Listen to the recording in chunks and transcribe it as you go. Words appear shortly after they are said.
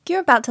You're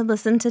about to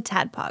listen to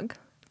Tadpog.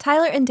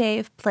 Tyler and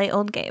Dave play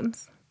old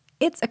games.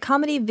 It's a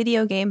comedy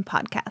video game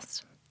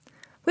podcast.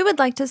 We would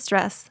like to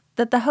stress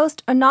that the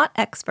hosts are not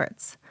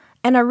experts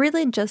and are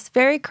really just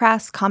very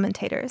crass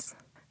commentators.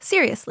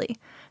 Seriously,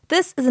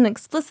 this is an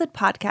explicit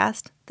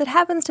podcast that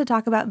happens to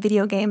talk about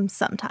video games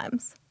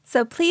sometimes.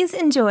 So please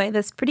enjoy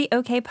this pretty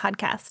okay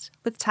podcast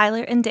with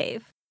Tyler and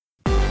Dave.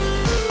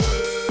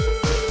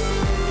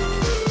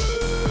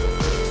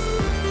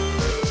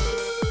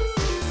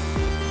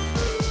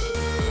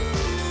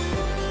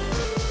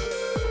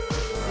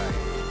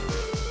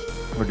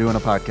 We're doing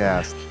a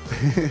podcast.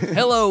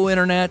 Hello,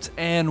 Internet,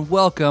 and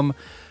welcome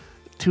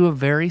to a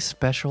very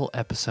special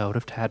episode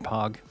of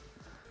Tadpog.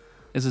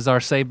 This is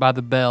our Saved by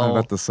the Bell I'm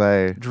about to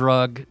say,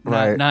 drug,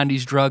 Right.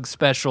 90s drug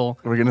special.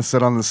 we're going to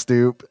sit on the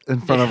stoop in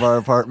front of our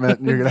apartment,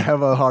 and you're going to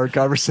have a hard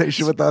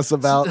conversation with us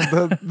about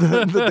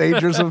the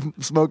dangers of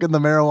smoking the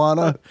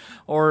marijuana.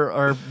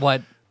 Or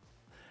what,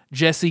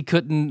 Jesse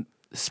couldn't,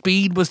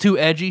 speed was too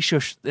edgy, so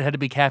it had to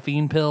be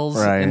caffeine pills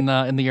Right.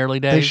 in the early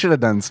days. They should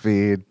have done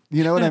speed.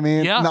 You know what I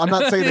mean? Yeah. No, I'm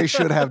not saying they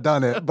should have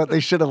done it, but they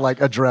should have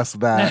addressed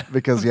that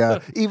because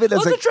even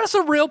as Let's address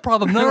a real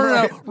problem. No.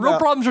 Right. Real No.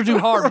 problems are too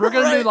hard. We're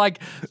going to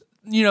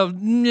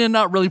do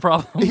not really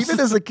problems. even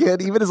as a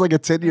kid, even as a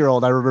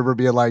 10-year-old, I remember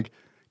being like,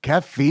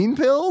 caffeine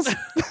pills?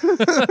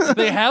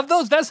 They have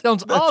those? That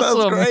sounds That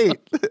awesome. sounds great.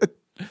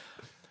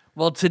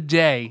 Well,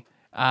 today,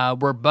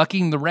 we're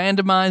bucking the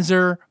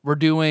randomizer. We're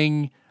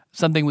doing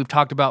something we've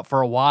talked about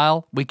for a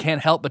while. We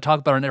can't help but talk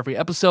about it in every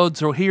episode.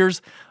 So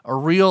here's a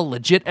real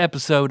legit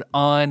episode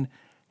on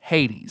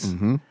Hades.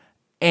 Mm-hmm.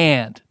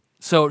 And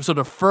so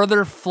to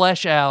further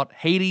flesh out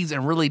Hades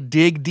and really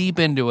dig deep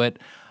into it,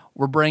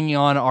 we're bringing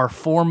on our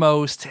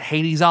foremost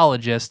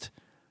Hadesologist,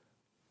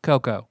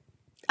 Coco.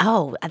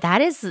 Oh,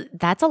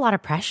 that's a lot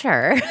of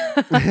pressure.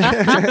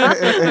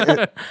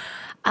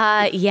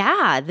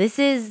 Yeah, this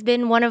has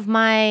been one of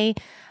my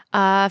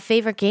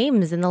favorite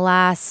games in the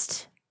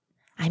last,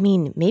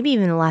 maybe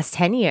even the last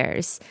 10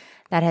 years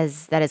that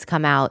has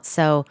come out.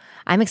 So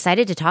I'm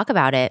excited to talk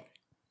about it.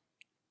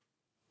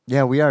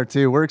 Yeah, we are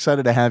too. We're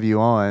excited to have you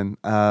on.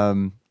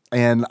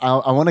 And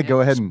I want to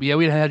go ahead and... Yeah,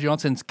 we had you on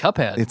since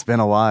Cuphead. It's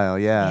been a while,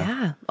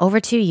 Yeah, over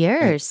 2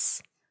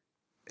 years.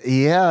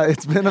 Yeah,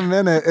 it's been a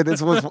minute.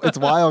 It's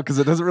wild because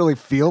it doesn't really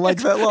feel like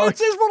that long. It's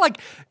more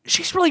like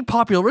she's really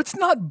popular. Let's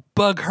not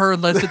bug her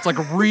unless it's like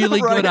a really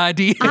Right. good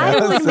idea. I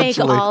would make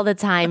essentially. all the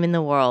time in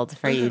the world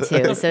for you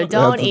too. So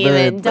don't That's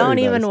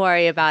very even nice.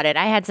 worry about it.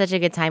 I had such a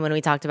good time when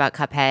we talked about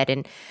Cuphead,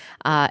 and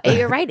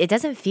you're right. It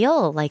doesn't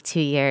feel like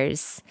 2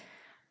 years.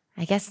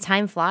 I guess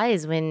time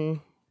flies when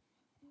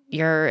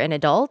you're an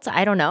adult.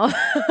 I don't know.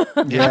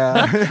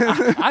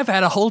 Yeah. I've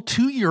had a whole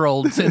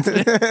 2-year-old since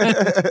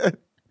then.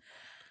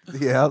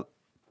 Yeah.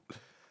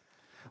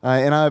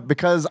 And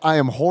because I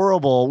am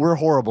horrible, we're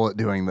horrible at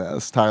doing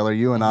this, Tyler.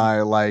 You and I,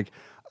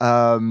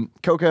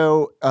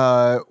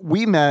 Coco,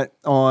 we met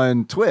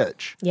on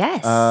Twitch.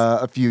 Yes.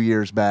 A few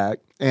years back.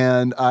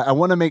 And I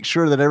want to make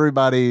sure that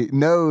everybody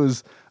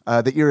knows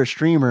that you're a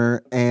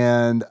streamer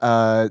and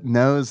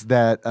knows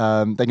that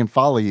they can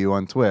follow you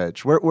on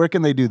Twitch. Where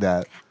can they do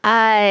that?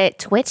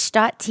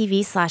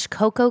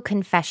 Twitch.tv/Coco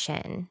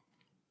Confession.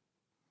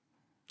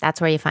 That's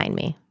where you find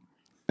me.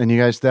 And you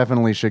guys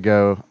definitely should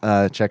go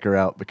check her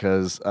out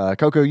because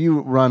Coco,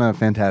 you run a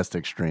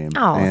fantastic stream,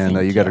 Oh, and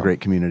thank you got a you.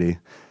 great community.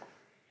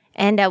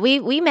 And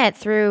we met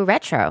through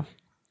retro,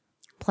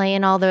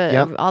 playing all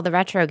the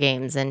retro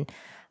games, and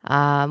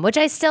which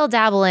I still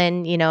dabble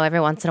in, every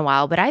once in a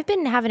while. But I've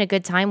been having a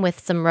good time with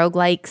some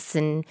roguelikes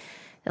and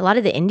a lot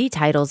of the indie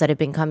titles that have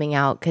been coming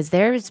out because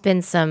there's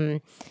been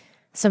some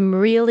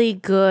really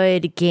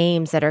good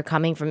games that are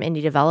coming from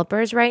indie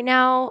developers right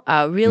now.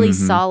 Really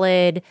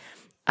solid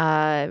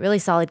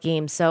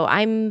games. So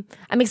I'm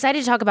excited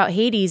to talk about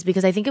Hades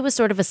because I think it was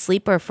sort of a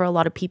sleeper for a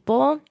lot of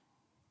people.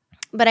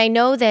 But I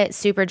know that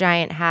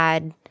Supergiant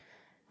had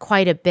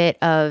quite a bit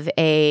of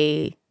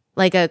a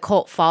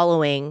cult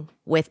following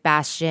with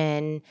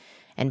Bastion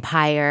and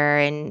Pyre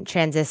and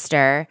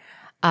Transistor.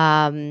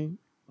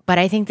 But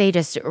I think they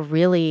just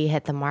really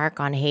hit the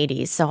mark on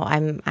Hades. So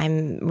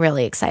I'm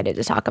really excited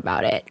to talk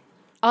about it.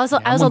 Also,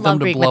 I also want them love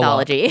to Greek blow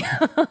up. mythology.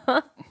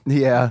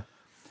 Yeah.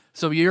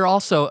 So you're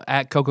also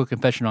at Coco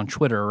Confession on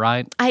Twitter,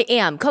 right? I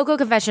am. Coco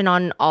Confession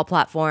on all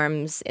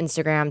platforms,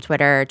 Instagram,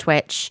 Twitter,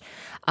 Twitch.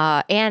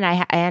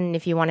 And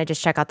if you want to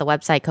just check out the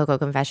website,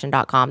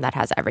 cococonfession.com, that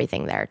has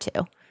everything there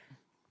too.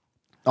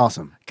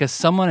 Awesome. Because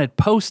someone had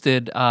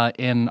posted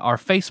in our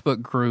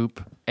Facebook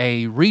group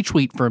a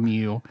retweet from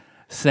you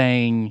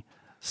saying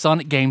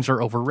Sonic games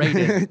are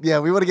overrated. Yeah,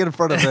 we want to get in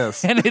front of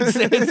this. And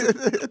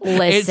it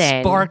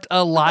Listen. sparked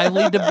a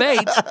lively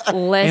debate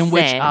Listen. in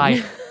which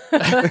I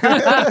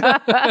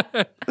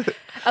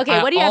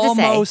Okay, what do you have to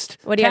say? almost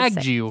What do you have to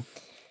tagged say? you.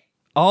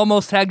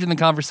 Almost tagged you in the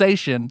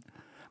conversation,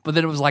 but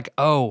then it was like,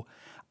 oh,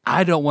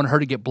 I don't want her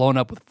to get blown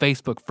up with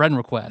Facebook friend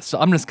requests. So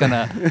I'm just going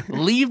to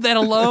leave that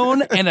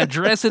alone and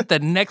address it the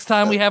next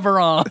time we have her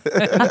on.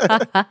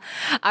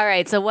 All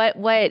right. So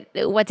what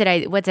did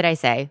I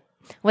say?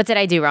 What did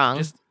I do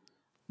wrong?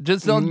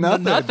 Just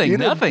Nothing.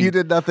 nothing. You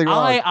did nothing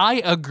wrong.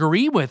 I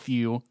agree with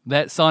you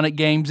that Sonic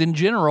games in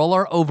general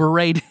are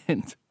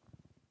overrated.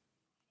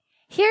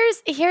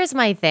 Here's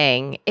my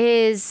thing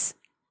is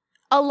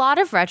a lot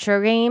of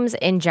retro games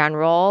in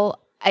general,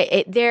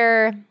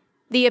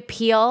 the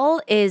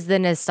appeal is the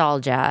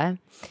nostalgia.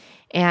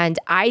 And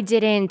I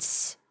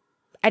didn't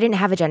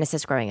have a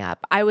Genesis growing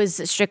up. we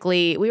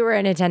were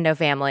a Nintendo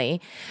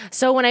family.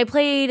 So when I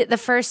played the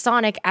first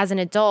Sonic as an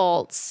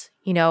adult,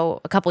 a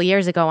couple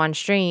years ago on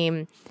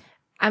stream,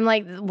 I'm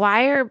like,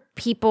 why are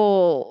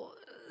people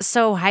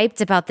so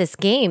hyped about this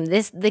game?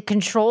 The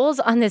controls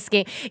on this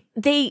game,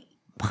 they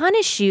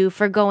punish you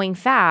for going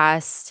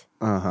fast.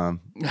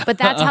 But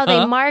that's how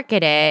they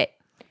market it.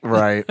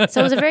 Right.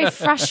 So it was a very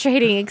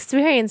frustrating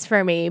experience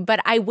for me, but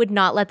I would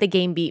not let the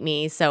game beat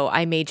me. So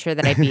I made sure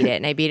that I beat it,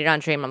 and I beat it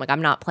on stream. I'm like,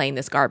 I'm not playing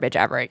this garbage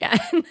ever again.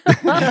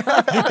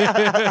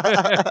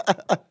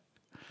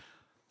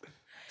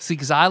 See,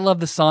 because I love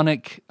the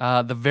Sonic,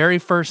 the very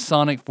first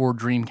Sonic for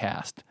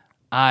Dreamcast.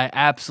 I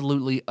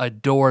absolutely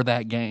adore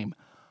that game.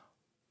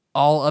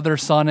 All other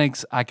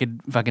Sonics, I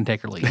could fucking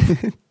take or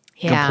leave.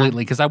 Yeah.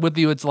 Completely. Because I'm with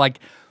you, it's like,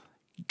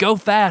 go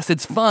fast,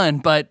 it's fun,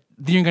 but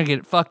then you're going to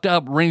get fucked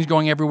up, rings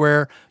going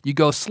everywhere. You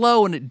go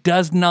slow, and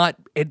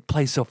it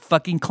plays so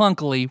fucking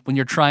clunkily when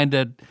you're trying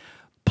to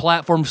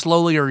platform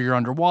slowly or you're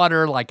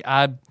underwater. Like,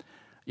 I'm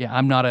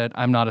not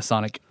a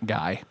Sonic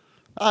guy.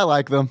 I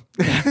like them,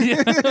 but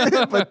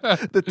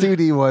the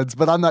 2D ones.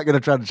 But I'm not going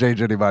to try to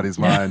change anybody's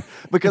mind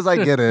because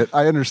I get it.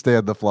 I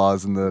understand the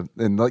flaws in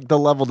the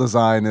level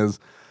design is.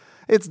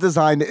 It's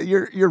designed.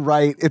 You're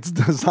right. It's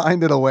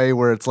designed in a way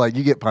where it's like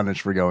you get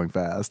punished for going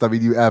fast. I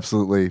mean, you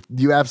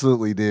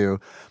absolutely do.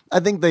 I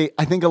think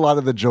a lot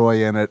of the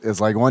joy in it is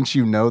like once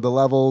you know the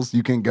levels,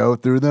 you can go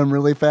through them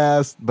really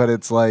fast. But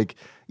it's like,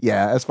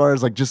 yeah, as far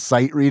as like just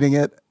sight reading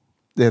it,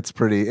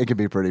 it can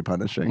be pretty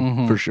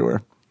punishing for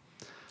sure.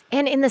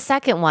 And in the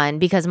second one,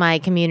 because my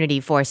community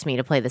forced me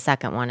to play the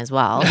second one as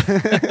well,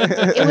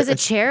 it was a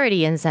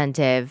charity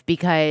incentive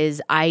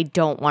because I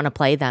don't want to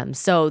play them.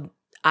 So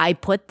I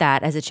put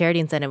that as a charity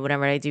incentive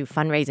whenever I do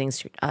fundraising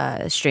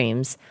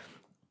streams.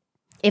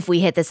 If we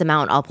hit this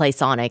amount, I'll play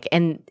Sonic.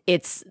 And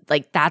it's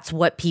like, that's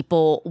what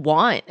people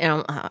want.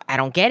 And I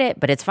don't get it,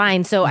 but it's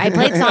fine. So I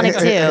played Sonic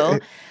 2.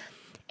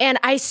 And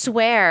I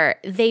swear,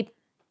 they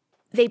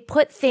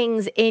put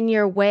things in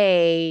your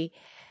way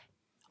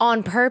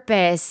on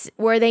purpose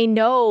where they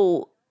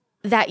know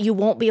that you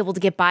won't be able to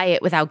get by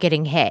it without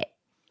getting hit.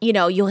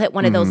 You'll hit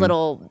one of those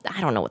little,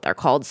 I don't know what they're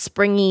called,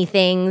 springy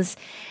things.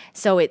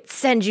 So it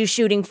sends you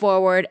shooting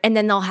forward, and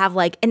then they'll have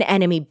like an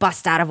enemy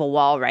bust out of a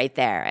wall right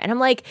there. And I'm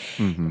like,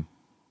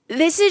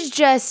 this is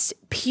just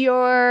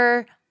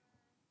pure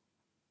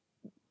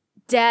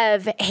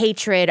dev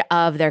hatred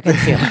of their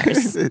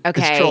consumers.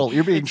 Okay.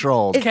 You're being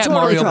trolled. Cat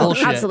Mario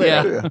bullshit. Absolutely.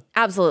 Yeah.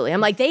 Absolutely.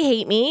 I'm like, they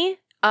hate me.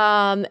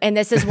 And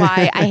this is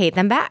why I hate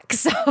them back.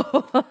 So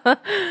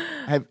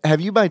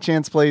Have you by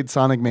chance played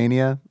Sonic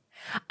Mania?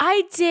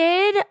 I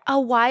did a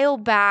while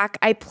back.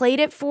 I played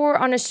it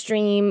on a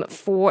stream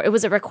it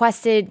was a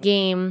requested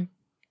game.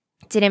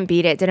 Didn't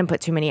beat it. Didn't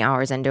put too many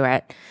hours into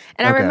it.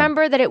 And I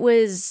remember that it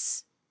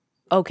was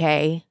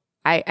okay.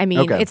 I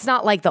mean, It's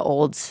not like the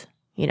old,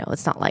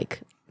 it's not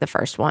like the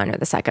first one or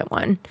the second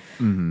one.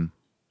 Mm-hmm.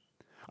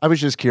 I was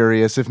just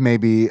curious if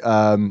maybe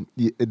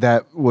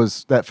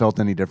that felt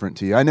any different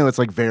to you. I know it's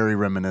like very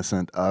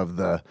reminiscent of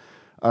the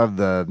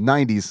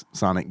 90s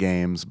Sonic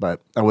games,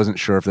 but I wasn't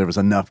sure if there was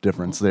enough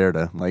difference there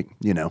to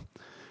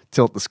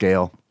tilt the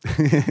scale.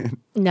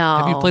 No.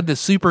 Have you played the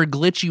super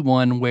glitchy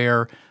one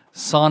where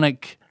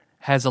Sonic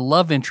has a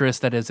love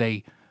interest that is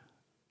a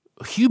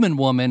human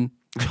woman,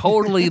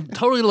 totally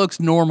looks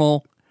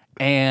normal,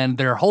 and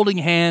they're holding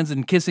hands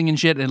and kissing and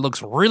shit, and it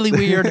looks really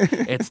weird.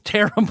 It's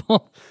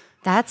terrible.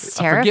 That's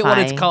terrifying. I forget what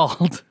it's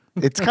called.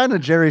 It's kind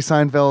of Jerry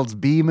Seinfeld's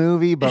B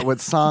movie, but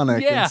with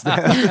Sonic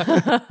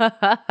instead.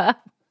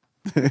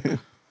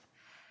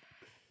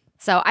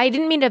 So I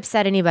didn't mean to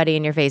upset anybody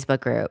in your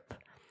Facebook group.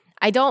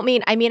 I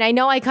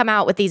know I come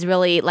out with these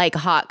really like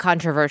hot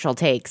controversial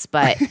takes,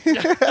 but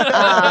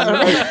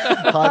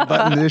hot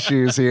button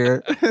issues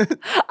here.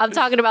 I'm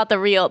talking about the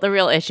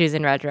real issues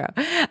in retro.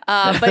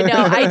 But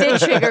no, I did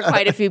trigger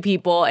quite a few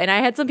people, and I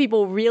had some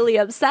people really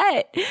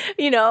upset,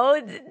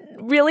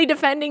 really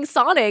defending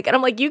Sonic. And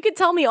I'm like, you could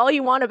tell me all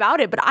you want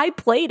about it, but I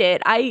played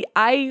it.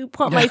 I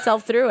put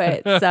myself through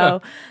it.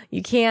 So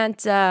you can't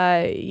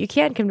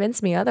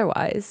convince me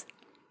otherwise.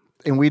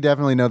 And we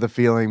definitely know the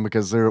feeling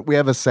because we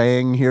have a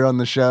saying here on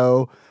the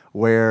show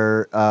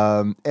where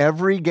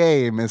every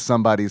game is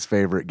somebody's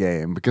favorite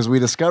game because we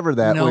discovered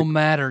that. No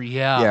matter,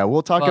 yeah. Yeah,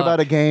 we'll talk about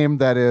a game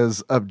that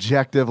is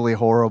objectively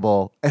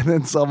horrible, and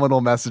then someone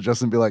will message us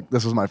and be like,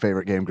 this was my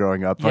favorite game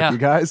growing up. Fuck you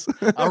guys.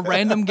 A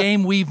random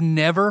game we've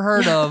never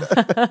heard of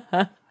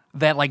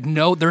that like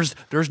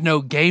there's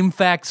no game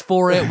facts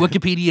for it.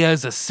 Wikipedia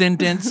is a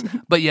sentence.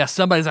 But yeah,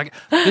 somebody's like,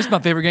 this is my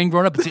favorite game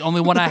growing up. It's the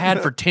only one I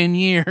had for 10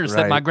 years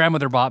that my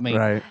grandmother bought me.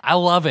 Right. I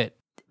love it.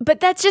 But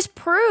that just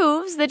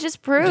proves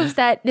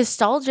that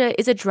nostalgia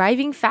is a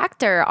driving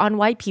factor on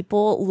why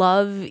people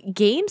love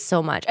games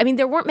so much. I mean,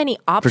 there weren't many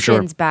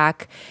options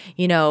back,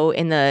 in the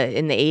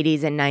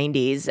 80s and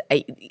 90s.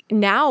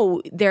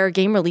 Now there are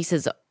game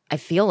releases, I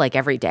feel like,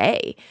 every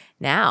day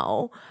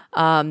now.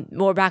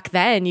 More back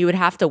then, you would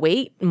have to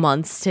wait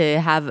months to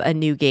have a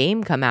new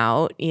game come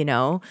out,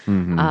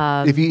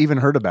 Mm-hmm. If you even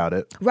heard about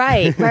it.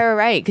 Right.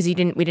 Because we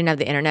didn't have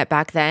the internet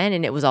back then,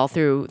 and it was all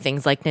through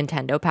things like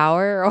Nintendo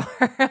Power or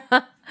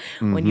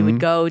when you would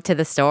go to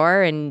the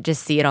store and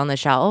just see it on the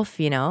shelf,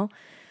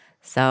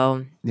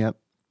 So. Yep.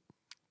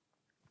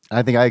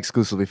 I think I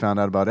exclusively found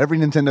out about every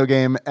Nintendo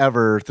game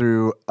ever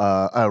through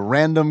a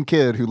random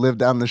kid who lived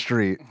down the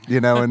street,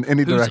 in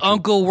any Whose direction.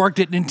 uncle worked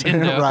at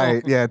Nintendo.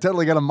 Right. Yeah.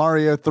 Totally got a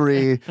Mario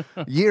 3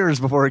 years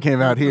before it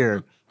came out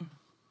here.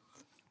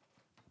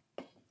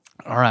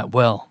 All right.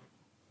 Well,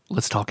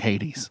 let's talk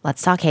Hades.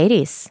 Let's talk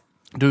Hades.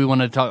 Do we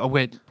want to talk? Oh,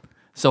 wait.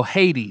 So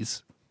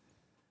Hades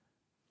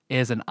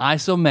is an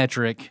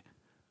isometric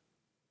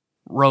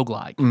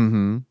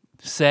roguelike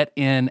set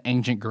in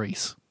ancient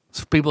Greece.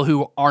 So people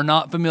who are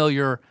not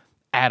familiar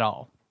at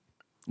all.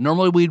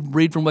 Normally we'd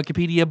read from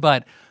Wikipedia,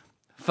 but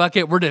fuck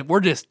it, we're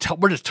just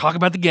talking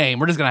about the game.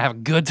 We're just gonna have a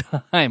good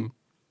time.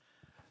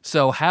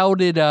 So how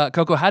did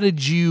Coco? How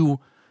did you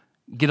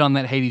get on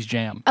that Hades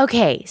jam?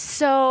 Okay,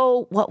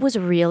 so what was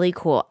really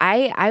cool?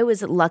 I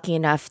was lucky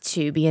enough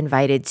to be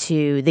invited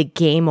to the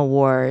Game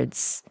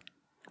Awards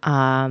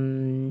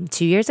 2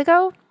 years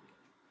ago,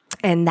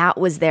 and that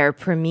was their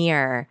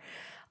premiere.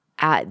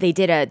 They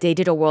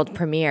did a world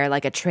premiere,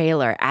 like a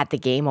trailer at the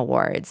Game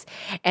Awards.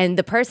 And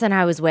the person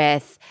I was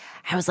with,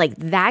 I was like,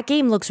 that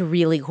game looks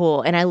really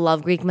cool. And I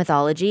love Greek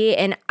mythology.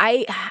 And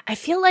I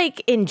feel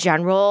like in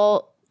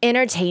general,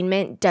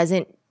 entertainment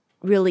doesn't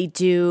really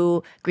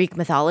do Greek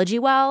mythology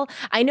well.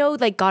 I know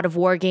like God of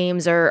War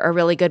games are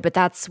really good, but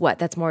that's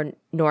more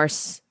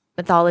Norse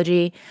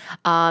mythology.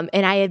 And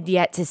I have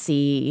yet to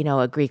see,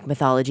 a Greek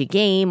mythology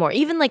game or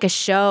even like a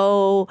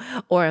show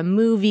or a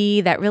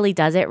movie that really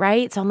does it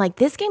right. So I'm like,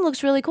 this game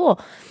looks really cool.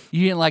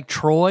 You didn't like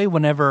Troy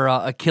whenever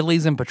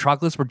Achilles and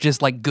Patroclus were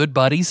just like good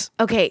buddies?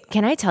 Okay,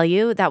 can I tell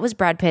you, that was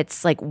Brad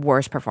Pitt's like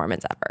worst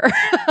performance ever.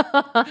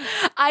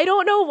 I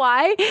don't know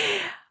why.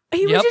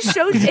 He was just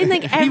so, and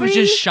like he was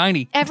just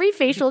shiny. Every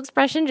facial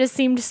expression just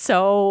seemed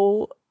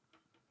so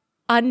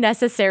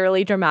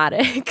unnecessarily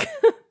dramatic.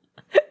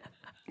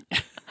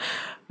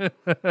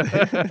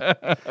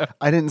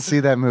 I didn't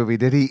see that movie.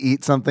 Did he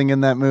eat something in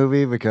that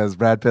movie? Because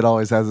Brad Pitt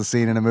always has a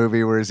scene in a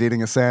movie where he's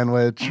eating a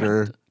sandwich.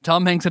 Or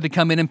Tom Hanks had to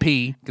come in and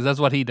pee because that's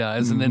what he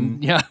does. And then,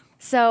 yeah.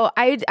 So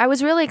I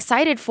was really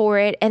excited for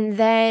it. And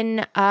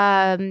then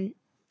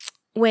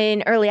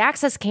when Early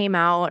Access came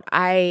out,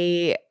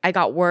 I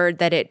got word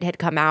that it had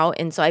come out.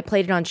 And so I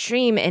played it on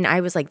stream and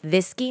I was like,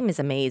 this game is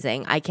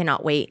amazing. I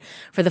cannot wait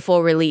for the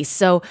full release.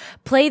 So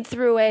played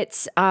through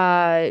it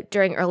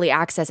during Early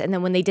Access. And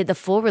then when they did the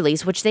full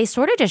release, which they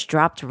sort of just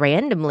dropped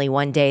randomly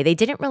one day, they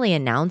didn't really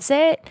announce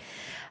it.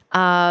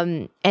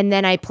 And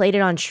then I played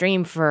it on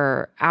stream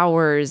for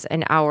hours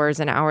and hours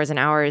and hours and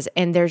hours.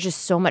 And there's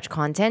just so much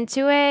content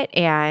to it.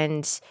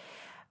 And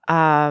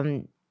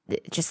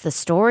just the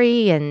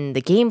story and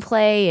the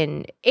gameplay,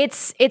 and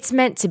it's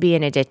meant to be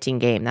an addicting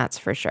game, that's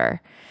for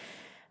sure.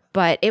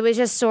 But it was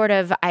just sort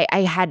of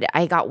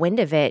I got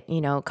wind of it,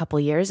 a couple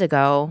years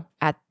ago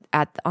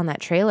on that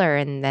trailer,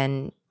 and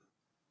then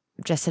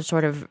just have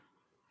sort of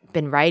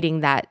been riding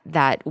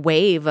that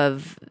wave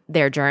of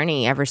their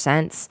journey ever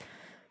since.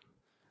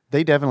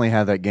 They definitely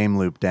have that game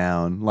loop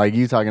down. Like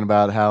you talking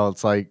about how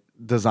it's like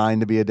designed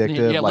to be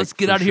addictive. Yeah, let's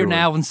get out of here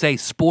now and say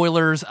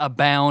spoilers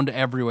abound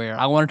everywhere.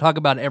 I want to talk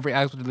about every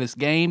aspect of this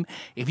game.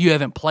 If you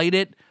haven't played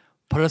it,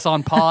 put us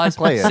on pause,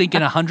 sink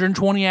in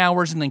 120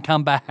 hours, and then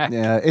come back.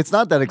 Yeah, it's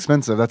not that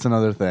expensive. That's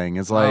another thing.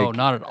 It's like, no,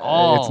 not at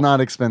all. It's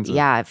not expensive.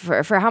 Yeah,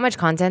 for how much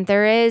content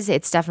there is,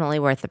 it's definitely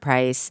worth the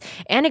price.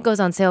 And it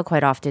goes on sale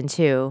quite often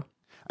too.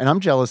 And I'm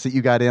jealous that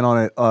you got in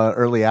on it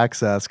early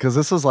access, because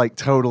this was like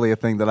totally a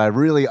thing that I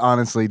really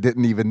honestly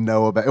didn't even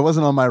know about. It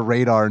wasn't on my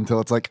radar until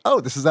it's like, oh,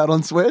 this is out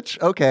on Switch?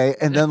 Okay.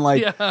 And then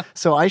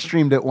so I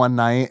streamed it one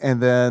night,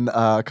 and then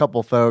a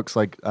couple folks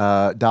like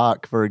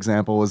Doc, for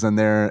example, was in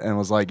there and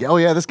was like, oh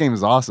yeah, this game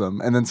is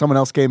awesome. And then someone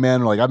else came in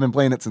and like, I've been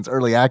playing it since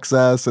early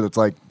access. And it's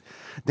like,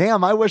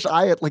 damn, I wish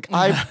I had,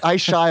 I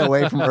shy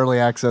away from early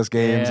access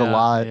games a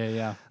lot.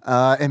 Yeah.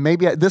 And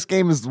maybe this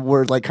game is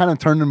where like kind of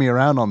turning me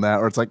around on that,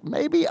 where it's like,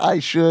 maybe I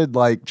should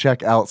like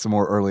check out some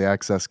more early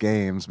access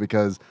games,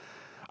 because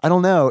I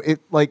don't know,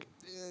 it like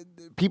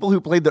people who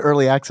played the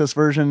early access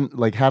version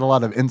like had a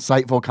lot of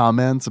insightful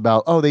comments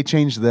about, oh, they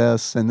changed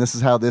this and this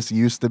is how this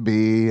used to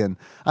be. And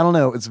I don't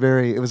know, it was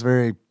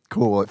very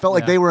cool. It felt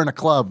like they were in a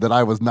club that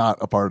I was not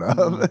a part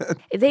of.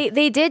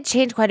 They did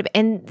change quite a bit,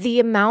 and the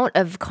amount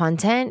of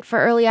content for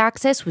early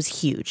access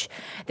was huge.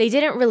 They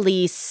didn't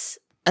release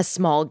a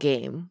small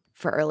game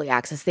for early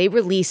access. They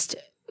released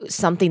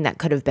something that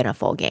could have been a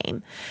full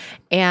game.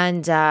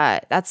 And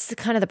that's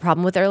kind of the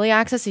problem with early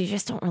access. You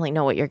just don't really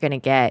know what you're going to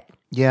get.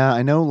 Yeah,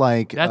 I know.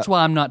 Like That's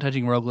why I'm not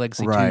touching Rogue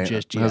Legacy 2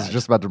 just yet. I was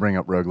just about to bring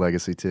up Rogue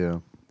Legacy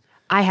 2.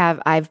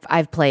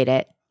 I've played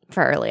it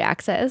for early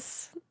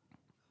access.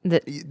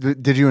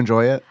 Did you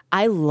enjoy it?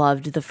 I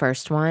loved the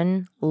first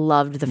one.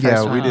 Loved the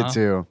first one. Yeah, we did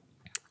too.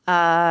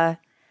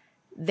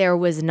 There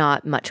was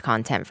not much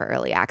content for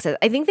early access.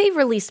 I think they've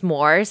released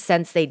more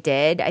since they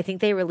did. I think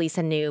they released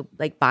a new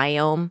like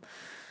biome,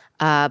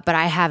 but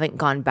I haven't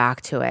gone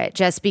back to it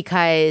just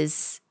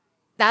because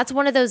that's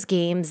one of those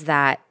games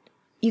that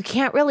you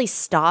can't really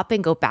stop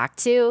and go back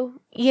to.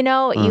 You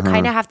know, you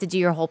kind of have to do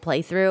your whole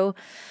playthrough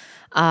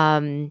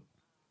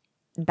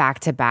back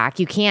to back.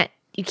 You can't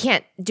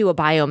do a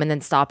biome and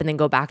then stop and then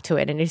go back to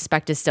it and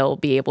expect to still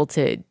be able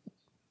to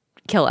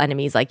kill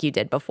enemies like you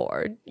did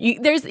before.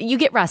 You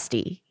get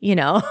rusty, you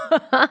know?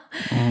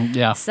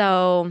 Yeah.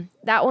 So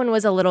that one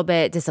was a little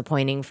bit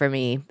disappointing for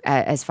me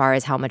as far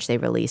as how much they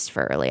released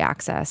for early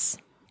access.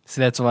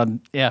 See, that's what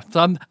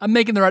So I'm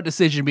making the right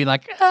decision, being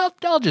like,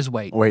 I'll just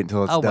wait. Wait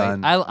until it's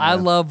done. Wait. I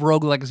love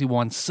Rogue Legacy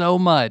 1 so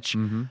much.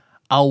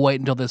 I'll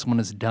wait until this one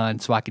is done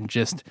so I can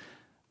just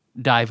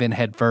dive in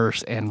head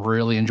first and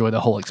really enjoy the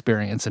whole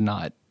experience and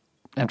not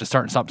have to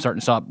start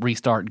and stop,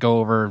 restart, go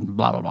over,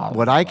 blah, blah, blah.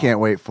 What I can't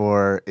wait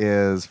for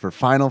is for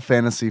Final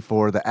Fantasy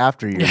IV, the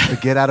After Years, to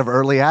get out of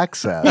early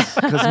access.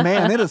 Because,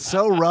 man, it is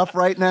so rough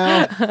right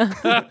now.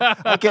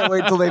 I can't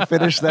wait till they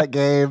finish that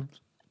game,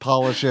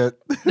 polish it.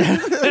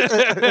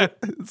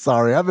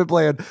 Sorry, I've been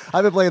playing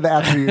the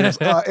After Years,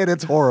 and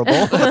it's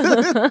horrible.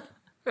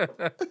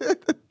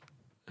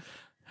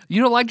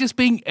 You don't like just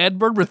being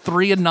Edward with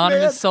 3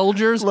 anonymous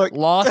soldiers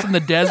lost in the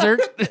desert?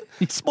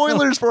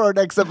 Spoilers for our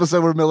next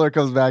episode where Miller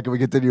comes back and we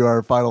continue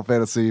our Final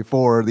Fantasy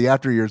IV, the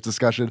After Years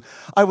discussion.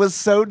 I was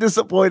so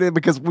disappointed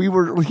because we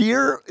were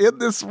here in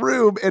this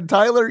room and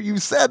Tyler, you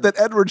said that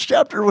Edward's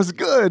chapter was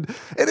good,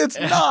 and it's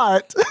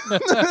not.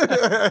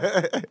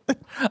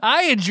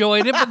 I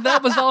enjoyed it, but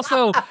that was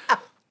also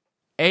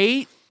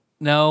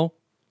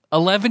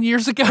 11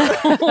 years ago.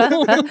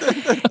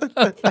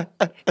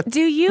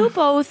 Do you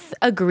both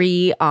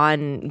agree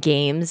on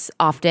games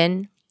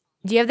often?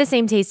 Do you have the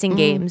same taste in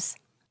games?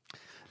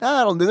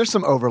 I don't know. There's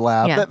some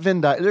overlap. Yeah.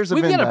 There's a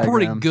We've Venn got a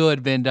pretty diagram.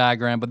 good Venn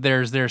diagram, but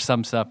there's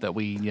some stuff that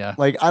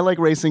Like, I like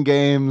racing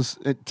games,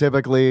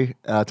 typically.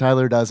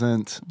 Tyler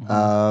doesn't.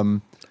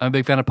 I'm a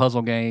big fan of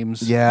puzzle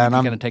games. Yeah, and I'm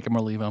I'm going to take them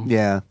or leave them.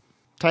 Yeah.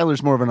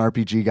 Tyler's more of an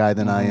RPG guy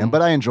than I am,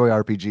 but I enjoy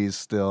RPGs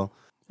still.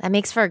 That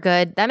makes for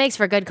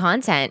good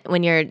content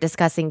when you're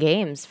discussing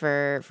games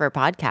for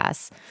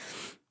podcasts.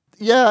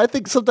 Yeah, I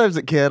think sometimes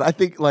it can. I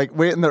think, like,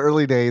 way in the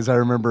early days, I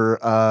remember,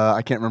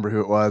 I can't remember who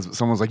it was, but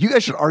someone was like, you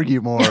guys should argue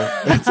more.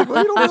 And it's like,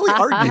 well, we don't really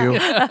argue.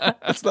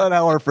 That's not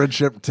how our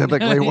friendship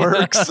typically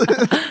works.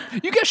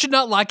 You guys should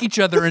not like each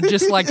other and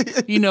just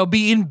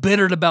be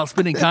embittered about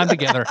spending time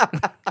together.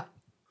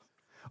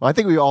 Well, I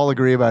think we all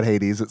agree about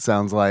Hades, it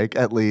sounds like,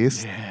 at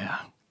least. Yeah.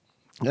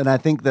 And I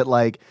think that,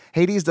 like,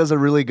 Hades does a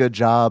really good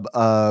job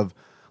of,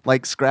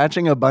 like,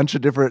 scratching a bunch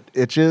of different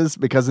itches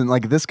because,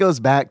 this goes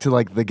back to,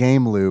 like, the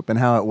game loop and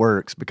how it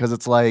works because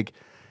it's, like,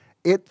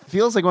 it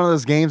feels like one of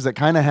those games that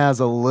kind of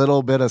has a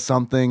little bit of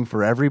something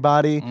for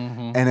everybody.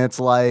 And it's,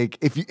 like,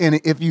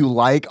 if you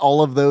like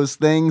all of those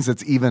things,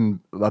 it's even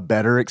a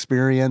better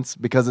experience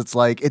because it's,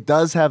 like, it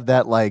does have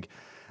that, like,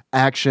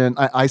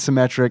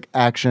 isometric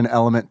action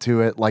element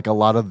to it, like a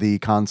lot of the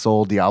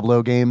console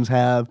Diablo games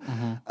have,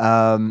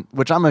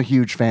 which I'm a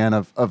huge fan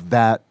of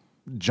that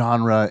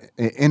genre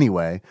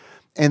anyway.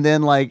 And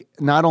then, like,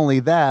 not only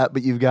that,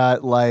 but you've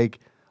got, like,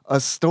 a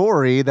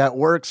story that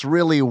works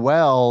really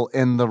well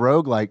in the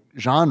roguelike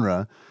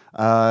genre,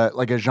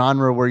 like a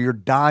genre where you're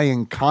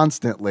dying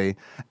constantly.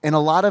 And a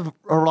lot of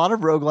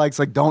roguelikes,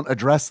 like, don't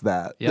address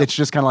that. Yep. It's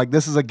just kind of like,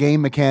 this is a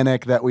game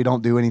mechanic that we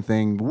don't do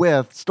anything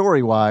with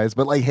story-wise.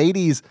 But, like,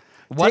 Hades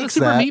Why does takes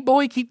Super that. Meat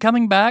Boy keep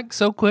coming back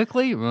so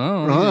quickly?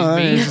 Oh,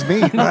 he's It's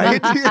mean. just me,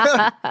 right?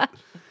 Yeah.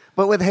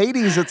 But with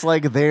Hades, it's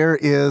like there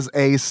is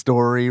a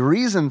story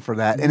reason for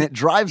that, and it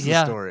drives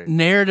the story.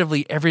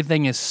 Narratively,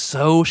 everything is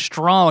so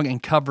strong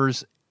and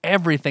covers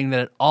everything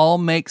that it all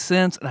makes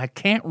sense. And I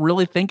can't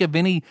really think of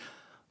any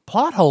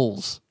plot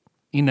holes,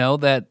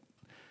 that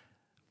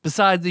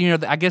besides,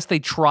 I guess they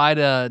try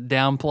to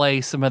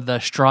downplay some of the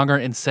stronger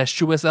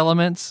incestuous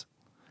elements,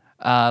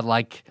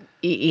 like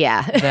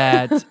Yeah.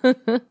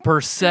 that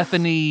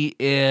Persephone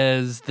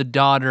is the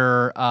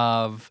daughter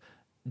of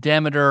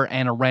Demeter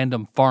and a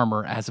random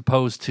farmer, as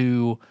opposed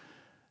to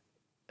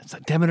it's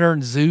like Demeter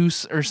and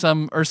Zeus or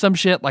some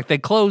shit. Like they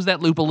close that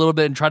loop a little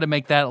bit and try to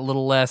make that a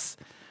little less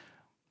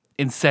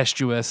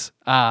incestuous.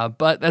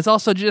 But that's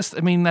also just,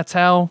 that's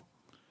how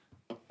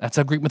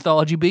Greek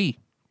mythology be.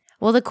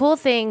 Well, the cool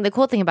thing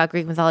about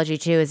Greek mythology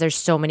too is there's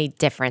so many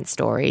different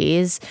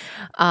stories,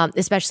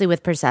 especially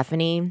with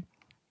Persephone.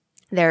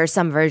 There are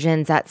some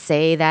versions that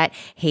say that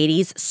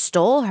Hades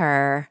stole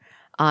her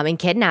and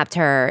kidnapped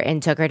her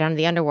and took her down to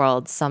the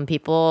underworld. Some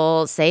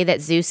people say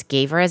that Zeus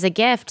gave her as a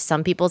gift.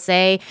 Some people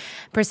say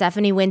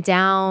Persephone went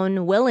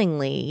down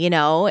willingly,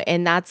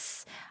 and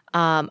that's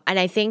and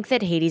I think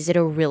that Hades did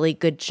a really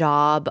good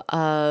job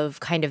of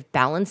kind of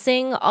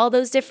balancing all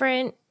those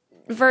different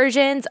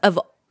versions of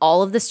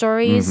all of the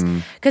stories,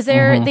 because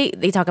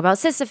they talk about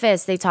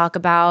Sisyphus, they talk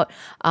about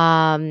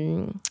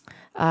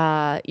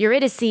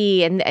Eurydice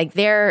and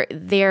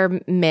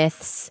their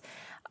myths.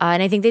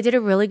 And I think they did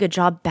a really good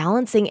job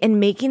balancing and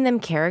making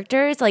them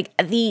characters. Like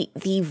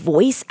the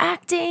voice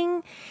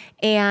acting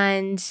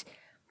and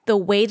the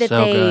way that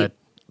they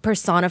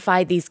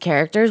personified these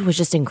characters was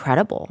just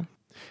incredible.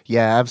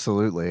 Yeah,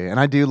 absolutely. And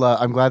I do love,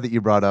 I'm glad that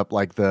you brought up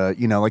like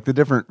the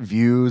different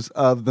views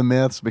of the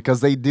myths, because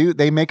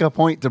they make a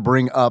point to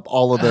bring up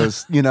all of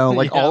those,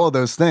 all of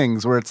those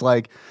things where it's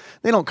like,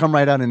 they don't come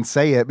right out and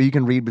say it, but you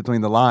can read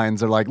between the lines.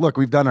 They're like, look,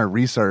 we've done our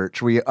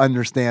research. We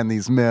understand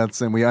these myths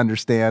and we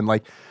understand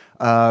like,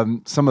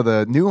 some of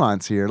the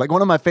nuance here. Like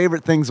one of my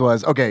favorite things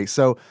was, okay,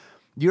 so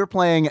you're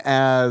playing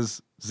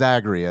as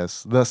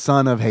Zagreus, the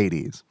son of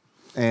Hades,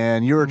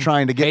 and you were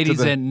trying to get Hades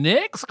to the and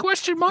Nyx?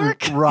 Question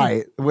mark.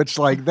 Right, which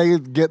like they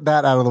get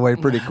that out of the way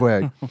pretty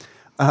quick.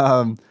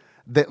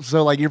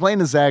 So like you're playing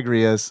as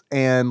Zagreus,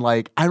 and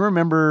like I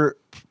remember,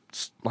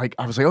 like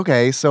I was like,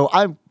 okay, so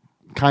I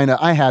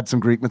had some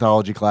Greek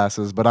mythology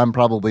classes, but I'm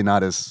probably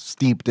not as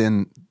steeped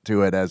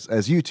into it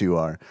as you two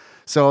are.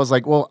 So I was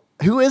like, well,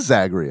 who is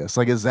Zagreus?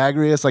 Like, is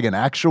Zagreus like an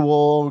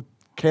actual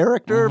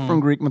character from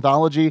Greek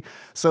mythology?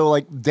 So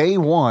like day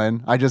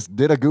one, I just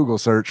did a Google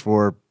search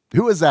for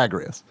who is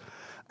Zagreus.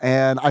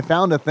 And I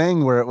found a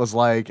thing where it was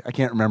like, I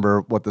can't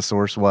remember what the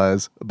source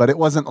was, but it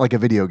wasn't like a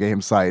video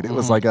game site. It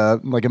was like a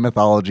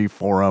mythology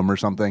forum or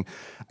something.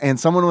 And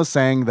someone was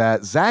saying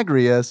that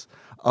Zagreus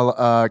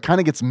kind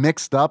of gets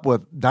mixed up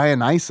with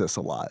Dionysus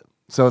a lot.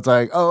 So it's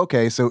like, oh,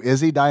 okay, so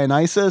is he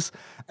Dionysus?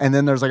 And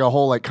then there's like a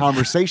whole like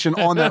conversation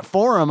on that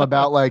forum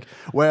about like,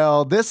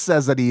 well, this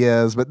says that he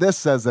is, but this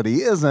says that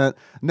he isn't.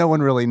 No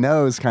one really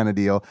knows kind of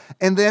deal.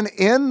 And then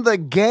in the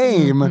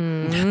game,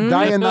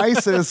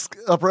 Dionysus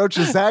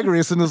approaches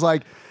Zagreus and is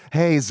like,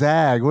 hey,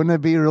 Zag, wouldn't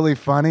it be really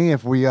funny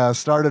if we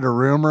started a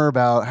rumor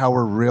about how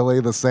we're really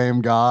the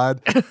same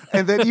god?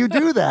 And then you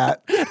do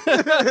that.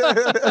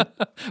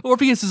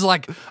 Orpheus is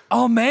like,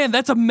 oh man,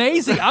 that's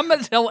amazing. I'm going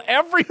to tell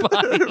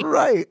everybody.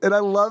 Right. And I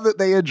love that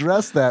they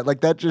address that.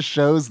 Like that just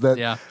shows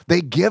that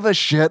they give a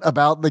shit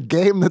about the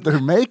game that they're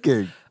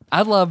making.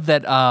 I love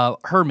that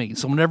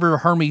Hermes. So whenever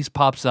Hermes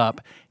pops up,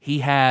 he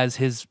has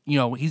his,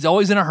 he's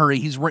always in a hurry.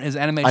 His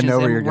animation is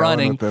him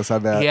running. With this, I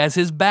bet. He has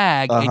his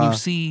bag, and you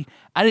see,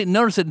 I didn't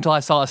notice it until I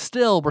saw a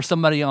still where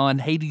somebody on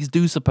Hades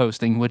Dusa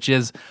posting, which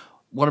is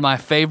one of my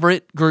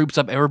favorite groups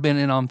I've ever been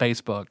in on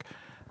Facebook,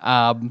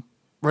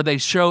 where they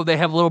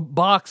have a little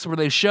box where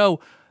they show,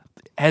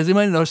 has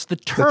anybody noticed the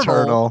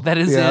turtle that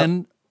is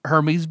in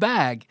Hermes'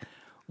 bag?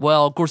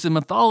 Well, of course, in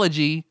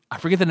mythology, I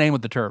forget the name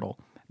of the turtle,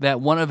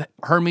 that one of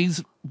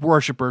Hermes'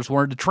 worshippers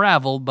wanted to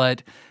travel,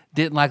 but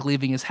didn't like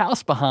leaving his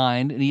house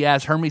behind, and he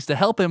asked Hermes to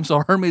help him,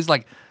 so Hermes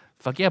like,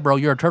 fuck yeah, bro,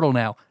 you're a turtle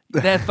now.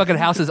 That fucking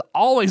house is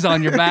always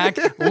on your back.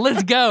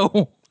 Let's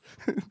go.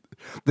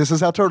 This is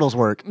how turtles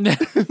work.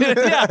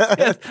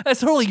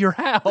 That's totally your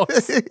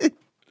house.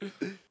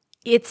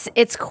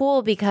 It's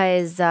cool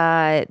because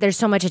there's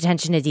so much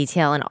attention to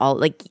detail and all,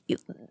 like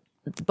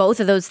both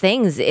of those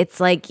things. It's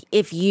like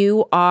if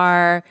you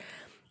are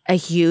a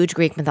huge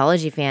Greek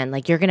mythology fan,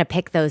 like you're gonna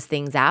pick those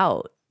things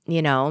out,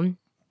 and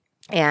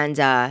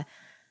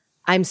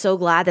I'm so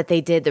glad that they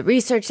did the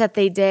research that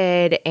they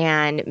did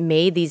and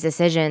made these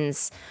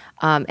decisions.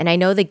 And I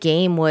know the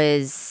game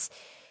was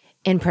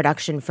in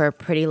production for a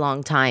pretty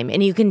long time,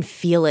 and you can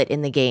feel it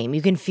in the game.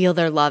 You can feel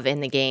their love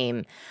in the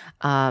game.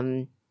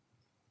 And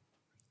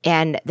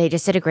they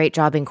just did a great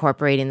job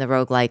incorporating the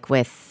roguelike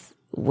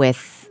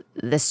with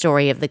the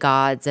story of the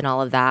gods and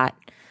all of that.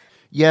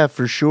 Yeah,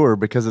 for sure,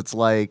 because it's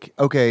like,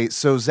 okay,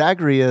 so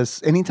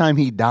Zagreus, anytime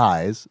he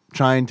dies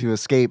trying to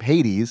escape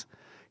Hades,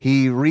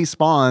 he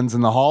respawns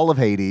in the Hall of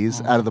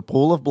Hades out of the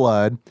pool of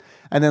blood.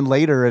 And then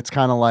later it's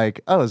kind of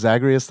like, oh,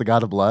 Zagreus, the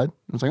god of blood?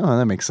 I was like, oh,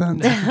 that makes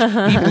sense.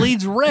 He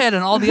bleeds red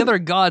and all the other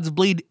gods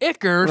bleed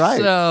ichor.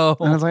 Right. So.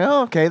 And I was like,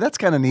 oh, okay, that's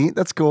kind of neat.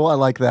 That's cool. I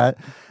like that.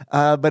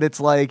 But it's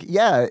like,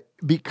 yeah,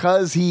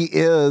 because he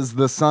is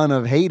the son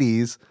of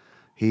Hades,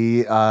 he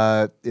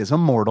is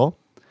immortal.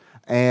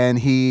 And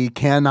he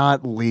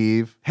cannot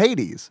leave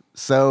Hades.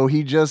 So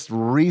he just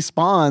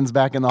respawns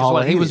back in the Hall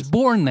of Hades. He was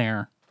born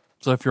there.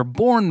 So if you're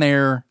born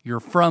there, you're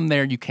from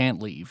there, you can't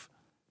leave.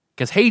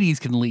 Because Hades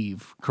can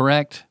leave,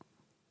 correct?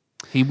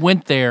 He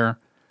went there,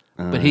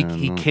 but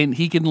he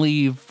can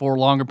leave for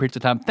longer periods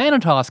of time.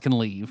 Thanatos can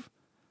leave.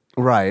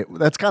 Right.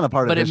 That's kind of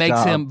part of his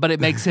job. But it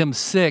makes him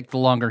sick the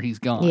longer he's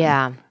gone.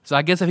 Yeah. So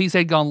I guess if he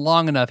stayed gone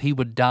long enough, he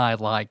would die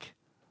like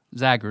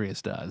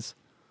Zagreus does.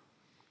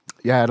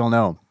 Yeah, I don't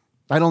know.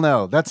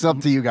 That's up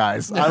to you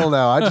guys. I don't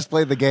know. I just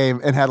played the game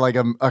and had like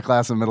a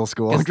class in middle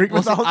school on Greek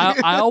mythology.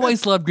 I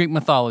always loved Greek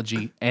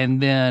mythology. And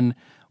then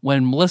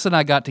when Melissa and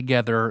I got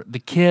together, the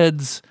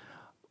kids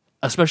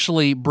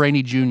especially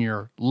Brainy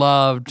Jr.,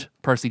 loved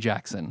Percy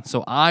Jackson.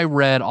 So I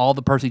read all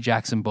the Percy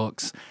Jackson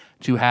books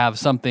to have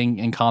something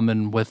in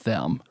common with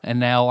them. And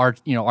now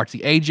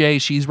Artsy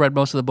AJ, she's read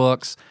most of the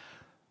books.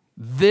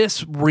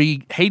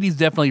 Hades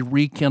definitely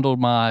rekindled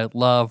my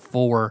love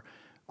for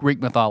Greek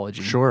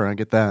mythology. Sure, I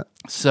get that.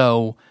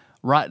 So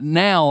right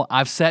now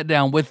I've sat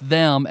down with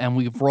them and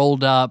we've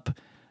rolled up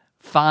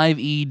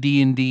 5e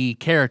D&D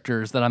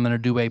characters that I'm going to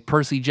do a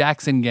Percy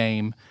Jackson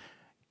game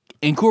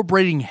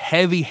incorporating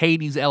heavy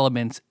Hades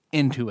elements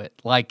into it.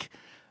 Like,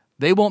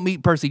 they won't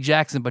meet Percy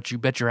Jackson, but you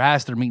bet your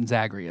ass they're meeting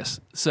Zagreus.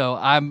 So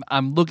I'm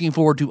looking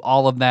forward to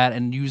all of that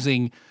and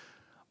using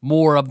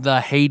more of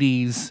the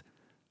Hades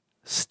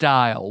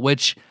style,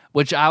 which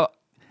I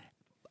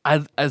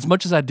as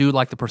much as I do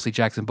like the Percy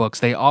Jackson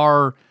books,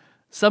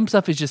 some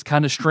stuff is just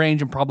kind of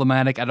strange and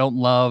problematic. I don't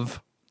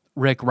love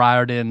Rick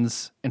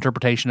Riordan's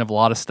interpretation of a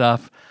lot of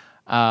stuff.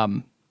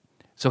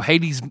 So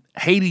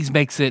Hades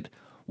makes it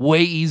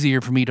way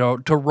easier for me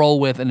to roll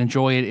with and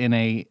enjoy it in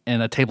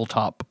a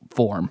tabletop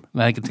form.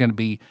 I think it's going to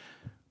be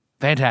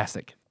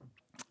fantastic.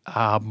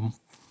 I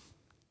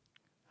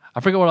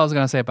forget what I was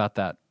going to say about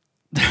that.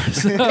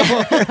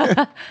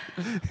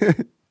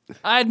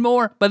 I had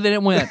more, but then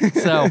it went.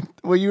 So,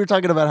 well, you were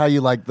talking about how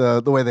you like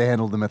the way they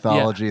handled the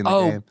mythology in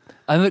the game.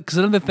 Because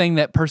another thing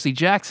that Percy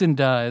Jackson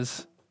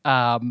does,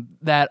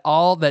 that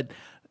all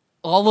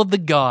of the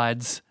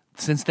gods,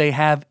 since they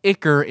have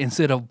ichor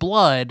instead of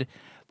blood,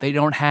 they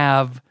don't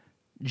have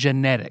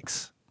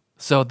genetics.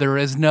 So there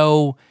is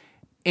no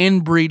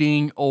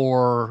inbreeding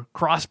or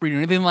crossbreeding or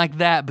anything like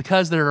that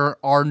because there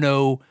are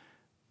no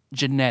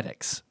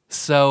genetics.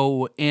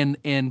 So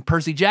in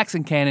Percy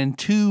Jackson canon,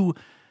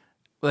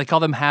 they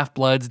call them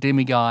half-bloods,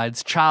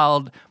 demigods,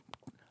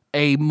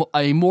 a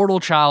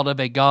mortal child of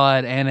a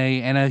god and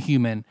a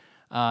human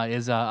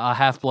is a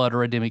half-blood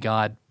or a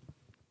demigod.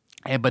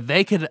 But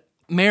they could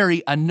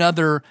marry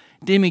another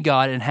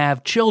demigod and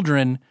have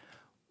children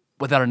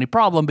without any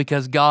problem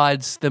because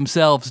gods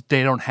themselves,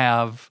 they don't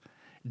have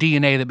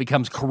DNA that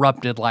becomes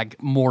corrupted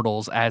like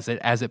mortals as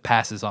it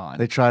passes on.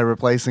 They try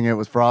replacing it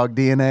with frog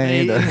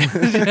DNA.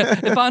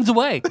 It finds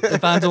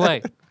a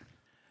way.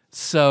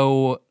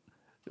 So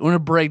I want to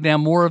break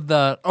down more of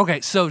the...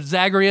 Okay, so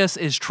Zagreus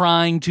is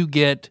trying to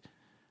get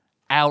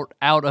out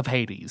of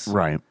Hades.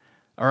 Right.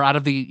 Or out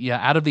of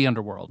the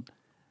underworld.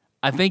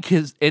 I think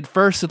at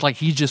first it's like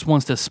he just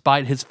wants to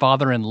spite his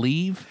father and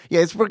leave. Yeah,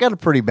 it's got a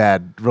pretty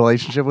bad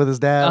relationship with his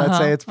dad. I'd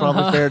say it's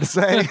probably fair to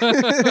say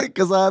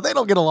because they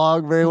don't get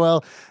along very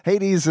well.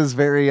 Hades is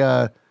very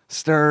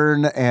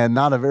stern and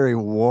not a very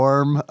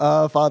warm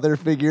father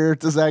figure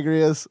to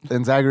Zagreus,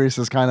 and Zagreus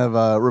is kind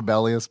of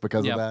rebellious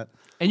because of that.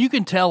 And you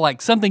can tell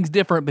like something's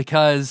different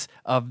because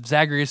of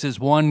Zagreus's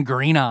one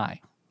green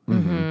eye.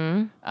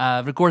 Mm-hmm.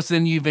 Of course,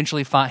 then you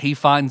eventually he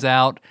finds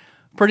out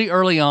pretty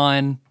early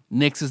on.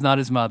 Nyx is not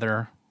his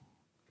mother.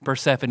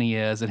 Persephone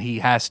is, and he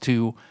has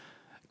to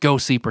go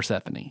see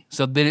Persephone.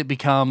 So then it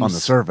becomes... On the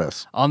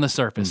surface.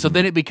 Mm-hmm. So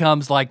then it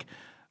becomes like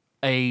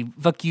a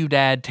fuck you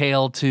dad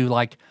tale to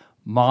like,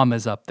 mom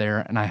is up there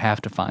and I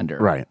have to find her.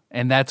 Right.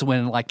 And that's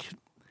when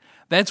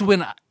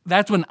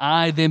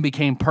I then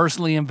became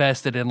personally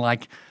invested in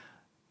like,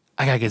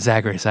 I gotta get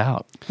Zagreus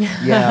out.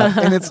 Yeah,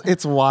 and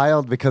it's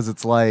wild because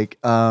it's like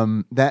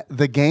that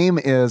the game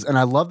is, and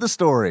I love the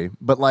story,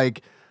 but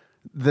like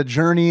the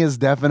journey is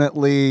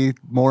definitely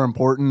more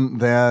important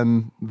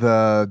than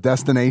the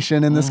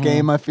destination in this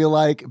game, I feel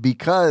like,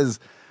 because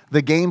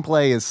the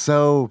gameplay is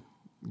so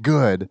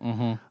good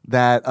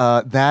that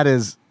that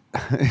is,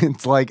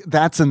 it's like,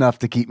 that's enough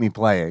to keep me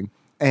playing.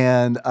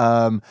 And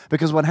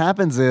because what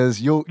happens is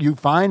you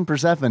find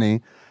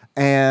Persephone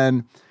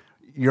and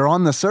you're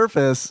on the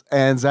surface,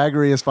 and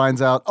Zagreus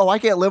finds out, oh, I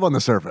can't live on the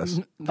surface.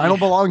 I don't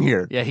belong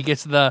here. Yeah, he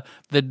gets the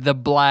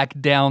black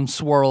down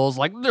swirls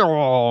like,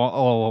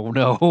 oh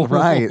no.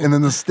 Right, and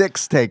then the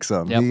Styx takes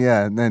him. Yep.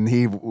 Yeah, and then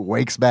he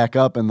wakes back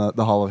up in the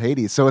Hall of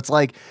Hades. So it's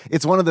like,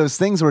 it's one of those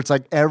things where it's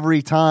like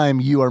every time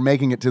you are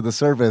making it to the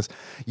surface,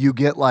 you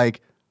get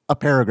like a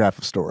paragraph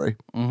of story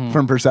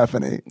from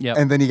Persephone. Yep.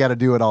 And then you got to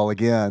do it all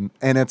again.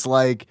 And it's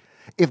like,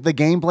 if the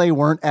gameplay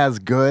weren't as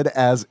good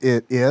as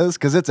it is,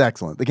 because it's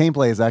excellent. The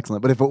gameplay is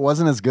excellent. But if it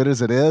wasn't as good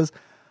as it is,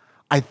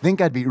 I think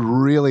I'd be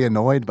really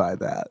annoyed by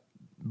that.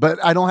 But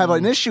I don't have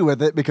an issue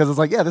with it because it's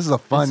like, yeah, this is a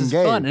fun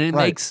game. Fun, and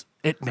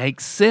it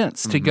makes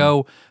sense to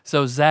go.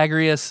 So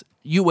Zagreus,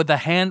 you with a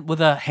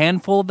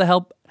handful of the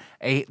help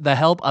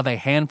of a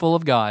handful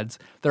of gods.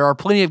 There are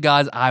plenty of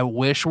gods I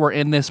wish were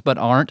in this but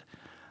aren't.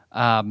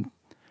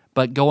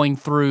 But going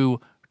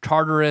through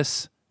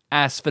Tartarus,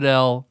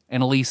 Asphodel,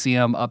 and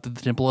Elysium up to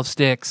the Temple of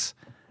Styx,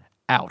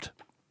 out.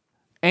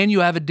 And you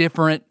have a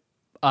different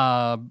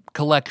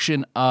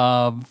collection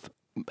of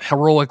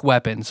heroic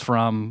weapons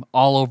from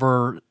all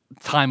over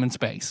time and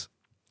space.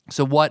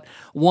 So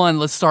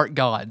let's start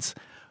gods.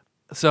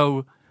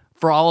 So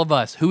for all of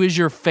us, who is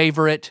your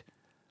favorite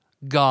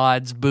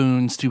gods,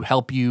 boons to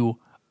help you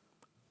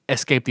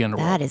escape the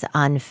underworld? That is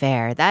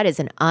unfair. That is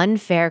an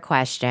unfair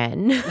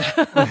question.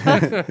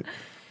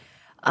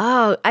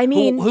 Oh, I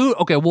mean,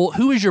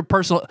 who is your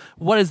personal?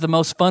 What is the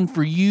most fun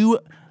for you,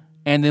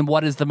 and then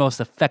what is the most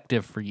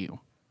effective for you?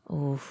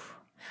 oof.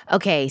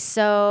 Okay,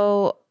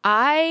 so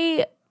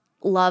I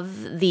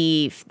love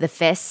the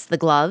fists, the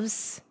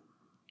gloves.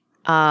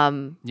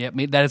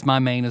 That is my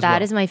main as well.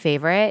 That is my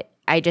favorite.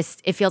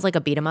 It feels like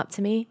a beat 'em up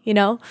to me,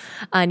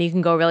 and you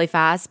can go really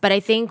fast. But I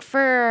think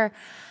for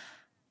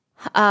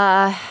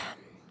the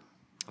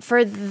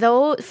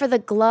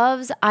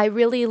gloves, I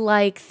really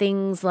like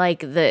things like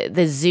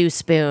the zoo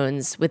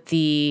spoons with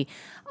the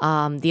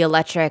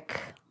electric.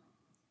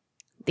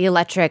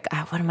 What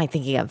am I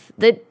thinking of?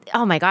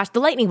 Oh my gosh, the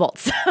lightning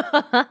bolts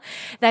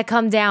that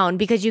come down,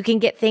 because you can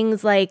get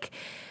things like,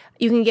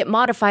 you can get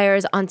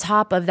modifiers on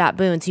top of that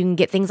boon. So you can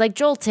get things like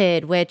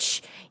Jolted,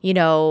 which,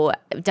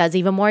 does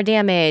even more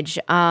damage.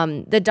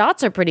 The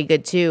dots are pretty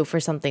good too for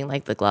something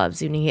like the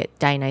gloves. You can get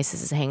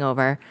Dionysus'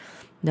 Hangover.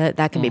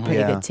 That can be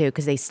pretty good too,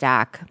 because they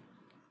stack.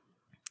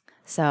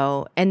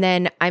 So, and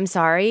then I'm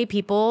sorry,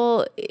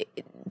 people,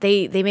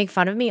 they make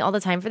fun of me all the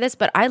time for this,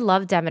 but I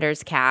love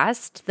Demeter's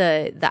Cast,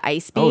 the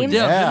ice beams.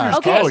 Yeah.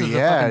 Okay.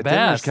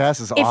 Demeter's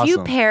Cast is awesome. If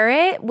you pair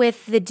it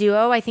with the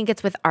duo, I think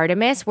it's with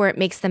Artemis, where it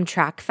makes them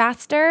track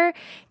faster.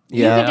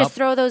 You can just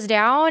throw those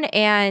down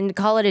and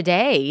call it a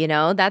day.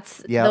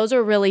 Those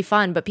are really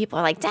fun. But people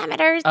are like,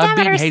 Demeter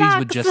Hades sucks.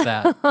 with just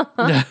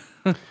that.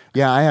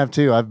 Yeah, I have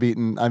too. I've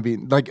beaten.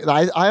 Like,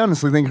 I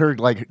honestly think her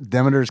like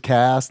Demeter's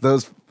Cast,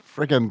 those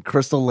freaking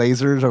crystal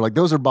lasers are like,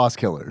 those are boss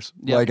killers.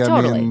 Yep. Like,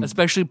 Totally. I mean,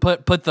 Especially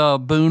put the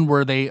boon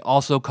where they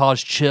also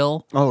cause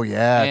chill. oh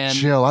yeah, And-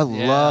 chill. I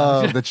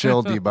love the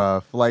chill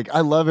debuff. Like, I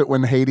love it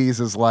when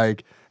Hades is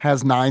like,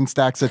 has 9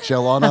 stacks of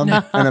chill on him,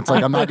 and it's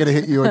like, I'm not going to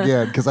hit you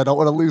again because I don't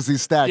want to lose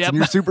these stacks, Yep. and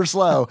you're super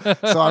slow.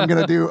 So I'm going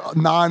to do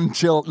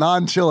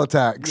non-chill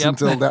attacks Yep.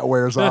 until that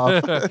wears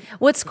off.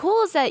 What's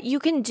cool is that you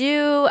can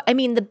do,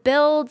 the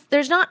build,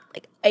 there's not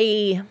like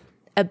a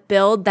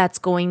build that's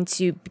going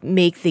to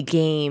make the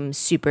game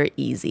super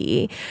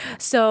easy.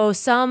 So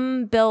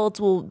some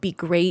builds will be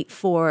great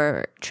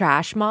for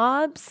trash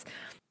mobs,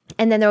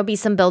 and then there will be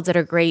some builds that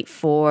are great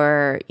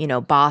for,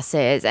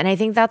 bosses. And I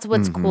think that's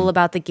what's cool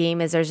about the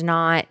game, is there's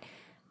not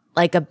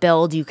like a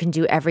build you can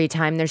do every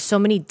time. There's so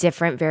many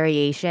different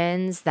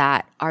variations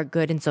that are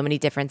good in so many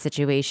different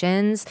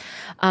situations.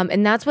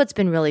 And that's what's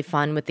been really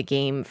fun with the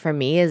game for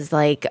me, is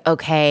like,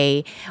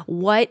 okay,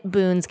 what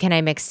boons can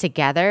I mix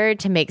together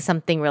to make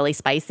something really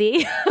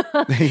spicy?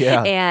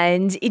 Yeah.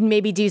 And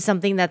maybe do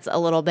something that's a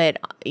little bit,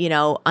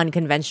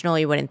 unconventional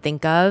you wouldn't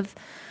think of.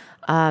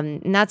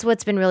 And that's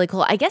what's been really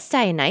cool. I guess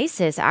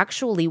Dionysus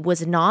actually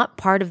was not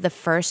part of the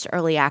first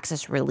early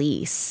access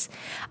release.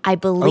 I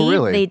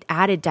believe they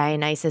added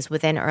Dionysus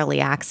within early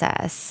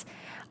access,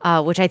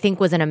 which I think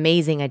was an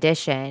amazing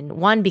addition.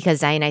 One,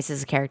 because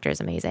Dionysus' character is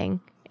amazing,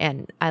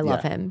 and I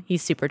love him.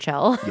 He's super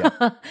chill.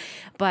 Yeah.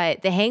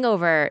 But the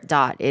Hangover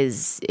dot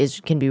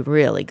can be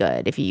really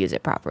good if you use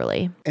it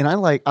properly. And I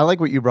like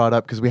what you brought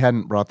up, because we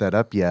hadn't brought that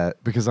up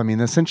yet. Because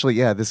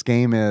essentially, this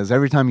game is,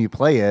 every time you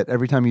play it,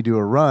 every time you do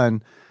a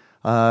run,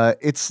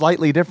 it's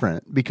slightly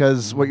different,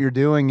 because what you're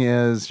doing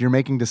is you're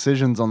making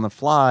decisions on the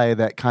fly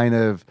that kind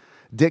of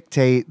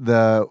dictate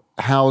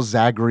how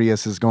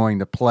Zagreus is going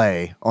to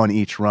play on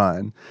each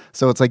run.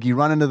 So it's like you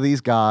run into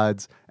these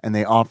gods and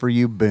they offer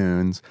you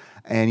boons,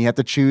 and you have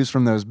to choose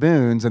from those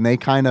boons, and they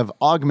kind of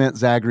augment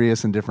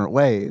Zagreus in different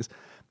ways.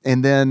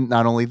 And then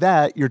not only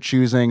that, you're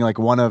choosing like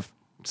one of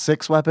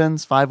 5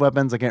 weapons,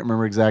 I can't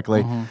remember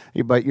exactly,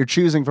 but you're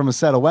choosing from a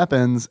set of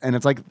weapons, and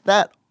it's like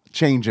that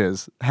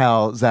changes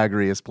how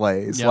Zagreus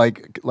plays.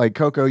 Yep. Like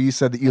Coco, you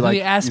said that you like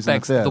the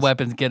aspects using that the fist.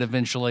 weapons get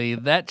eventually,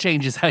 that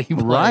changes how you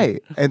play.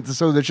 Right. And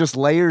so there's just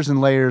layers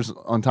and layers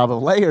on top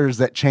of layers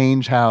that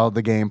change how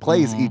the game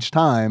plays each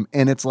time.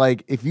 And it's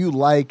like, if you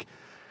like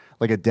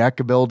a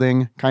deck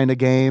building kind of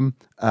game,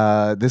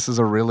 this is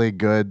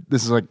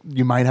like,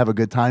 you might have a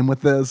good time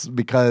with this,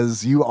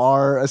 because you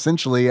are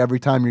essentially, every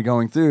time you're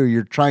going through,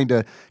 you're trying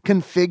to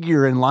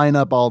configure and line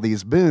up all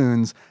these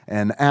boons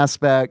and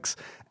aspects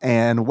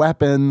and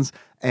weapons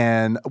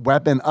and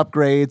weapon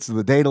upgrades,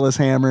 the Daedalus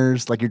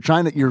hammers, like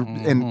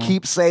and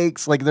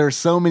keepsakes. Like, there's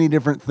so many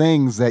different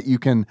things that you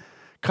can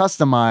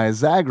customize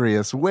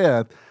Zagreus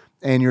with,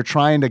 and you're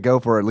trying to go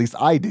for, at least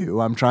I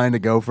do, I'm trying to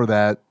go for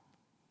that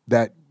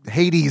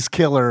Hades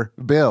killer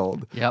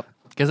build. Yep.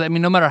 Because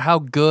no matter how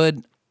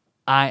good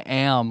I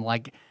am,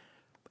 like,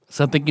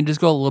 something can just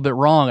go a little bit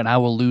wrong and I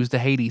will lose to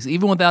Hades.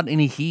 Even without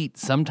any heat,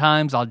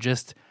 sometimes I'll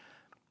just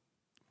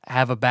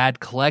have a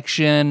bad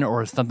collection,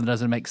 or something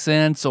doesn't make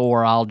sense,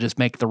 or I'll just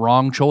make the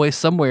wrong choice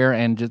somewhere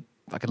and just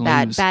fucking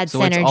lose. Bad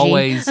so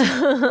synergy. It's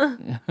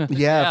always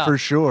Yeah, for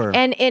sure.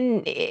 And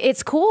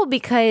it's cool,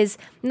 because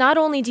not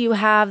only do you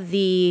have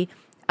the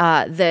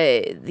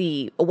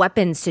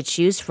weapons to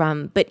choose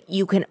from, but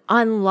you can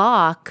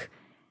unlock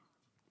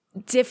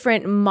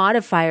different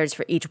modifiers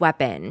for each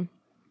weapon.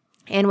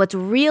 And what's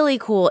really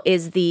cool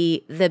is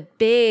the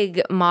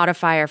big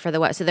modifier for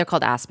the weapon. So they're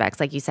called aspects,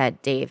 like you said,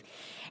 Dave.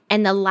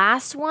 And the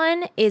last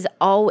one is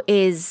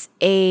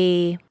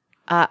a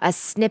a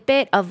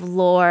snippet of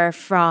lore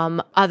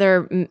from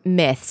other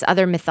myths,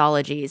 other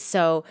mythologies.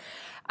 So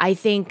I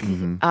think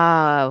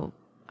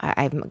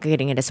I'm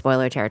getting into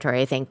spoiler territory,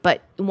 I think,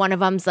 but one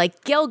of them's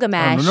like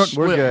Gilgamesh.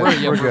 We're good.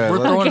 We're good. We're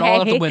throwing it all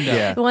out the window.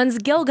 Yeah. One's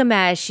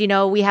Gilgamesh.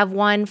 We have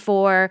one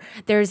for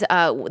there's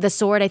the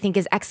sword. I think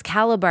is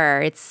Excalibur.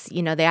 It's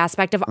the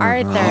aspect of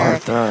Arthur,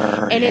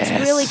 and it's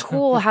really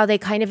cool how they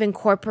kind of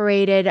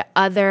incorporated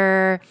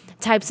other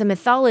types of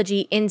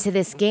mythology into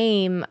this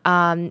game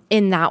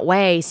in that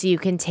way. So you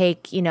can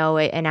take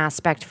an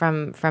aspect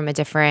from a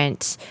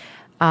different.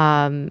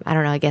 I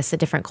don't know, I guess a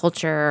different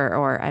culture,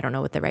 or I don't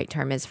know what the right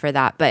term is for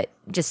that, but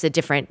just a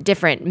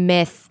different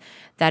myth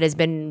that has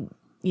been,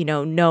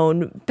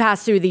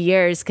 passed through the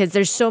years, because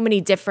there's so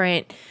many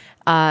different,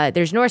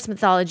 there's Norse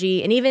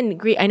mythology, and even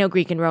Greek, I know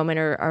Greek and Roman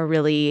are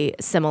really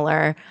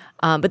similar,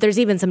 but there's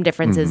even some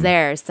differences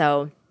there.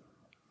 So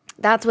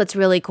that's what's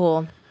really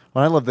cool.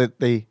 Well, I love that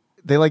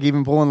they like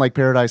even pull in like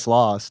Paradise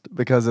Lost,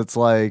 because it's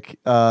like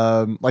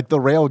the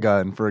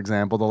railgun, for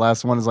example. The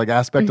last one is like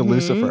Aspect of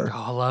Lucifer.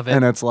 Oh, I love it.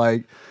 And it's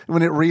like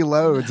when it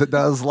reloads, it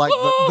does like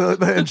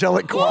the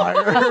angelic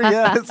choir.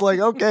 Yeah, it's like,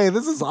 okay,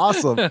 this is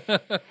awesome.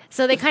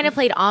 So they kind of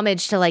played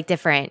homage to like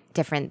different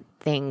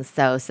things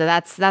though. So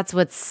that's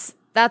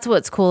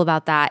what's cool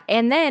about that.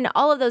 And then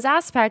all of those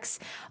aspects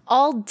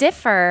all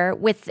differ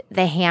with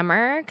the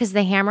hammer, because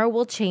the hammer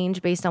will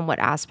change based on what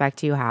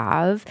aspect you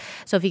have.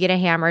 So if you get a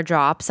hammer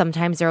drop,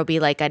 sometimes there will be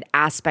like an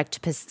aspect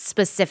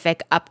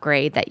specific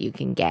upgrade that you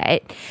can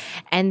get.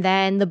 And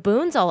then the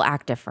boons all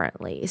act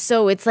differently.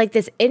 So it's like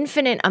this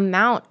infinite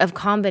amount of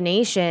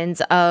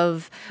combinations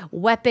of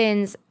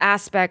weapons,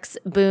 aspects,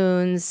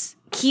 boons,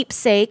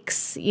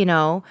 keepsakes,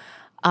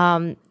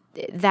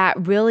 that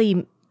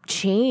really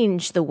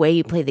change the way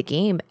you play the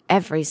game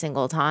every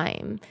single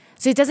time.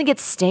 So it doesn't get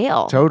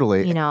stale.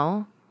 Totally.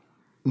 No,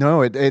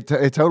 it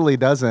totally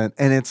doesn't.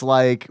 And it's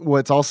like,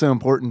 what's also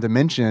important to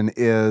mention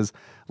is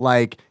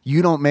like,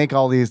 you don't make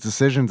all these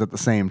decisions at the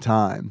same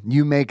time.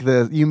 You make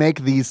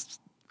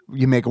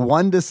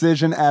one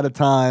decision at a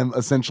time,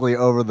 essentially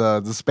over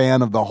the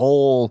span of the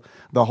whole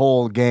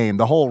game,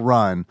 the whole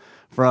run,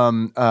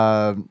 from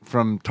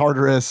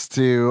Tartarus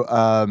to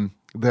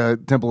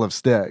the Temple of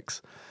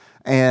Styx.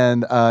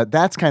 And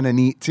that's kind of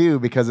neat too,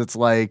 because it's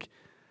like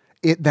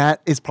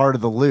that is part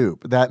of the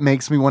loop. That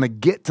makes me want to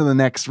get to the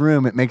next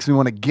room. It makes me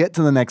want to get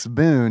to the next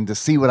boon to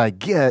see what I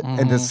get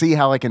and to see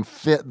how I can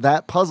fit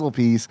that puzzle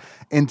piece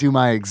into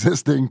my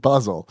existing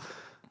puzzle.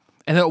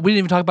 And we didn't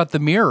even talk about the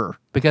mirror,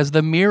 because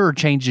the mirror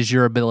changes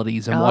your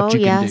abilities and what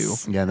you can do.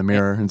 Yeah, the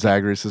mirror in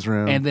Zagreus'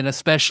 room. And then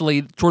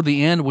especially toward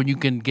the end when you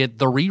can get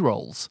the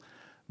rerolls,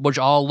 which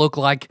all look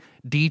like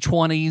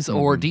D20s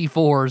or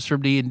D4s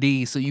from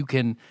D&D, so you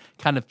can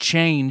kind of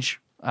change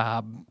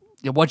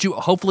what you,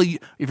 hopefully,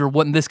 if you're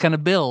wanting this kind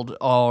of build,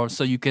 or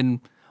so you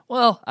can,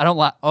 I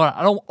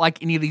don't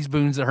like any of these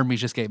boons that Hermes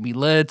just gave me.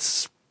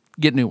 Let's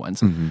get new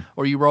ones.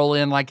 Or you roll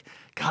in like,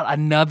 God,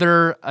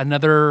 another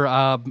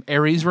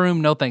Ares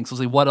room? No thanks.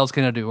 Let's see, what else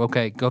can I do?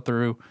 Okay, go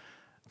through.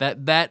 That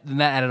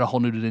added a whole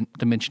new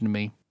dimension to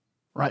me.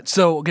 Right,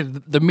 so okay,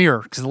 the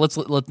mirror, because let's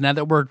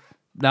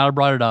now I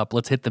brought it up,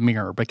 let's hit the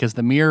mirror, because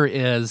the mirror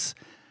is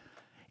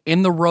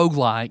in the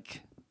roguelike,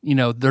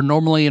 they're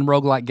normally in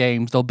roguelike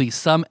games, there'll be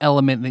some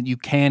element that you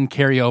can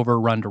carry over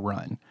run to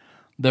run.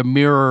 The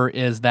mirror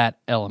is that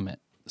element.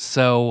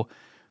 So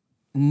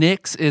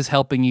Nyx is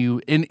helping you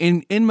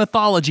in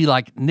mythology,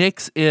 like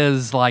Nyx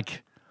is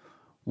like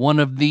one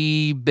of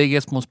the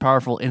biggest, most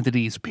powerful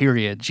entities,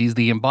 period. She's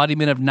the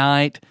embodiment of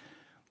night,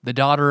 the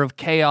daughter of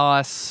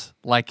chaos,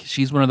 like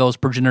she's one of those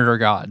progenitor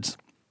gods.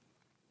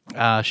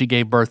 She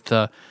gave birth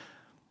to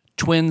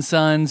twin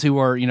sons who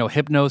are,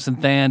 Hypnos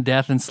and Than,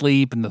 Death and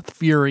Sleep, and the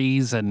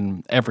Furies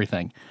and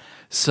everything.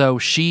 So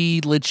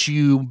she lets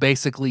you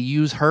basically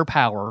use her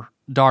power,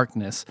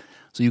 darkness.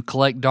 So you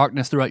collect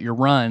darkness throughout your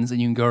runs, and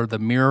you can go to the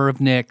Mirror of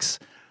Nyx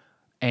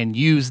and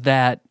use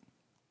that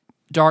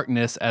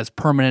darkness as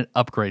permanent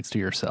upgrades to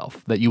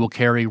yourself that you will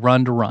carry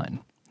run to run.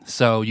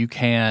 So you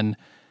can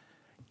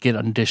get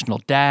an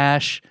additional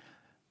dash.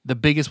 The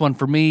biggest one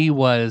for me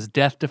was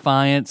Death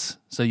Defiance.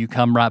 So you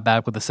come right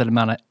back with a set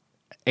amount of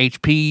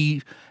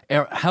HP.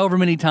 However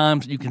many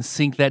times you can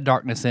sink that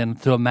darkness in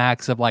to a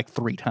max of like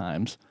 3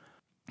 times.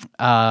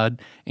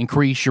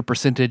 Increase your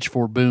percentage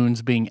for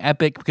boons being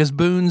epic, because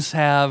boons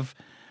have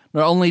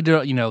not only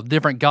do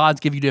different gods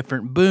give you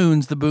different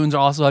boons, the boons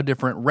also have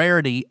different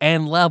rarity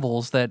and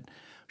levels that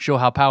show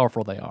how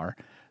powerful they are.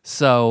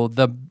 So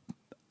the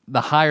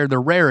higher the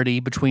rarity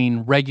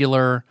between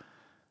regular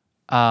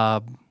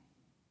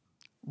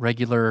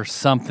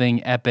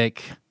something,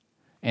 epic,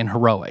 and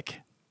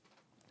heroic.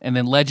 And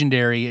then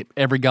legendary,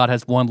 every god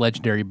has one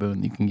legendary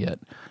boon you can get.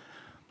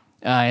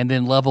 And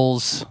then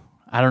levels,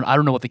 I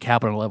don't know what the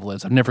capital level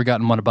is. I've never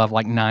gotten one above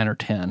like 9 or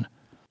 10.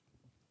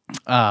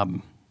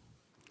 What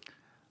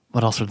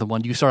else are the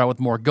ones? You start out with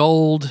more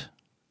gold,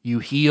 you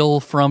heal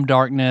from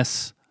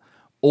darkness,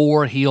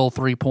 or heal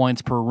 3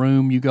 points per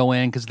room you go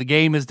in, because the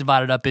game is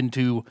divided up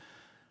into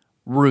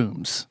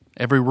rooms.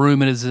 Every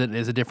room is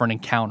a different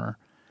encounter.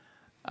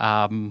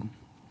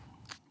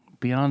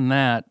 beyond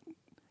that,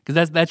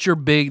 because that's your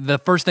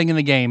the first thing in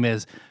the game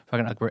is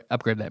fucking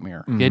upgrade that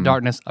mirror. Get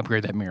darkness,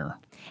 upgrade that mirror.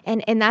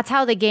 And that's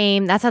how the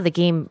game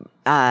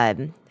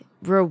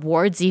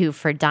rewards you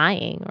for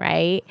dying,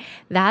 right?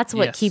 That's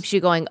what keeps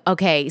you going.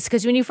 Okay,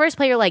 because when you first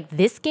play, you're like,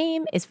 this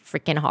game is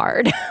freaking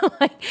hard.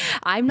 Like,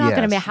 I'm not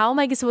gonna. How am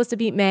I supposed to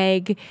beat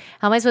Meg?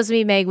 How am I supposed to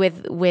beat Meg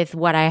with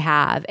what I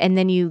have? And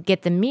then you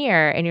get the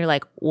mirror, and you're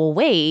like, well,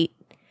 wait.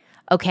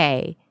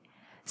 Okay,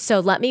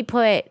 so let me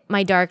put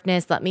my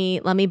darkness. Let me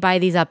buy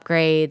these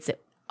upgrades.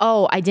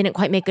 Oh, I didn't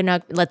quite make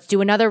enough. Let's do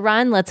another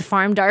run. Let's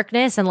farm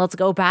darkness and let's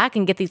go back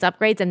and get these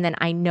upgrades. And then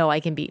I know I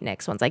can beat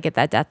Nyx once I get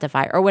that Death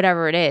Defy or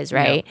whatever it is,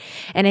 right?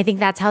 Yeah. And I think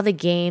that's how the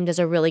game does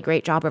a really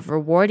great job of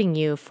rewarding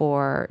you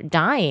for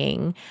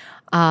dying.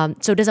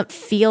 So it doesn't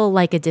feel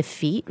like a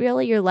defeat,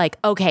 really. You're like,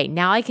 okay,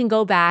 now I can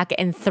go back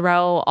and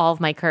throw all of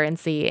my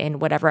currency in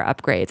whatever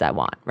upgrades I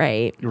want,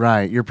 right?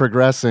 Right. You're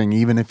progressing.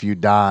 Even if you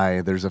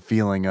die, there's a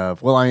feeling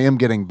of, well, I am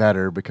getting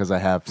better because I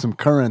have some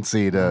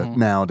currency to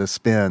now to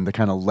spend to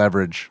kind of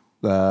leverage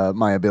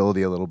my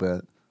ability a little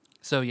bit.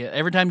 So, yeah,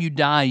 every time you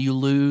die, you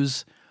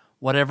lose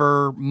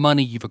whatever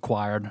money you've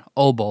acquired,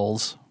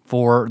 obols,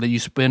 that you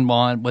spend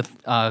on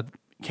with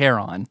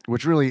Charon.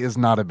 Which really is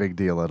not a big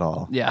deal at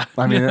all. Yeah.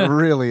 I mean, it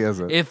really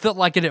isn't. It felt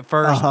like it at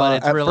first, but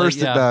it's really... At first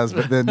it does,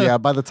 but then,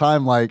 by the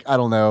time, like, I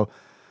don't know,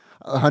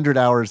 100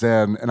 hours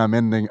in, and I'm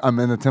in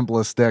the Temple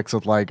of Styx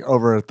with, like,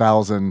 over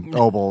 1,000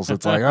 obols,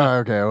 it's like, oh,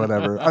 okay,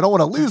 whatever. I don't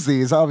want to lose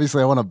these.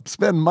 Obviously, I want to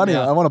spend money.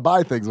 Yeah. I want to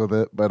buy things with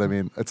it, but, I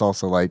mean, it's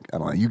also like, I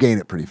don't know, you gain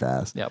it pretty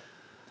fast. Yep.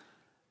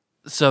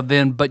 So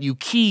then, but you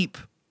keep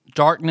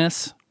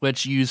darkness,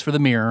 which you use for the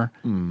mirror.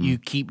 You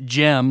keep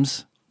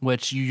gems,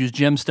 which you use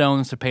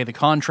gemstones to pay the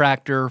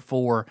contractor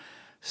for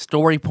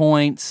story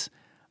points,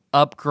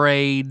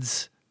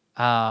 upgrades,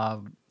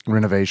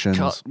 renovations,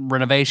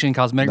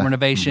 cosmetic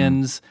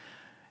renovations.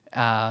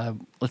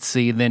 Let's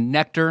see, then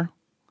nectar.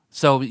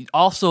 So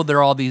also there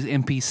are all these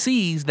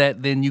NPCs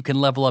that then you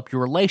can level up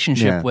your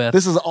relationship with.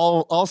 This is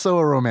also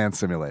a romance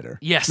simulator.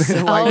 Yes.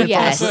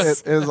 Yes.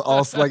 It is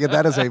also like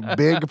that is a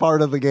big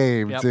part of the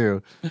game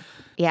too.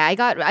 Yeah, I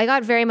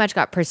got very much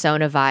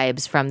Persona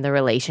vibes from the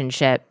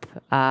relationship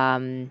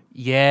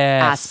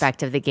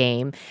aspect of the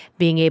game.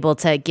 Being able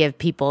to give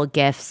people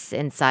gifts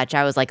and such.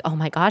 I was like, oh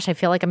my gosh, I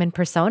feel like I'm in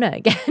Persona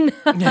again.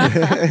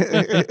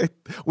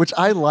 Which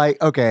I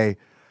like. Okay,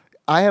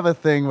 I have a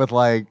thing with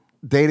like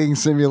dating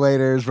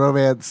simulators,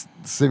 romance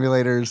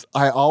simulators.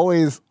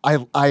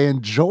 I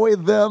enjoy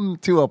them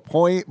to a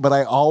point, but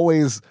I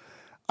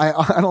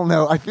don't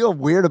know. I feel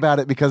weird about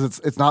it because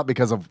it's not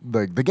because of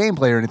the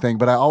gameplay or anything,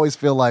 but I always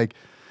feel like,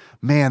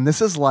 man,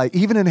 this is like,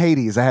 even in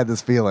Hades, I had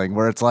this feeling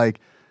where it's like,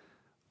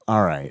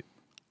 all right,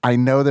 I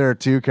know there are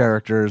two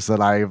characters that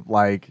I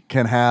like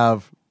can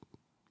have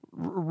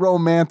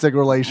romantic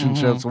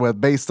relationships with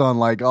based on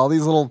like all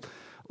these little,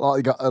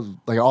 like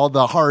all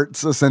the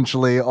hearts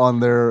essentially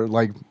on their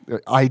like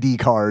ID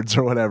cards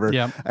or whatever.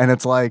 Yep. And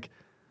it's like,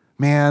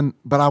 man,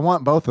 but I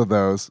want both of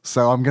those.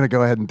 So I'm going to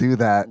go ahead and do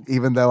that,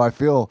 even though I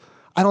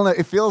don't know.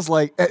 It feels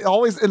like it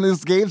always in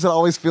these games. It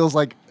always feels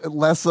like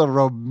less a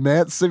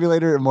romance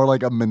simulator and more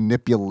like a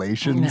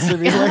manipulation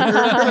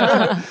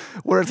simulator,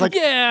 where it's like,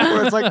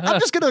 I'm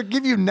just gonna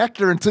give you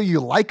nectar until you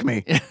like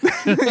me.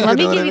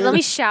 Let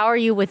me shower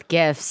you with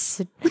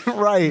gifts.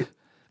 Right.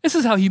 This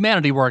is how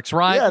humanity works,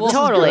 right? Yeah,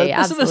 totally,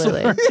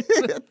 absolutely.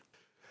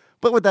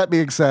 But with that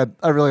being said,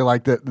 I really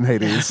liked it in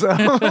Hades. So.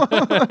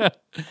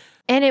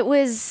 And it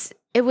was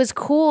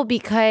cool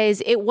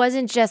because it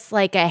wasn't just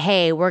like a,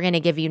 hey, we're going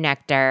to give you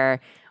nectar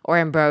or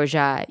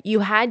ambrosia. You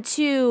had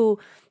to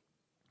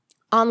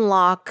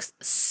unlock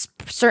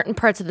certain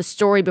parts of the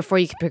story before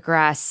you could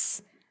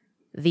progress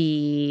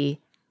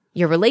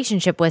your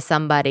relationship with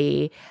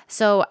somebody.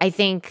 So I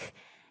think,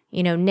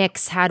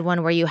 Nyx had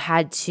one where you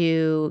had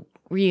to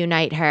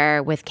reunite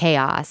her with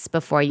Chaos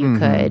before you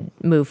could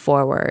move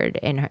forward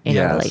in a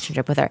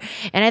relationship with her.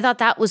 And I thought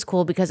that was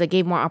cool because it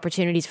gave more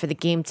opportunities for the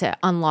game to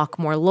unlock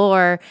more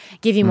lore,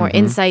 give you more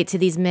insight to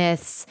these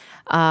myths.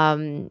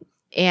 And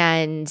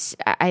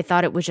I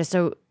thought it was just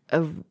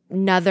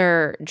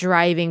another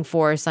driving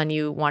force on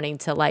you wanting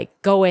to like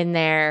go in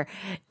there,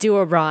 do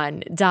a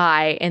run,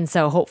 die, and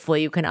so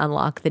hopefully you can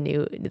unlock the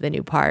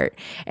new part.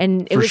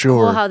 And it was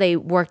cool how they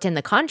worked in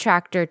the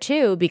contractor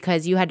too,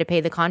 because you had to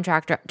pay the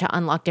contractor to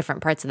unlock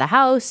different parts of the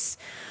house,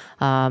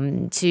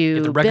 to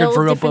get the record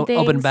room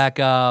open back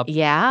up.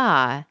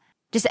 Yeah.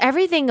 Just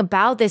everything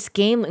about this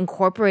game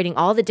incorporating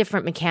all the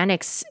different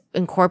mechanics,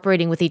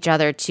 incorporating with each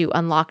other to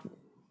unlock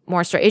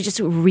more story. It's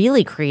just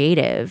really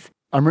creative.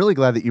 I'm really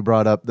glad that you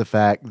brought up the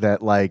fact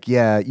that, like,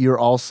 you're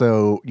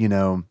also,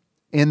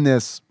 in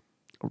this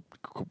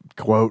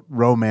quote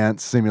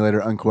romance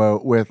simulator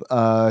unquote with,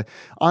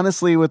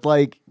 honestly, with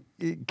like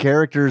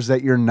characters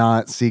that you're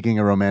not seeking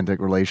a romantic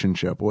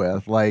relationship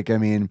with. Like, I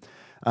mean,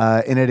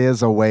 and it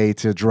is a way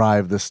to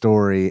drive the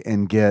story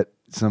and get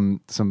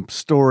some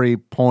story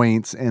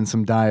points and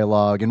some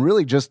dialogue, and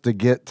really just to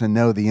get to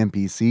know the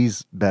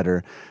NPCs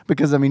better.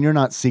 Because I mean, you're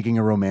not seeking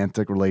a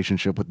romantic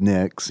relationship with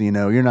Nyx, you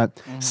know, you're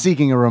not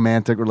seeking a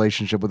romantic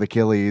relationship with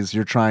Achilles.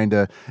 You're trying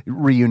to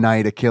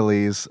reunite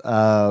Achilles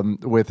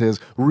with his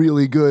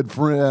really good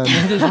friend,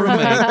 His roommate.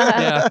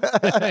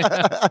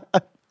 Yeah.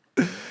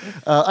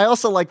 I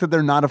also like that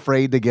they're not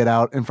afraid to get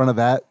out in front of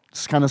that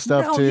kind of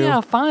stuff No, too.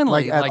 yeah,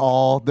 finally. Like at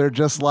all. They're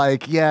just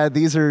like, yeah,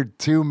 these are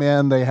two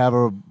men. They have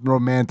a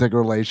romantic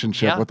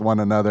relationship Yeah. with one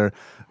another.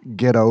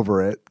 Get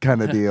over it,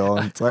 kind of deal.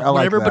 It's like, I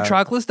Whenever like that.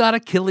 Patroclus died,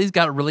 Achilles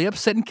got really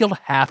upset and killed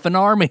half an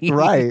army.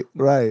 Right,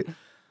 right.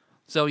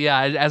 So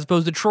yeah, as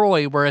opposed to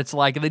Troy, where it's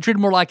like they treat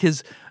him more like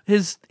his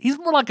he's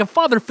more like a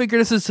father figure.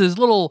 This is his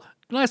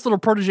nice little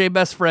protege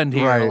best friend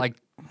here. Right. Like,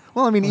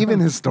 Well, I mean, even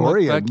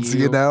historians,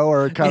 you. you know,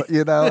 or kind of,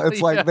 you know,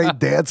 it's like they Yeah.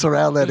 dance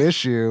around that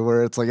issue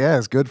where it's like, yeah,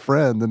 his good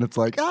friend, and it's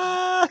like,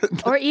 ah.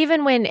 Or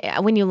even when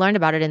you learned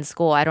about it in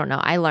school, I don't know.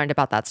 I learned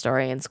about that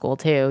story in school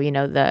too. You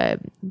know,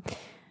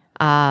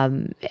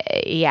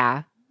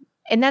 yeah.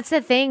 And that's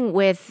the thing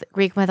with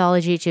Greek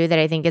mythology too that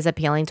I think is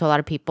appealing to a lot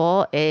of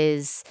people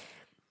is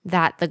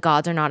that the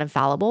gods are not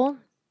infallible.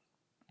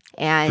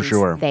 And For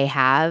sure. they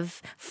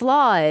have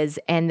flaws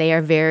and they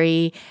are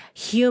very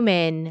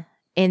human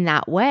in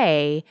that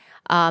way.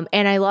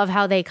 And I love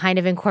how they kind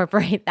of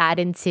incorporate that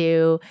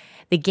into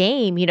the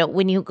game. You know,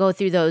 when you go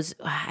through those,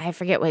 I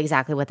forget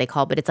exactly what they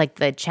call, but it's like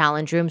the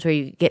challenge rooms where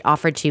you get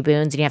offered 2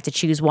 boons and you have to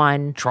choose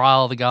one.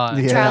 trial of the gods.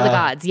 Yeah. Trial of the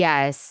gods,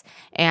 yes.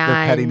 And The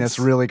pettiness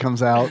really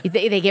comes out.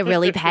 they get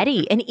really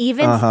petty. And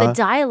even the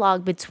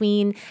dialogue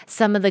between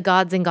some of the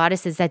gods and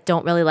goddesses that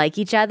don't really like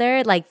each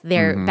other, like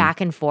they're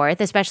back and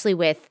forth, especially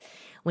with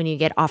when you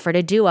get offered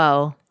a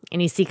duo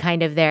and you see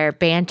kind of their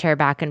banter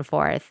back and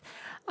forth,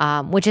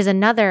 which is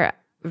another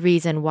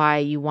reason why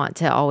you want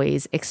to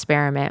always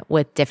experiment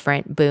with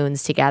different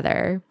boons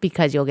together,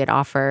 because you'll get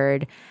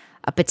offered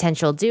a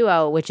potential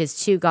duo, which is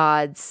 2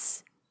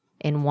 gods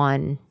in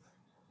 1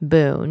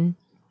 boon,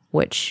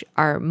 which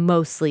are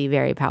mostly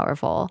very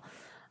powerful.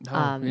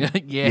 Yes.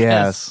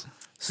 Yes.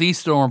 Sea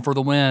Storm for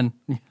the win.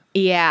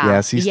 Yeah.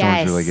 Yeah, Sea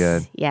Storm's really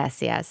good. Yes.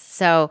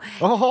 So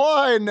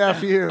Ahoy,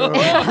 nephew.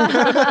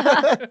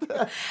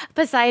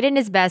 Poseidon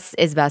is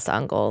best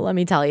uncle, let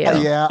me tell you.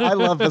 Yeah, I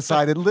love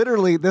Poseidon.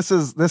 Literally, this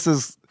is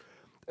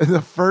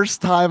the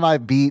first time I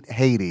beat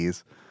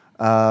Hades,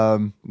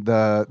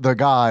 the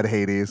god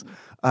Hades.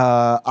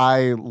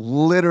 I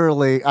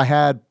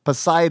had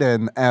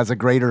Poseidon as a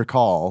greater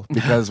call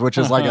which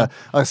is like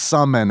a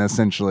summon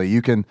essentially.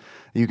 You can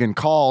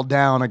call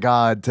down a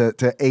god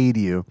to aid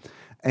you.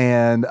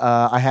 And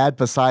I had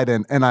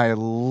Poseidon, and I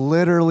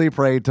literally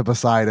prayed to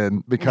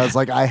Poseidon because,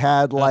 like, I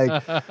had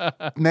like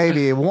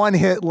maybe 1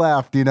 hit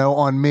left, you know,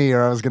 on me,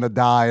 or I was gonna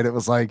die. And it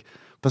was like,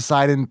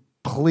 Poseidon,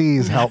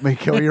 please help me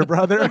kill your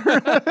brother,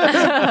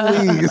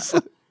 please.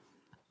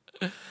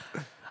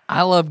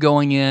 I love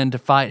going in to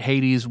fight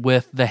Hades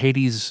with the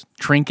Hades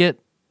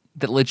trinket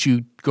that lets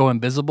you go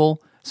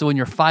invisible. So when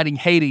you're fighting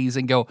Hades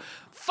and go,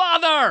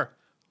 Father,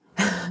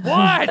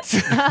 what?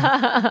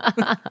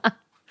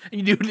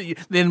 You do,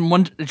 then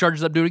one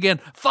charges up, do it again.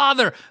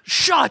 Father,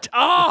 shut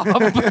up!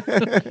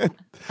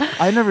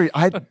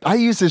 I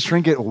used his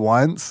trinket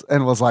once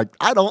and was like,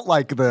 I don't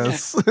like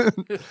this.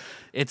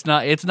 It's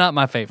not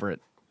my favorite.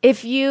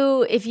 If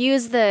you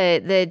use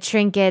the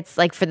trinkets,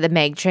 like for the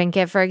Meg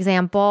trinket, for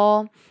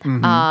example,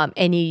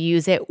 and you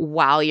use it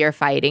while you're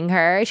fighting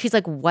her, she's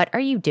like, what are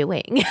you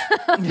doing?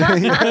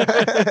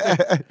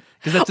 Because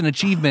that's an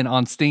achievement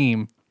on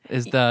Steam,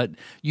 is the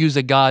use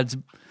a god's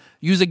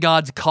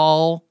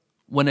call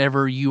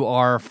whenever you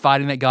are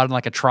fighting that god in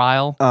like a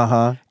trial.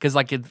 Because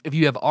like if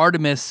you have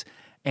Artemis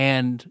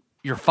and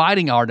you're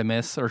fighting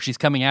Artemis, or she's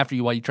coming after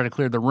you while you try to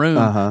clear the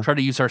room, try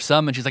to use her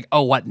summon, she's like,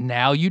 oh, what,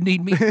 now you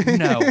need me?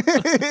 No.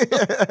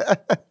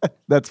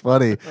 That's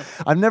funny.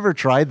 I've never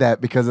tried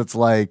that because it's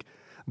like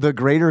the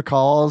greater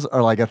calls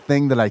are like a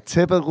thing that I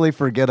typically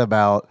forget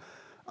about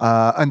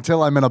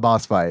until I'm in a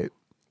boss fight.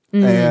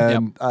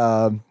 And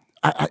the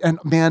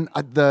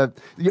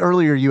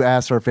earlier you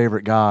asked our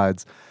favorite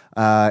gods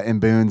and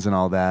boons and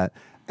all that.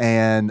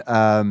 And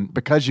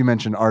because you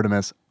mentioned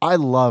Artemis, I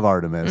love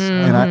Artemis,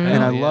 and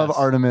I love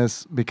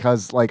Artemis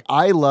because, like,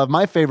 I love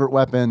my favorite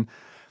weapon.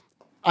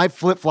 I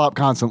flip flop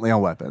constantly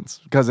on weapons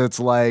because it's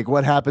like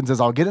what happens is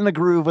I'll get in a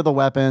groove with a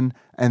weapon,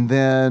 and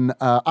then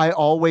I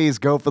always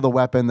go for the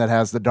weapon that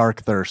has the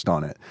dark thirst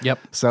on it. Yep.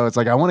 So it's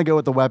like I want to go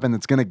with the weapon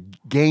that's going to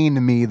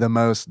gain me the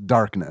most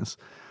darkness.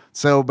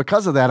 So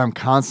because of that, I'm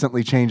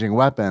constantly changing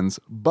weapons,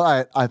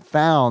 but I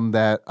found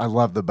that I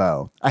love the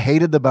bow. I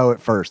hated the bow at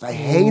first.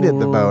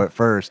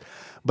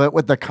 But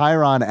with the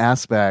Chiron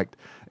aspect,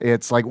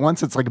 it's like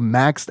once it's like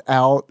maxed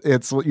out,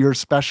 it's your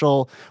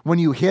special. When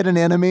you hit an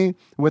enemy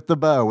with the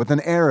bow, with an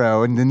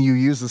arrow, and then you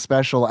use the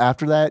special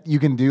after that, you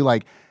can do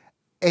like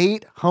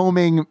 8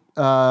 homing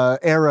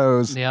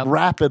arrows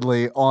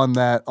rapidly on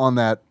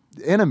that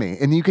enemy.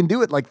 And you can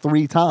do it like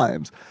 3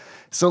 times.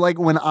 So, like,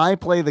 when I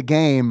play the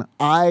game,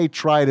 I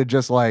try to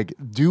just, like,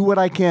 do what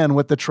I can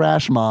with the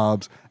trash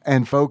mobs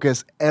and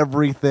focus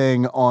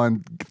everything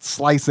on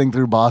slicing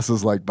through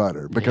bosses like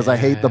butter because I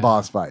hate the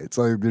boss fights.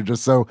 Like, they're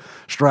just so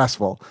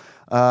stressful.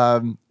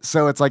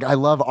 So it's like I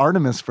love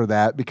Artemis for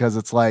that because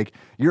it's like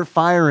you're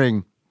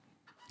firing,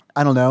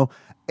 I don't know,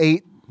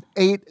 eight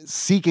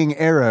seeking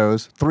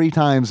arrows 3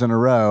 times in a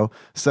row.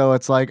 So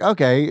it's like,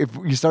 okay, if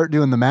you start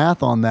doing the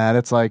math on that,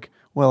 it's like,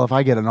 well, if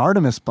I get an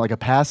Artemis, like a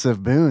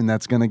passive boon,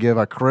 that's going to give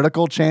a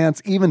critical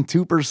chance, even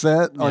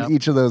 2% on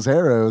each of those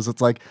arrows.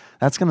 It's like,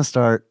 that's going to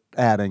start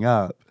adding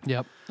up.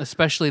 Yep.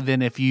 Especially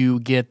then if you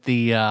get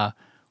the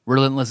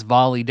Relentless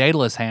Volley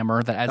Daedalus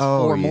Hammer that adds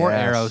 4 more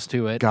arrows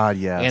to it. God,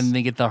 yes. And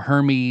then get the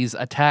Hermes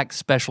attack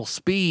special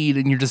speed,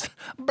 and you're just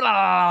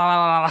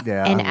blah.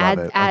 Yeah, And I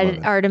love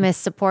add Artemis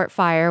support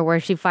fire where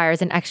she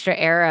fires an extra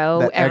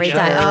arrow That every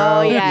extra time. arrow,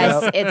 Oh,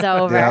 yes, it's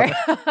over. Yep.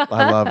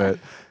 I love it.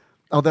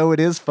 Although it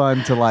is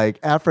fun to like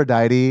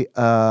Aphrodite,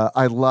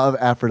 I love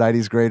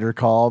Aphrodite's Greater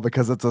Call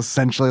because it's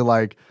essentially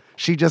like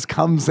she just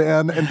comes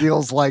in and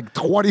deals like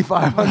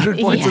 2,500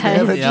 points of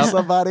damage to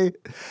somebody.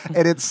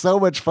 And it's so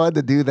much fun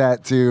to do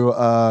that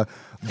to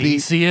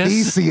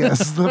Theseus.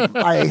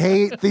 I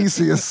hate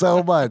Theseus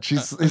so much.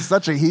 He's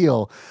such a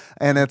heel.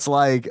 And it's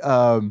like,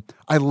 I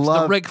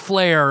love the Ric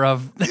Flair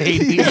of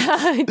Hades.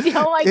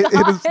 Oh my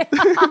God.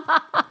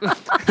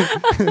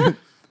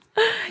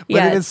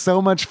 But it is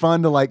so much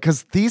fun to like,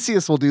 because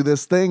Theseus will do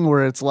this thing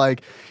where it's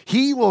like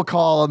he will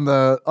call on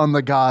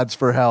the gods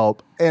for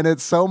help, and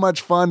it's so much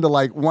fun to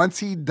like once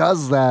he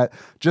does that,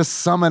 just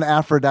summon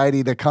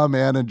Aphrodite to come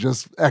in and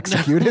just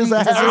execute his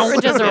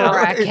ass, just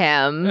wreck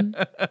him.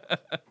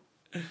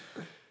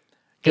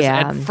 Because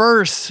at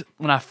first,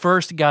 when I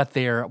first got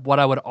there, what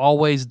I would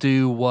always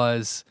do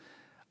was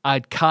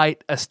I'd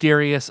kite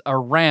Asterius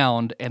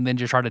around and then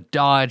just try to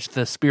dodge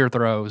the spear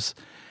throws.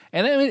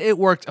 And then it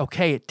worked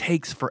okay. It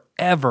takes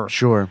forever.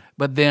 Sure.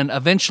 But then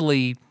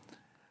eventually,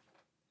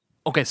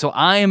 okay, so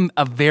I'm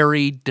a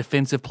very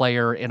defensive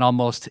player in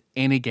almost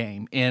any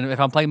game. And if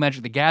I'm playing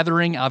Magic the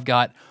Gathering, I've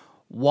got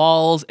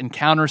walls and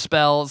counter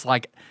spells.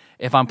 Like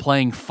if I'm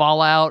playing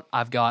Fallout,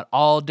 I've got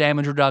all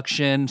damage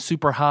reduction,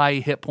 super high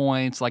hit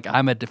points. Like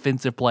I'm a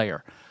defensive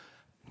player.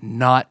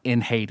 Not in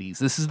Hades.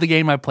 This is the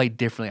game I play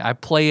differently. I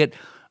play it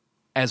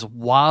as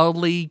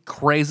wildly,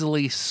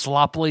 crazily,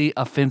 sloppily,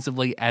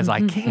 offensively as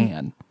I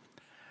can.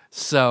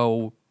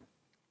 So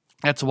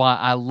that's why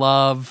I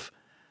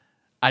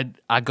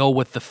go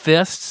with the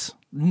fists.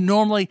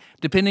 Normally,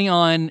 depending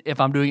on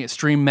if I'm doing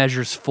Extreme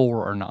Measures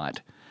 4 or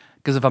not.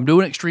 Because if I'm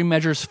doing Extreme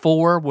Measures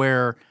 4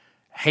 where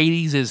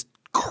Hades is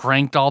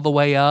cranked all the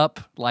way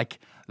up, like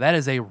that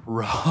is a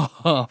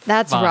rough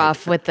That's fight.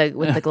 rough with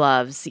the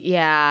gloves.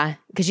 Yeah.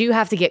 Because you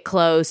have to get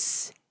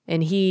close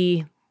and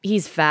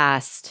he's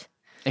fast.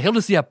 And he'll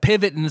just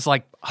pivot and it's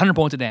like 100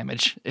 points of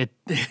damage.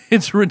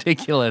 It's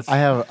ridiculous. I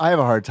have a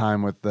hard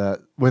time with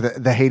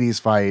the Hades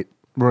fight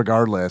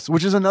regardless,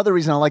 which is another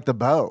reason I like the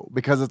bow,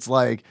 because it's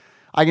like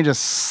I can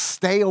just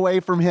stay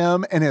away from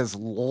him and his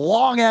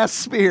long ass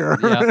spear.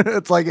 Yep.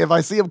 It's like if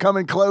I see him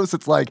coming close,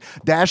 it's like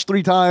dash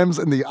 3 times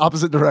in the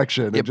opposite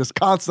direction and just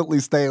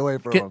constantly stay away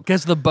from him.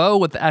 Because the bow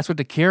with the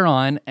aspect of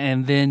Chiron,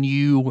 and then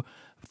you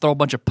throw a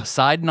bunch of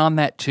Poseidon on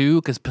that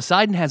too, because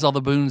Poseidon has all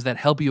the boons that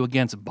help you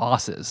against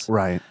bosses.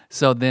 Right.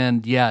 So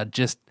then,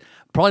 just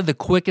probably the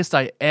quickest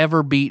I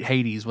ever beat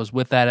Hades was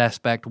with that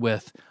aspect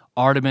with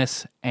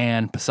Artemis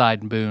and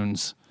Poseidon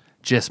boons,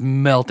 just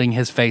melting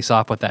his face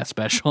off with that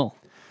special.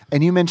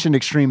 And you mentioned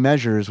Extreme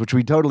Measures, which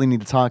we totally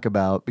need to talk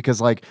about,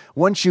 because like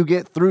once you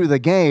get through the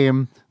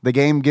game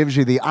gives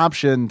you the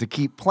option to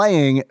keep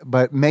playing,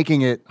 but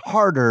making it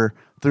harder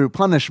through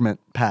punishment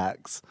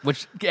packs.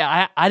 Which,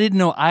 I didn't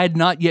know. I had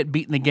not yet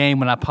beaten the game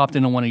when I popped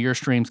into one of your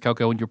streams,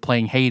 Coco, when you're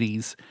playing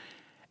Hades.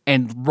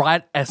 And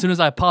right as soon as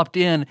I popped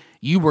in,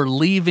 you were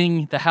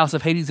leaving the House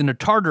of Hades into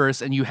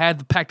Tartarus, and you had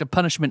the Pact of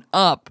Punishment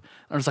up.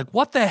 I was like,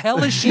 what the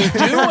hell is she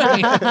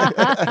doing?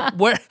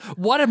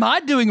 What am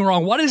I doing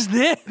wrong? What is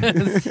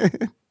this?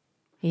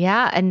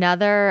 Yeah,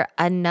 another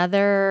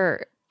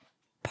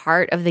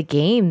part of the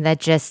game that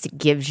just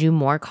gives you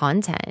more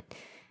content.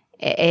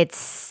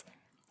 It's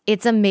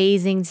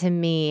amazing to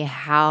me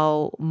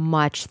how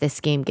much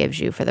this game gives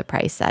you for the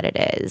price that it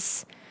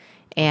is.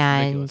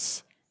 And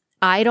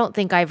I don't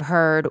think I've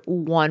heard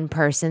one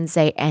person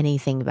say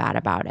anything bad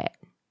about it.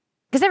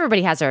 Because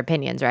everybody has their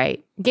opinions,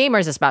 right?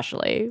 Gamers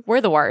especially. We're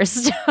the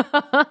worst.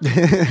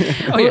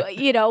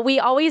 We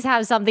always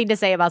have something to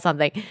say about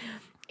something.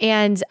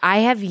 And I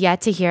have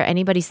yet to hear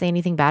anybody say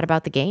anything bad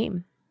about the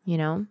game,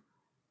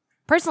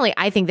 Personally,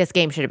 I think this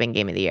game should have been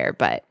Game of the Year,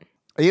 but...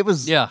 It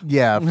was,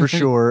 for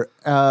sure.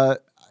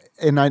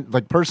 And I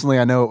personally,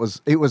 I know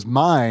it was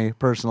my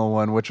personal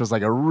one, which was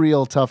like a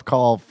real tough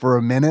call for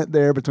a minute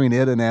there between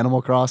it and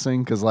Animal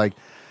Crossing. Because like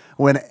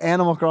when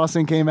Animal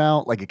Crossing came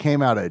out, like it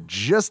came out at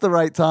just the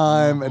right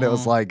time, and it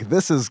was like,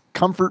 this is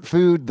comfort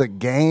food, the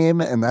game,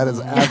 and that is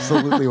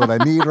absolutely what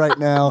I need right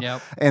now.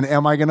 Yep. And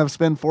am I going to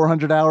spend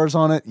 400 hours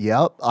on it?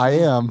 Yep, I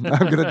am.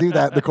 I'm going to do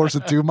that in the course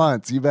of 2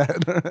 months. You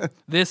bet.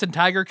 This and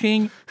Tiger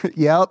King?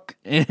 Yep.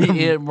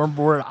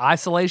 We're in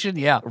isolation?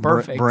 Yeah,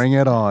 perfect. Bring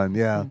it on.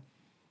 Yeah.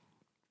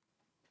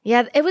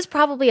 Yeah, it was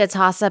probably a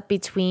toss-up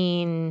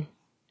between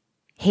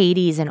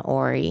Hades and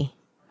Ori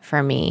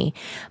for me.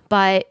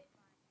 But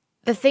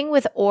the thing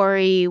with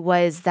Ori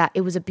was that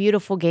it was a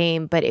beautiful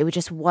game, but it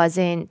just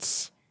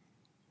wasn't...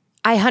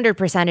 I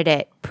 100%ed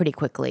it pretty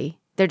quickly.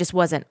 There just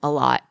wasn't a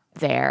lot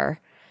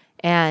there.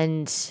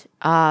 And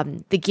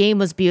the game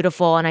was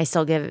beautiful, and I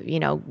still give,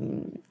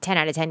 10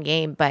 out of 10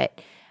 game,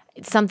 but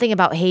something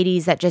about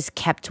Hades that just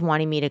kept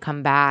wanting me to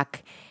come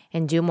back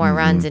and do more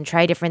runs and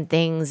try different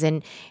things.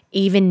 And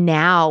even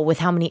now, with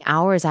how many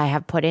hours I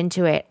have put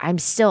into it, I'm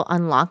still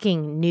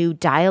unlocking new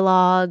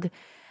dialogue.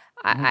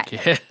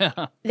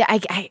 I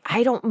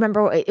don't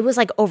remember. It was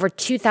like over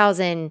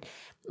 2,000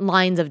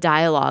 lines of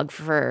dialogue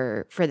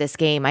for this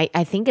game.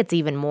 I think it's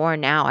even more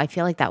now. I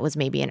feel like that was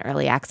maybe an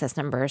early access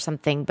number or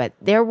something, but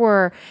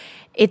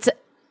it's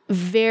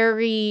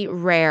very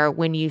rare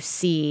when you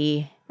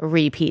see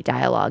repeat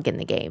dialogue in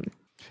the game.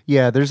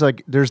 Yeah,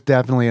 there's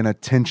definitely an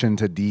attention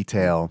to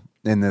detail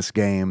in this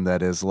game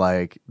that is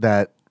like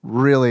that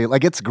really,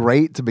 like, it's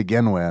great to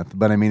begin with,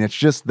 but I mean, it's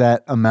just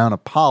that amount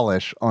of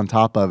polish on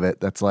top of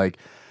it that's like,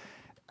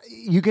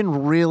 you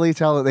can really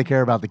tell that they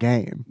care about the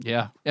game.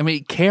 Yeah. I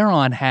mean,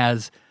 Charon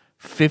has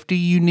 50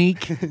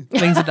 unique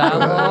things of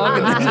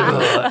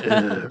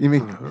dialogue. You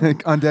mean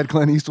Undead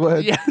Clint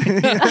Eastwood? Yeah.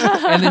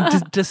 And then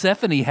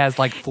Tsephone has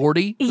like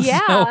 40. Yeah.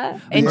 So,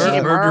 And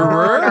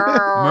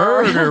murderer.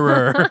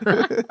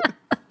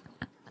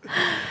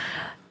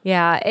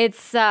 Yeah,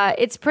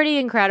 it's pretty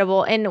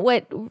incredible. And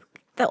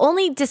the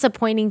only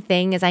disappointing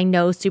thing is I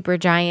know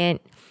Supergiant,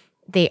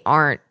 they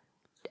aren't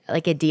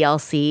like a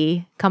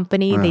DLC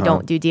company. They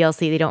don't do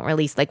DLC. They don't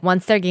release, like,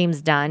 once their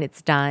game's done,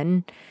 it's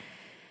done.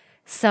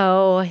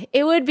 So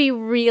it would be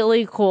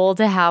really cool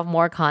to have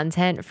more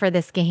content for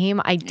this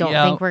game. I don't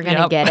think we're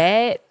going to get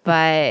it,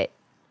 but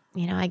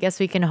I guess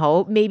we can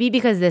hope. Maybe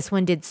because this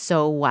one did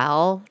so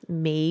well,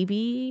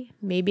 maybe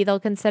they'll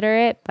consider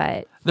it,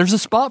 but there's a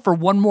spot for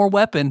one more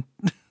weapon,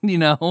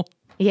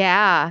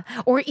 Yeah.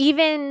 Or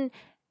even,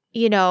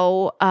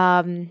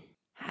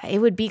 it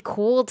would be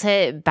cool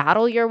to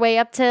battle your way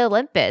up to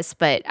Olympus,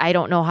 but I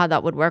don't know how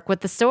that would work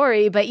with the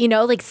story. But,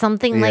 like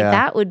something like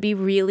that would be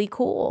really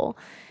cool.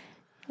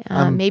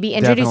 Maybe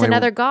introduce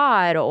another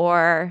god,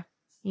 or,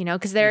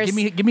 because there's...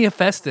 Give me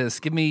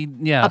Hephaestus. Give me,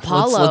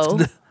 Apollo,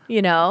 let's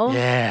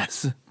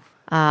Yes.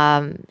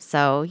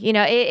 So,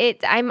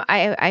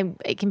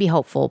 it can be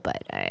hopeful,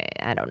 but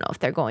I don't know if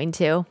they're going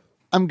to.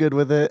 I'm good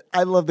with it.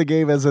 I love the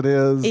game as it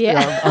is.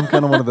 Yeah. I'm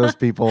kind of one of those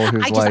people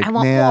who's I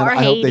want man, more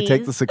I hope they take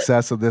Hades." the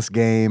success of this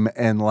game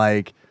and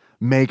like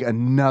make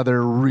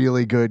another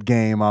really good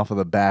game off of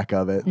the back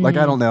of it. Like,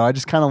 I don't know. I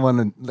just kind of want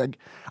to, like,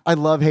 I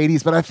love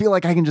Hades, but I feel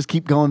like I can just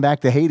keep going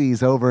back to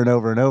Hades over and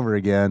over and over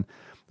again,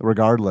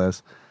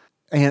 regardless.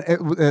 And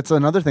it's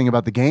another thing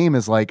about the game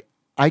is like,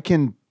 I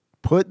can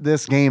put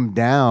this game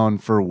down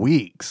for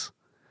weeks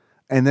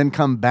and then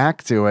come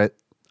back to it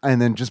and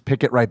then just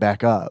pick it right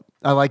back up.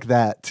 I like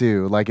that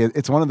too. Like,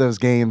 it's one of those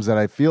games that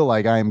I feel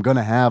like I'm going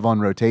to have on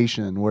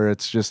rotation, where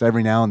it's just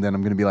every now and then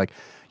I'm going to be like,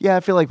 yeah,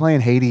 I feel like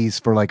playing Hades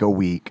for like a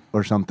week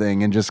or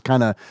something and just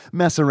kind of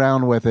mess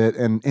around with it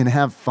and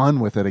have fun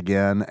with it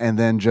again. And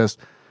then just,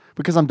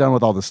 because I'm done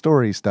with all the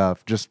story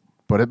stuff, just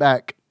put it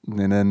back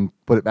and then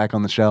put it back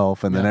on the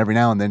shelf. And then every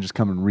now and then just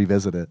come and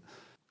revisit it.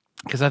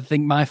 Because I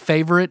think my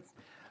favorite,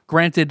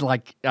 granted,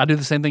 like, I do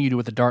the same thing you do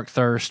with the Dark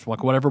Thirst,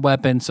 like whatever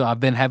weapon. So I've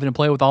been having to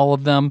play with all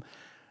of them.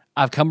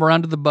 I've come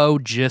around to the bow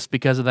just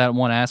because of that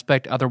one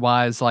aspect.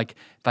 Otherwise, like,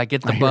 if I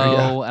get the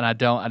bow and I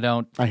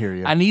don't. I hear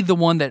you. I need the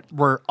one that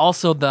where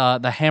also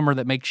the hammer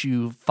that makes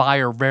you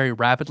fire very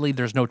rapidly.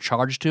 There's no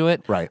charge to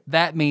it. Right.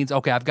 That means,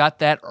 okay, I've got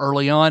that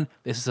early on.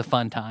 This is a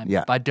fun time.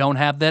 Yeah. If I don't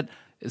have that,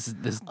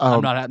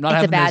 I'm not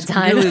having bad this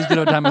time. nearly as good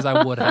a time as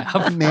I would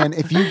have. Man,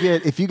 if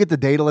you get the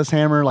Daedalus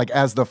hammer like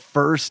as the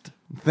first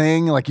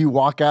thing, like you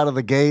walk out of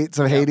the gates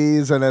of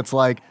Hades and it's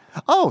like,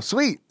 oh,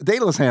 sweet,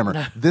 Daedalus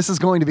hammer. This is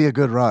going to be a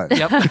good run.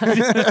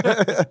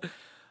 Yep.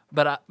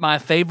 But my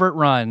favorite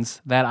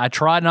runs that I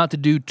try not to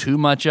do too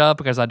much of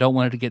because I don't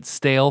want it to get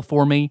stale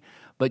for me,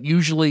 but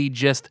usually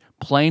just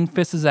plain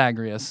Fist of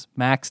Zagreus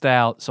maxed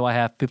out so I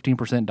have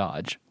 15%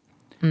 dodge.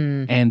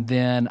 And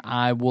then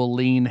I will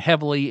lean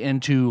heavily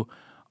into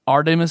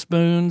Artemis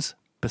boons,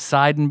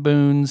 Poseidon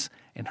boons,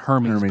 and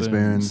Hermes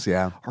boons.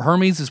 Yeah.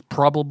 Hermes is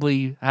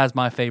probably has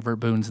my favorite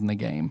boons in the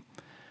game.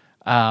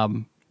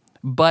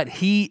 But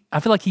I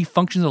feel like he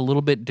functions a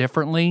little bit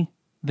differently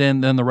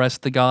than the rest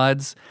of the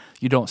gods.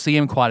 You don't see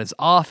him quite as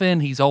often.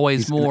 He's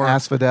always more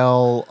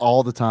asphodel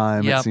all the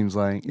time. Yep. It seems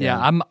like.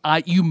 Yeah.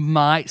 You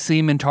might see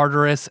him in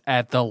Tartarus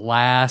at the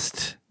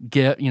last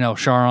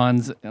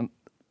Charon's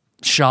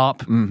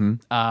shop.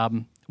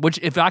 Which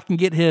if I can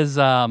get his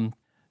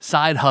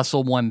side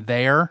hustle one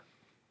there,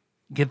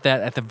 get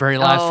that at the very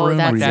last room,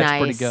 that's that's nice.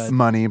 pretty good.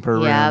 Money per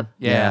room.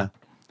 Yeah.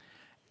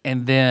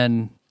 And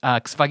then,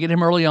 because if I get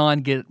him early on,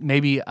 get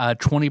maybe a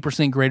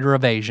 20% greater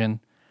evasion.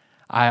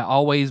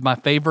 My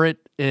favorite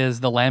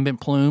is the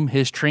Lambent Plume,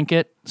 his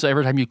trinket. So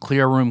every time you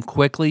clear a room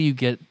quickly, you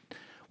get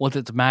once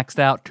it's maxed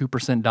out,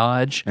 2%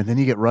 dodge. And then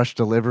you get rush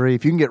delivery.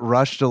 If you can get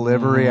rush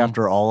delivery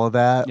after all of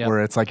that, Yep.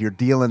 where it's like you're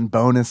dealing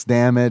bonus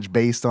damage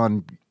based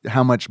on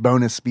how much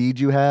bonus speed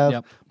you have,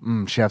 Yep.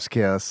 chef's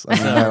kiss. I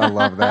mean, I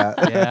love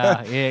that.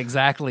 Yeah,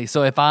 exactly.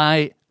 So if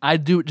I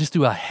do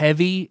a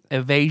heavy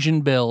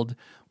evasion build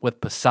with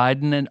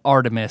Poseidon and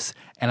Artemis,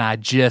 and I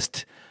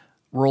just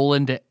roll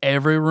into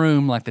every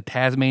room like the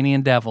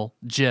Tasmanian devil,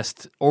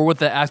 or with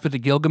the aspect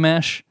of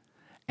Gilgamesh,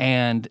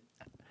 and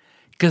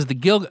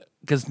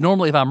because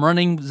normally if I'm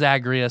running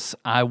Zagreus,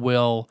 I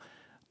will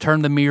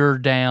turn the mirror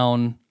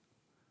down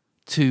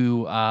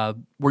to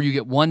where you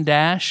get one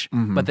dash,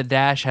 but the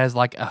dash has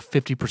like a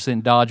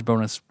 50% dodge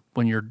bonus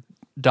when you're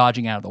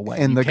dodging out of the way.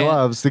 And the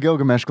gloves, the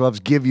Gilgamesh gloves,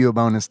 give you a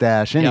bonus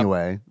dash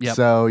anyway. Yep.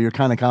 So you're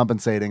kind of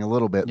compensating a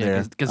little bit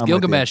there. Because I'm with you.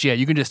 Gilgamesh,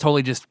 you can just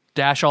totally just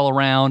dash all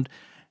around,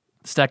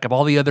 stack up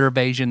all the other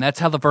evasion. That's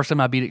how the first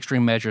time I beat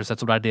Extreme Measures,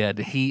 that's what I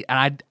did.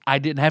 I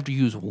didn't have to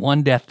use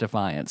one Death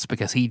Defiance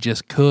because he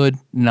just could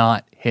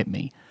not hit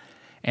me.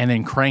 And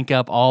then crank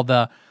up all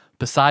the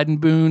Poseidon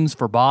boons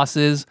for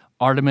bosses.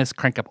 Artemis,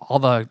 crank up all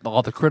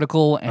the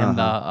critical and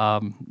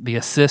the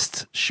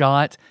assist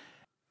shot.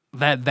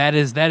 That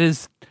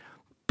is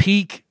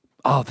peak.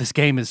 Oh, this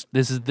game is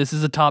this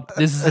is a top 10.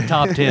 This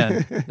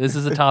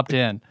is a top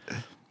 10.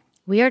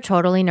 We are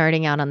totally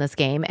nerding out on this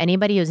game.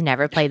 Anybody who's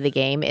never played the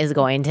game is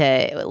going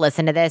to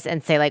listen to this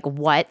and say, like,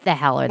 what the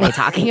hell are they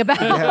talking about?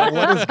 Yeah,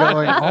 what is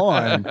going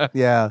on?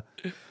 Yeah.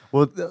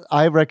 Well,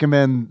 I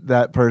recommend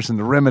that person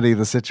to remedy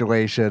the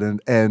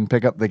situation and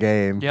pick up the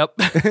game. Yep.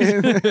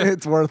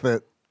 It's worth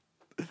it.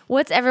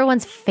 What's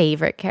everyone's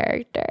favorite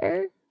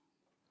character?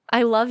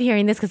 I love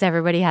hearing this because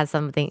everybody has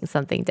something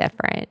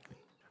different.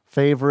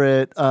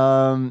 Favorite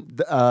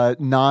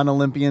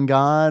non-Olympian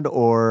god,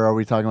 or are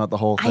we talking about the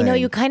whole thing? I know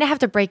you kind of have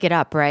to break it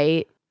up,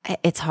 right?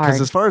 It's hard.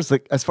 Because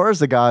as far as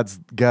the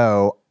gods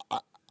go,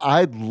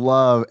 I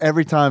love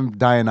every time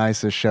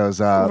Dionysus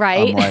shows up.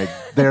 Right? I'm like,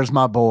 there's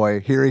my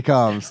boy. Here he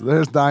comes.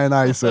 There's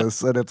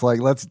Dionysus, and it's like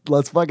let's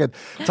fucking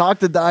talk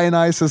to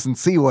Dionysus and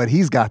see what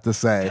he's got to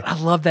say. I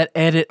love that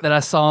edit that I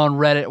saw on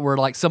Reddit where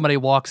like somebody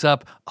walks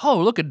up,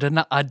 oh, look at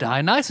a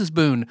Dionysus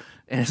boon.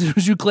 And as soon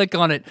as you click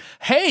on it,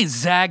 hey,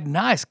 Zag,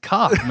 nice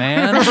cock,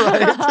 man.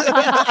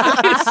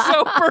 It's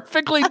so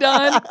perfectly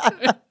done.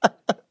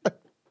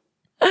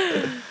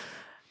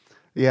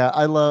 Yeah,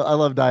 I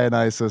love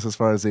Dionysus as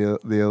far as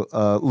the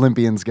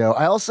Olympians go.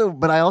 I also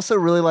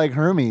really like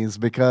Hermes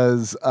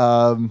because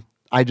I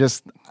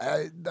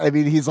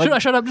mean he's like Should I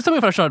shut up? Just tell me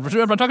if I shut up.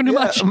 Am I talking too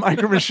much?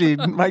 micro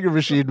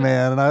machine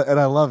man, and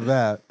I love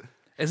that.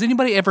 Has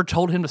anybody ever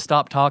told him to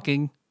stop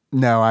talking?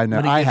 No, I know.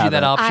 When he gives you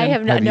that option? I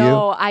have not. Have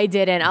No, I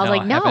didn't. I was No,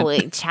 like, I no,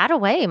 haven't. chat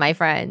away, my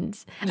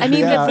friends. I mean,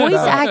 Yeah,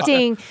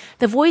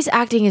 the voice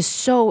acting is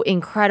so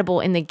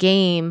incredible in the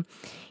game.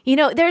 You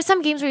know, there are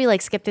some games where you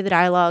like skip through the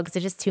dialogues;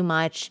 they're just too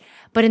much.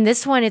 But in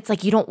this one, it's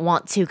like you don't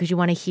want to because you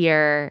want to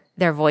hear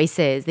their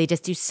voices. They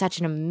just do such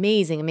an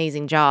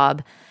amazing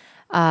job,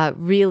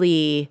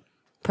 really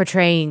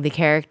portraying the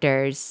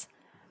characters.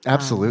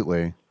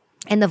 Absolutely.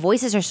 And the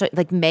voices are so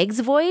like Meg's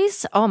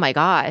voice. Oh my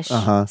gosh,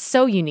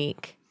 so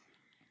unique.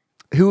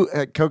 Who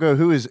Coco?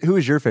 Who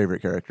is your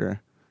favorite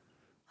character?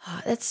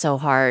 That's so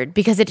hard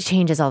because it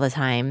changes all the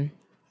time.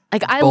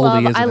 Like I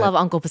Boldy, isn't love it?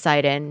 Uncle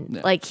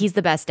Poseidon. Like he's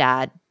the best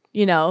dad.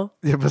 You know,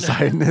 Yeah,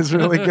 Poseidon is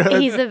really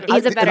good. He's a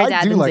better dad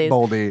I do than like Zeus.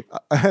 Boldy.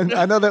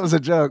 I know that was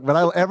a joke, but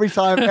every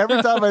time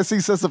I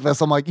see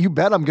Sisyphus, I'm like, you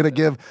bet I'm going to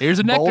give Here's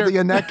a nectar. Boldy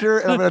a nectar,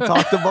 and I'm going to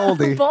talk to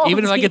Boldy.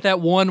 Even if I Boldy. get that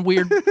one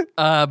weird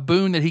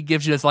boon that he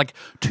gives you that's like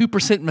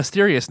 2%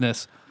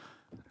 mysteriousness.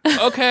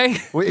 Okay.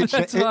 Well,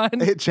 That's fine.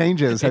 it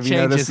changes. Have you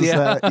changes, noticed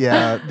yeah. that?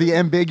 Yeah, the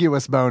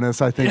ambiguous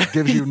bonus I think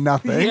gives you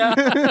nothing.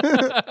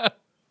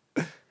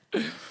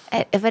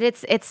 But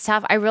it's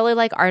tough. I really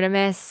like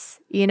Artemis.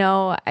 You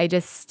know,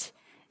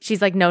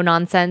 she's like no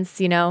nonsense.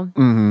 You know.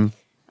 Mm-hmm.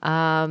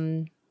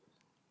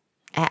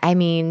 I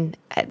mean,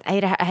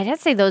 I'd have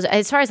to say those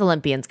as far as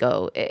Olympians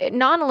go.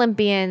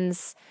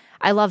 Non-Olympians,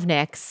 I love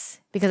Nyx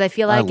because I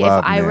feel like if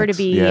love I were to Nyx,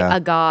 be yeah. a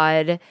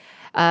god,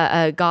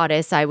 a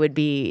goddess, I would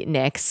be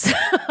Nyx.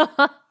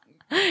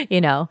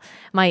 You know,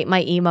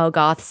 my emo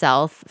goth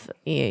self,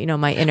 you know,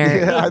 my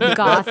inner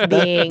goth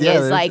being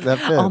Yeah, is like, that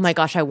fits. oh my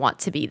gosh, I want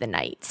to be the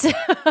knight.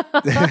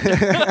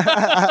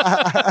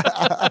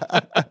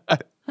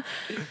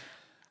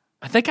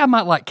 I think I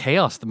might like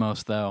Chaos the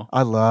most, though.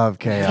 I love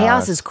chaos.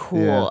 Chaos is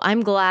cool. Yeah.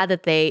 I'm glad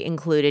that they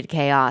included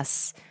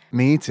chaos.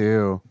 Me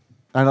too.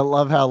 And I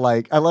love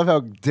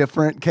how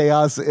different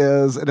chaos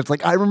is. And it's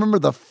like, I remember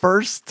the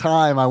first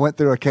time I went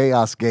through a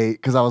chaos gate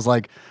because I was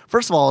like,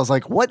 first of all, I was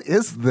like, what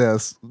is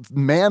this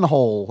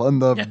manhole?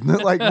 And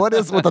like, what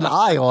is with an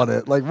eye on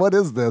it? Like, what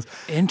is this?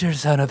 Enter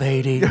Son of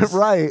Hades.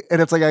 Right. And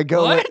it's like, I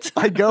go What?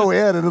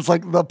 in and it's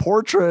like the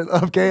portrait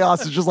of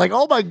chaos is just like,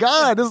 oh my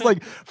God, it's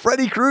like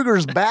Freddy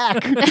Krueger's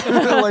back.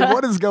 Like,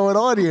 what is going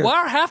on here? Why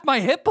are half my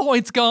hit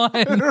points gone?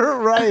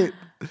 Right.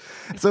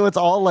 So it's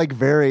all like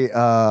very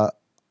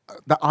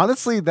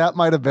honestly, that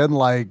might have been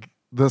like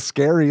the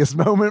scariest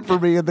moment for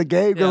me in the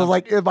game because I was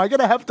like, am I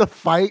gonna have to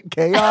fight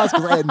chaos?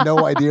 Because I had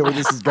no idea where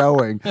this is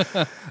going.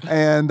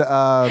 And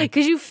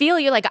because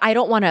you're like, I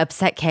don't want to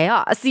upset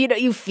chaos.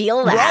 You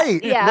feel that,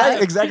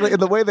 right, exactly.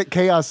 And the way that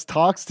chaos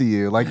talks to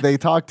you, like they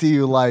talk to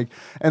you like,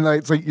 and like,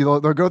 it's like they'll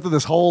go through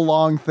this whole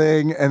long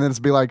thing, and then it's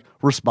be like,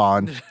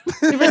 respond.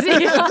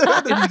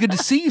 It's good to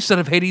see you, son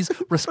of Hades.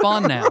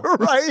 Respond now.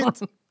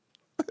 Right.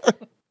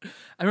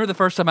 I remember the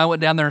first time I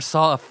went down there and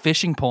saw a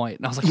fishing point,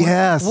 and I was like,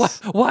 yes.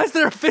 Why is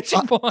there a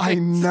fishing point? I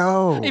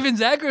know. Even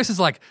Zagreus is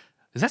like,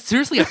 is that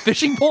seriously a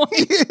fishing point?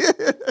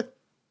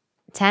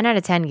 10 out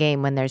of 10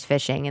 game when there's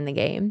fishing in the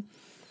game.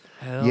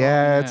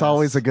 It's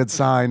always a good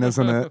sign,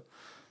 isn't it?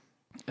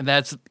 And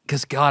that's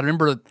because, God, I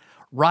remember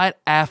right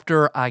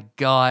after I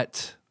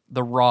got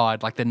the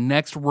rod, like the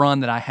next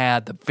run that I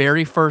had, the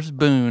very first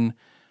boon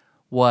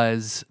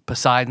was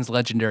Poseidon's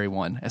legendary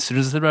one. As soon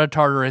as I said about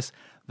Tartarus,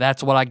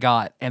 that's what I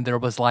got. And there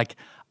was like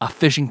a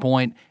fishing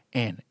point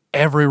in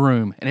every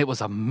room, and it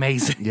was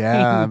amazing.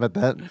 Yeah, but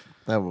that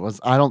was,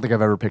 I don't think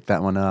I've ever picked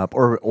that one up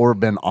or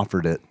been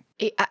offered it.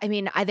 I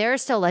mean, there are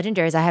still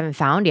legendaries I haven't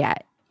found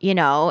yet, and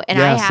I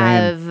Yeah,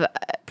 have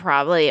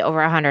probably over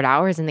 100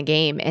 hours in the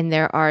game, and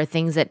there are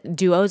things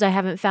duos I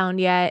haven't found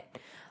yet.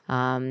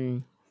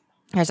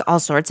 There's all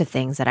sorts of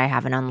things that I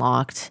haven't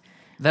unlocked.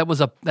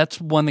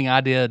 That's one thing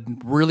I did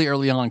really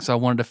early on, so I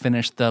wanted to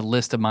finish the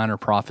list of minor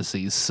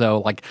prophecies. So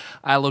like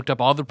I looked up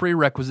all the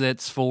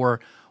prerequisites for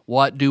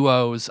what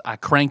duos. I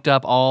cranked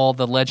up all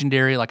the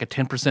legendary, like a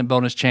 10%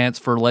 bonus chance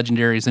for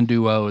legendaries and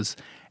duos,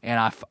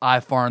 and I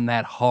farmed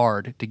that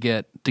hard to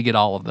get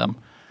all of them.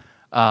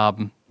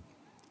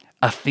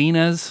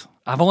 Athena's,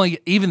 I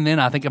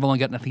think I've only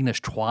gotten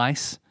Athena's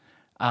twice,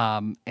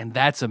 and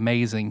that's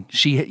amazing.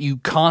 You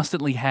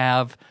constantly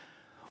have.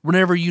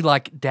 Whenever you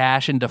like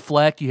dash and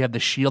deflect, you have the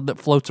shield that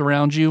floats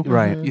around you.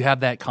 Right. You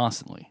have that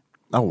constantly.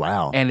 Oh,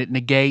 wow. And it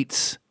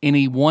negates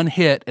any one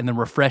hit and then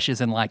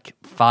refreshes in like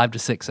 5 to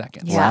 6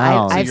 seconds. Yeah,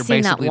 Wow. So I've you're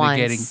seen that basically once.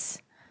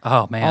 negating.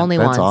 Oh, man. Only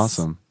That's once.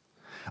 awesome.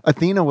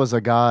 Athena was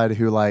a god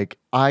who like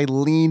I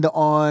leaned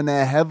on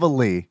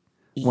heavily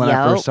when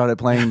I first started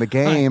playing the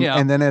game. Yep.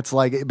 And then it's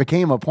like, it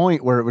became a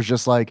point where it was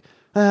just like,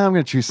 I'm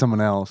going to choose someone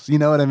else. You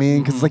know what I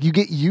mean? Because like you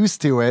get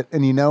used to it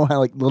and you know how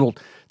like little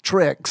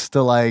tricks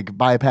to like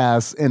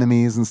bypass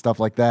enemies and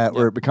stuff like that,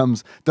 where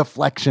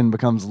deflection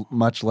becomes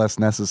much less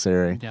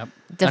necessary. Yep.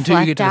 Until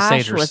you get Deflect to the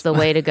dash satyrs. was the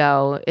way to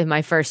go in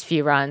my first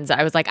few runs.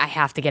 I was like, I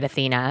have to get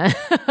Athena.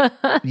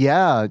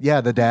 Yeah,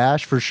 the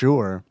dash for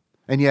sure.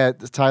 And yet,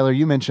 Tyler,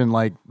 you mentioned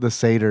like the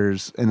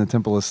satyrs in the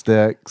Temple of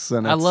Styx,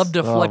 and I love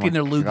deflecting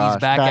their loogies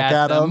back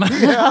at them.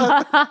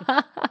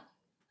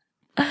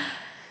 Yeah.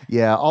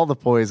 Yeah, all the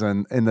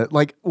poison and the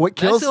like. What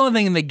That's kills? the only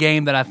thing in the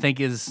game that I think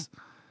is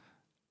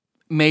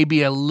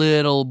maybe a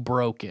little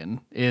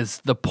broken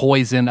is the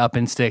poison up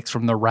in Styx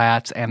from the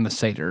rats and the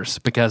satyrs,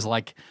 because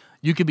like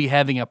you could be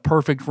having a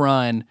perfect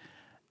run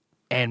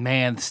and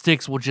man,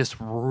 Styx will just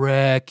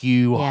wreck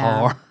you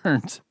hard.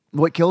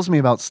 What kills me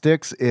about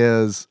Styx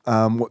is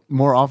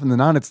more often than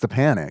not, it's the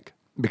panic.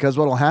 Because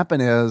what'll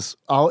happen is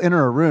I'll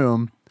enter a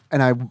room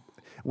and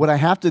what I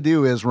have to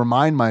do is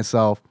remind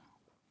myself,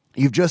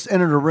 you've just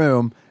entered a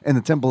room in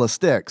the Temple of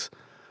Styx.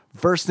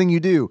 First thing you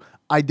do,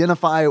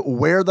 identify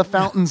where the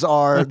fountains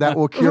are that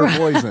will cure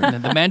poison.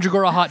 And the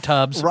Mandragora hot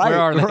tubs, Right, where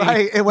are they?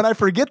 right. And when I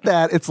forget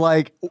that, it's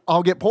like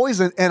I'll get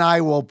poisoned and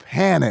I will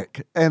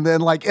panic. And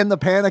then like in the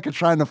panic of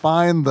trying to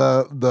find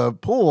the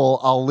pool,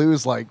 I'll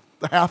lose like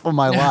half of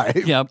my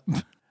life. Yep.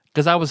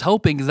 Because I was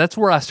hoping, because that's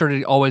where I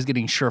started always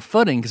getting sure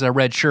footing, because I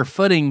read sure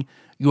footing,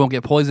 you won't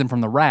get poisoned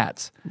from the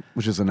rats.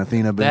 Which is an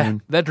Athena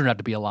boon. That turned out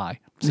to be a lie.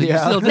 So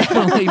Yeah. you still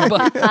definitely,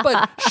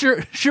 but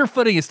sure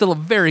footing is still a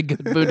very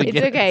good boon to It's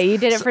get. okay. You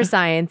did it for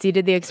science. You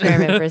did the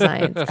experiment for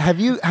science. Have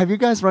you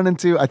guys run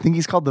into, I think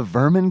he's called the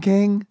Vermin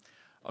King?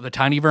 Oh, the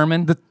tiny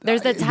vermin?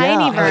 There's the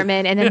tiny yeah,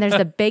 vermin, and then there's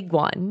the big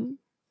one.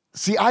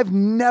 See, I've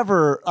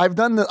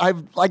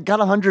like got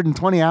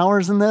 120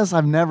 hours in this.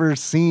 I've never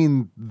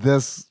seen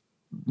this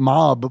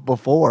mob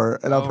before.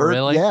 And I've heard,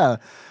 really? yeah,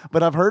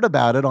 but I've heard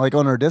about it like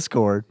on our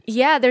Discord.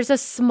 Yeah, there's a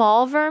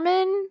small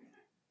vermin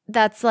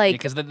that's like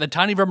Because the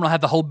tiny vermin will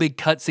have the whole big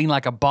cutscene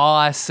like a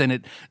boss, and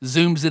it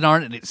zooms in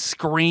on it, and it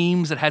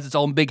screams. It has its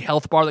own big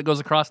health bar that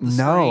goes across the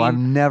screen. No, I've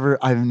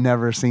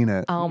never seen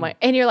it. oh my,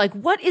 and you're like,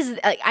 what is?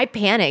 Like, I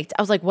panicked.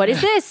 I was like, what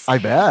is this? I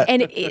bet.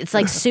 And it's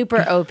like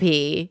super OP.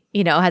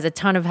 Has a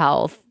ton of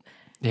health.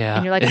 Yeah.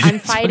 And you're like, I'm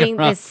fighting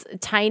this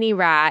tiny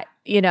rat,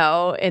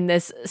 in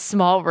this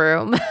small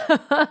room.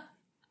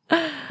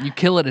 You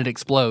kill it, it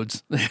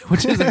explodes,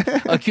 which is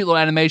a cute little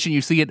animation.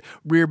 You see it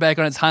rear back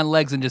on its hind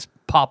legs and just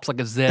pops like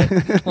a zit.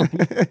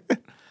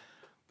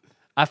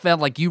 I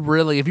felt like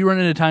if you run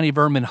into tiny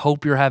vermin,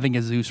 hope you're having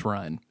a Zeus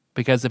run.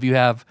 Because if you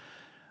have,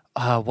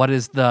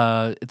 it's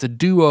a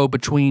duo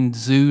between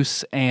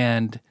Zeus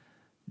and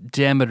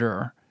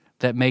Demeter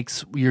that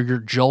makes your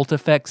jolt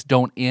effects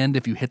don't end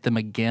if you hit them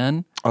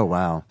again. Oh,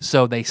 wow.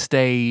 So they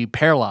stay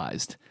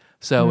paralyzed.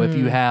 So if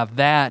you have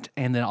that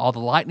and then all the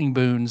lightning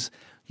boons,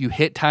 you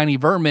hit tiny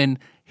vermin,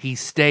 he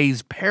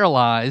stays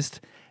paralyzed,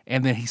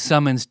 and then he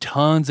summons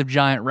tons of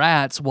giant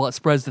rats. Well, it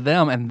spreads to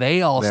them, and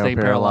they all stay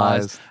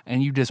paralyzed,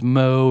 and you just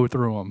mow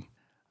through them.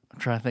 I'm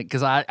trying to think,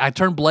 because I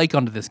turned Blake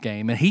onto this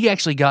game, and he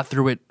actually got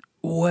through it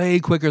way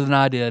quicker than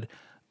I did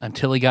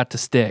until he got to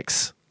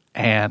Styx.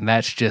 And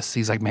that's just,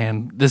 he's like,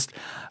 man,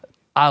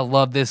 I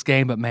love this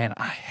game, but man,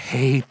 I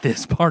hate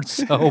this part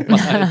so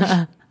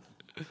much.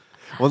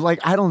 Well, like,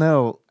 I don't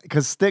know,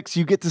 because Styx,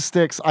 you get to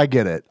Styx, I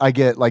get it. I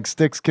get, like,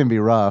 Styx can be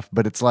rough,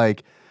 but it's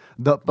like,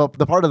 the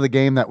part of the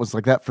game that was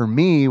like that for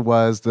me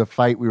was the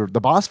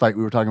boss fight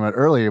we were talking about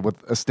earlier with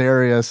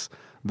Asterius,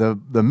 the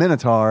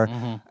Minotaur,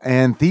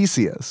 and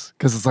Theseus.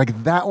 Because it's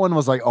like, that one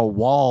was like a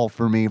wall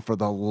for me for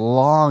the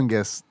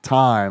longest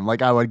time.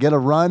 Like, I would get a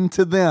run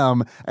to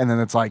them, and then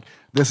it's like,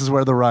 this is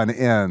where the run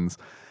ends.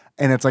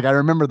 And it's like, I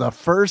remember the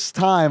first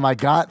time I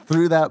got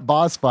through that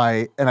boss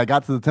fight and I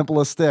got to the Temple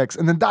of Styx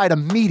and then died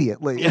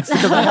immediately. It's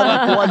because I had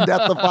like one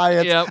death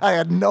defiance. Yep. I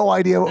had no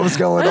idea what was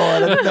going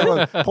on. I didn't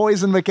know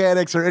poison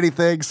mechanics or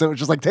anything. So it was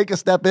just like, take a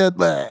step in,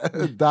 die.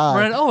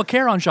 Right. Oh, a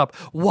Charon shop.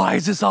 Why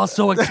is this all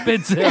so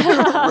expensive?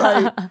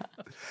 Right.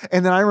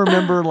 And then I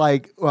remember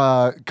like,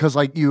 because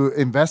like you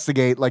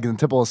investigate like in the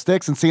Temple of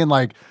Styx and seeing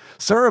like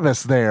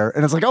Cerberus there.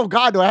 And it's like, oh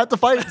God, do I have to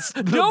fight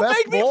the Don't best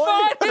make me boy?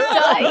 fight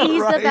him!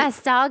 He's Right. the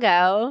best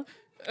doggo.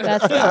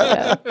 Best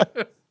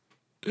doggo.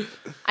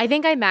 I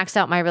think I maxed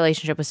out my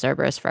relationship with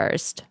Cerberus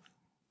first.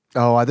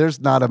 Oh, there's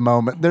not a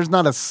moment. There's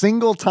not a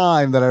single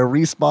time that I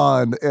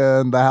respawned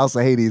in the House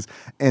of Hades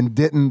and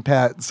didn't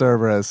pet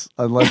Cerberus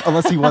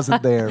unless he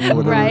wasn't there for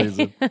whatever Right.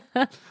 reason.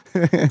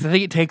 I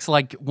think it takes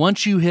like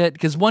once you hit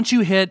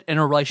in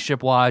a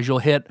relationship wise, you'll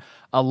hit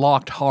a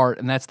locked heart,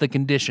 and that's the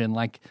condition.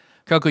 Like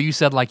Coco, you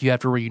said like you have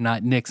to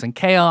reunite Nyx and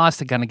Chaos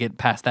to kind of get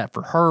past that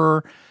for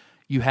her.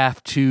 You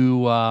have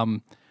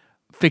to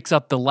fix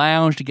up the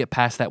lounge to get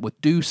past that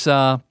with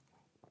Dusa.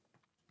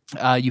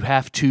 You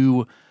have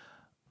to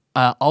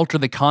alter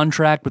the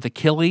contract with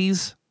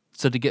Achilles,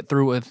 so to get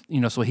through with,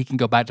 so he can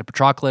go back to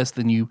Patroclus.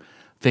 Then you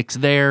fix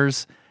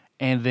theirs,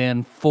 and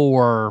then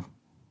for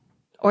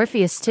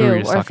Orpheus Who are too.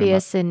 you talking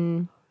Orpheus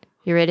and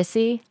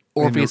Eurydice.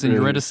 Orpheus and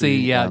Eurydice,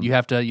 yeah. you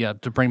have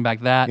to bring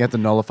back that. You have to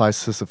nullify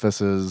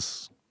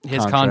Sisyphus's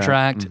His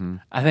contract.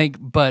 I think,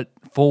 but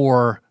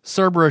for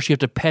Cerberus, you have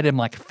to pet him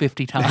like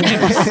 50 times,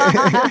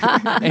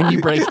 and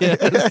you break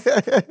his.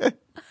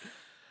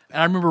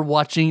 And I remember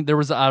watching.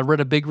 I read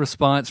a big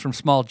response from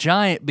Small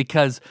Giant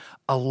because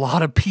a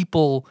lot of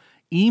people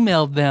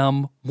emailed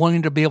them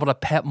wanting to be able to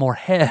pet more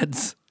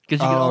heads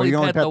because you can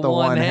only pet the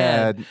one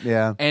head.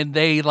 Yeah, and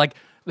they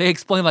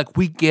explained like,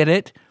 we get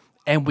it,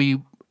 and we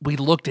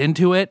looked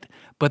into it,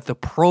 but the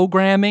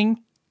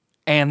programming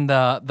and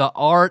the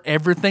art,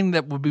 everything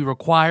that would be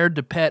required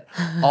to pet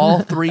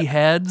all three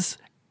heads,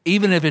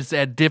 even if it's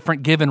at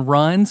different given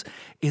runs,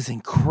 is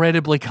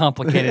incredibly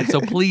complicated. So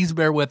please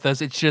bear with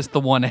us. It's just the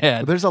one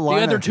head. There's a line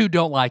the other of- two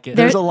don't like it.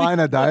 there's a line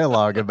of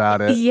dialogue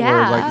about it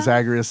Yeah. where like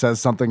Zagreus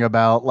says something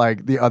about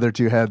like the other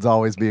two heads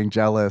always being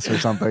jealous or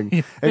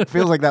something. It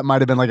feels like that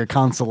might have been like a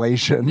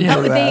consolation. Yeah.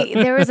 for that.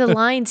 There was a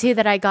line too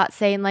that I got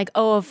saying like,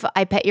 "Oh, if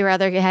I pet your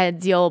other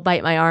heads, you'll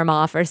bite my arm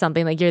off," or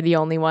something. Like you're the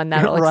only one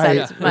that'll Right,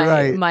 accept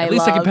right. my At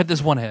least I love. can pet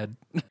this one head.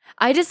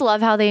 I just love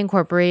how they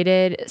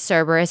incorporated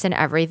Cerberus and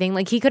everything.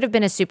 Like he could have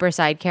been a super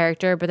side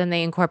character, but then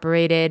they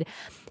incorporated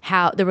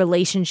how the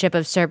relationship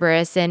of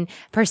Cerberus and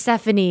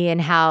Persephone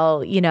and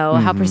how,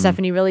 how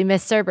Persephone really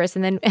missed Cerberus.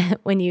 And then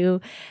when you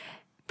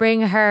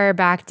bring her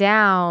back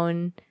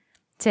down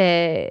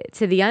to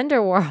the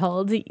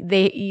underworld,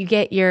 you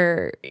get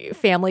your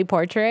family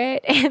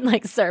portrait and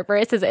like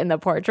Cerberus is in the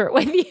portrait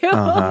with you.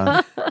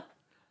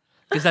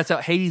 Because that's how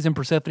Hades and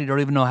Persephone don't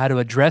even know how to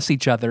address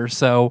each other.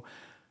 So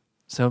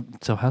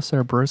how's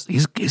Cerberus?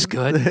 He's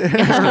good.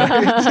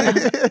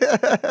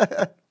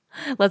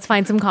 Let's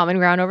find some common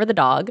ground over the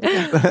dog.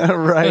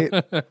 Right.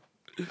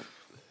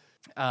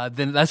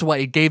 Then that's why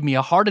it gave me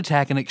a heart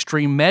attack in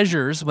extreme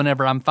measures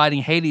whenever I'm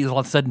fighting Hades. All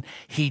of a sudden,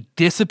 he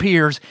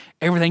disappears,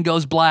 everything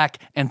goes black,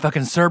 and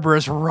fucking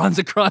Cerberus runs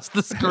across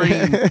the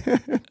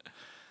screen,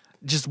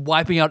 just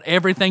wiping out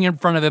everything in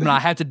front of him, and I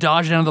had to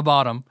dodge down to the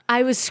bottom.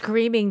 I was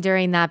screaming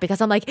during that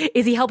because I'm like,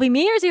 is he helping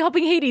me or is he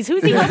helping Hades?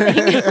 Who's he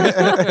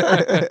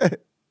helping?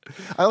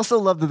 I also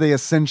love that they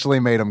essentially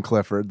made him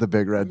Clifford, the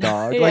big red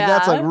dog. Like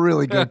that's Yeah. a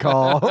really good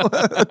call.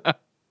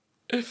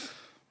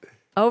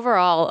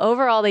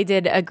 Overall, they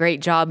did a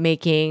great job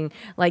making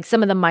like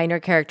some of the minor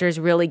characters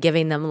really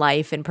giving them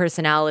life and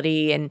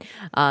personality, and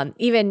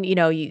even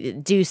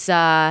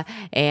Dusa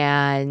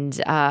and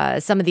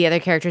some of the other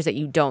characters that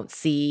you don't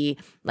see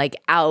like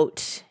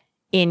out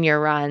in your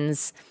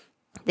runs.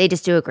 They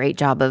just do a great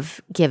job of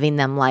giving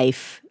them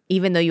life,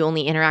 even though you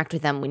only interact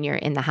with them when you're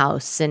in the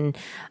house. And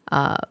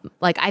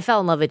like I fell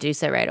in love with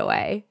Dusa right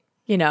away.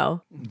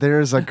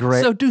 There's a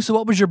great. So, Dusa,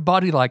 what was your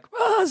body like?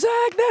 Oh,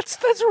 Zach,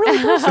 that's a really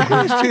personal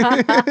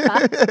question.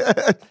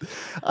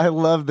 I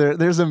love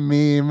there's a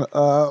meme.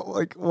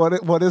 Like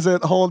what is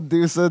it? Hold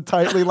Dusa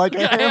tightly like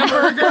a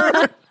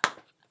hamburger.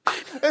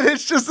 And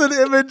it's just an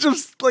image of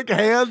like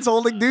hands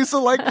holding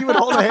Dusa like you would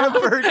hold a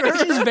hamburger.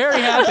 She's very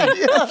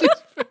happy.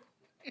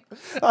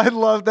 I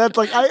love that.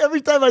 Like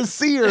every time I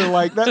see her,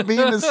 like that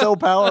meme is so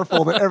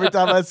powerful that every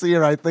time I see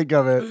her, I think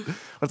of it.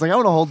 It's like I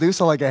want to hold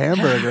Dusa like a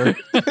hamburger.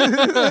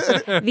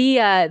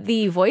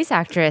 The voice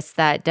actress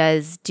that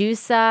does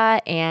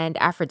Dusa and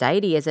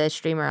Aphrodite is a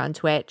streamer on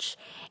Twitch,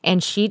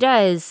 and she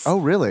does. Oh,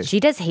 really? She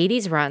does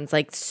Hades runs,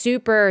 like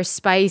super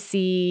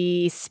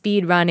spicy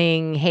speed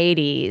running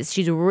Hades.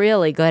 She's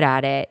really good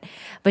at it.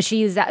 But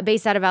she's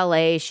based out of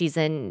LA. She's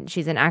an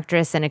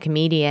actress and a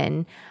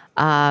comedian.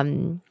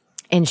 And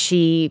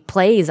she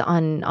plays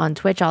on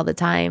Twitch all the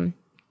time.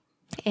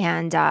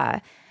 And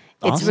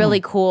it's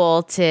really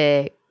cool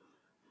to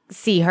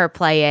see her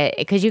play it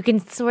because you can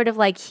sort of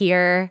like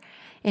hear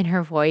in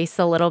her voice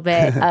a little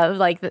bit of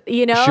like,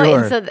 you know, Sure.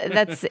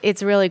 and so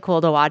it's really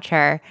cool to watch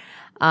her.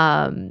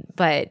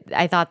 But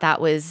I thought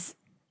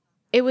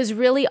it was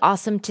really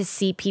awesome to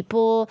see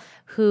people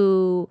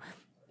who,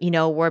 you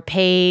know, were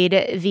paid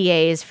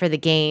VAs for the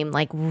game,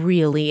 like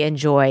really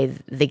enjoy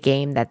the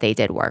game that they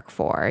did work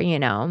for, you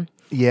know?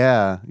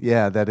 Yeah,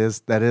 that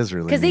is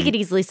really Because they neat. could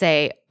easily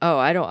say, "Oh,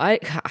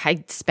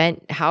 I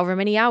spent however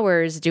many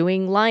hours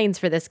doing lines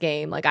for this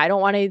game. Like, I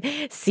don't want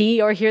to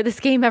see or hear this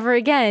game ever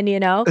again." You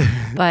know,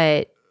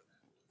 but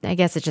I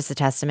guess it's just a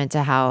testament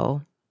to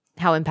how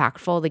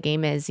impactful the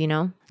game is. You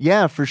know,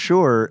 Yeah, for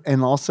sure.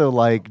 And also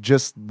like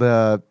just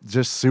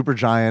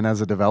Supergiant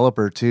as a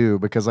developer too,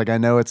 because like I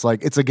know it's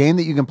a game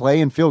that you can play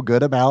and feel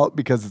good about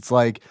because it's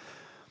like,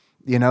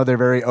 you know, they're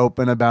very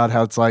open about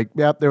how it's like,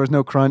 yep, there was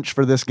no crunch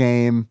for this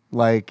game.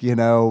 Like, you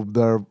know,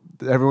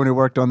 everyone who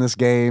worked on this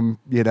game,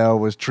 you know,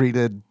 was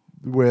treated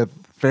with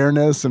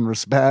fairness and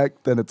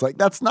respect. And it's like,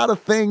 that's not a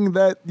thing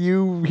that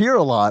you hear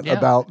a lot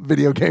about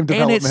video game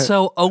development. And it's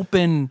so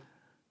open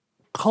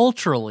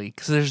culturally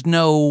because there's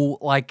no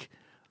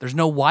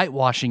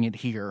whitewashing it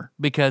here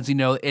because, you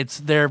know,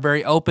 they're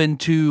very open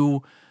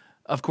to,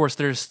 of course,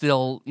 there's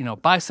still, you know,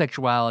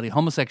 bisexuality,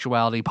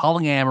 homosexuality,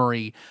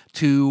 polyamory,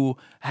 to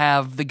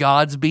have the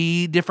gods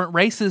be different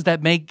races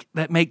that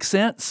make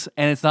sense.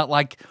 And it's not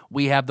like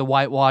we have the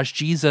whitewashed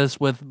Jesus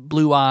with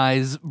blue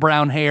eyes,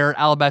 brown hair,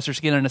 alabaster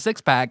skin, and a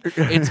six-pack.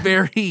 It's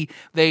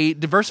they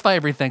diversify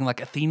everything.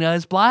 Like Athena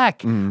is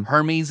black.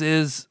 Hermes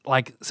is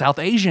like South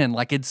Asian.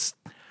 Like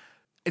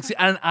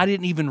and I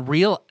didn't even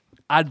realize,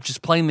 I'm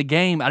just playing the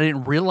game. I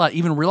didn't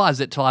realize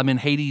it till I'm in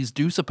Hades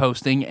Dusa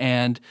posting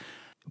and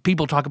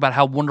people talk about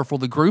how wonderful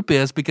the group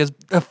is because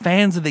the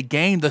fans of the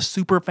game, the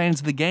super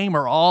fans of the game,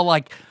 are all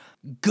like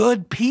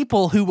good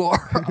people who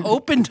are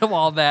open to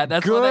all that.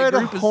 That's why that good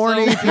group is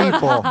horny so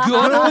people.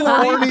 good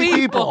horny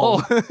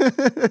people.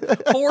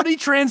 Horny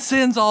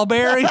transcends all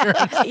barriers.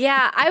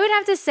 yeah, I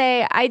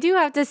do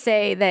have to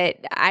say that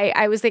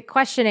I was like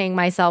questioning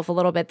myself a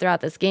little bit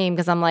throughout this game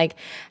because I'm like,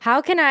 how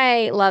can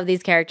I love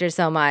these characters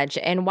so much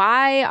and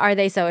why are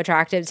they so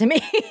attractive to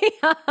me?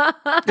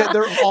 Yeah,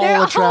 they're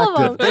all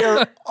attractive. They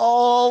are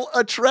all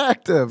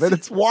attractive, and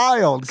it's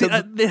wild. See,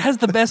 it has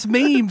the best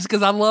memes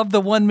because I love the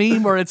one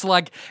meme where it's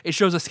like it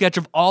shows a sketch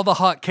of all the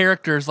hot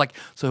characters. Like,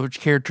 so which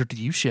character do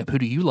you ship? Who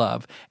do you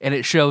love? And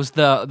it shows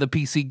the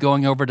PC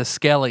going over to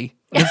Skelly.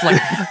 And it's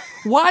like,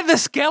 why the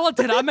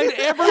skeleton? I made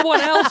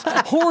everyone else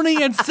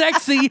horny and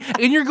sexy,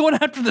 and you're going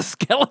after the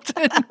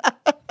skeleton.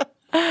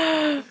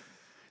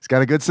 He's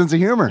got a good sense of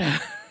humor.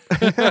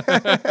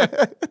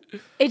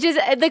 It just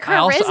the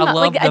charisma,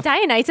 like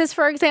Dionysus,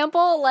 for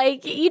example.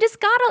 Like you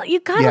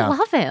gotta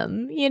love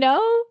him, you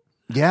know.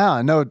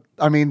 Yeah, no,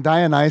 I mean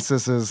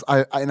Dionysus is,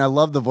 I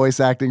love the voice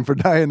acting for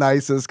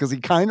Dionysus because he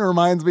kind of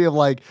reminds me of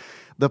like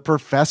the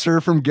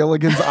professor from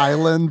Gilligan's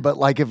Island, but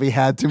like if he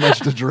had too much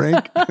to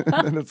drink,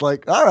 and it's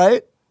like, all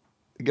right,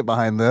 get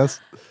behind this.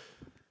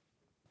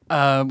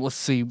 Let's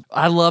see.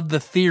 I love the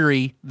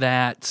theory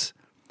that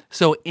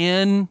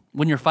when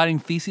you're fighting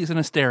Theseus and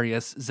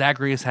Asterius,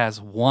 Zagreus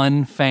has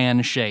one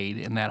fan shade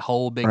in that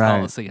whole big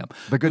Colosseum.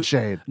 The good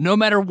shade. No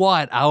matter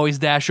what, I always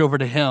dash over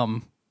to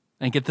him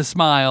and get the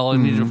smile,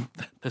 and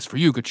that's for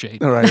you, good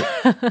shade. All right.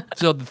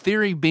 So the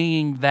theory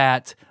being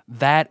that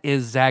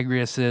is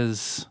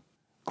Zagreus's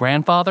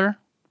grandfather.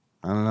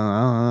 I don't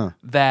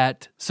know.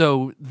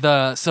 So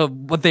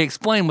what they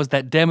explained was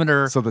that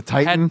Demeter. So the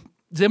Titan?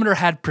 Demeter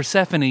had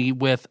Persephone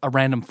with a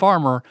random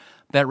farmer.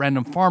 That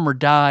random farmer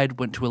died,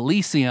 went to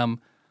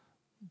Elysium.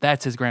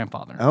 That's his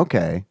grandfather.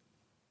 Okay.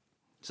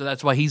 So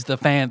that's why he's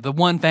the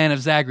one fan of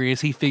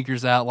Zagreus. He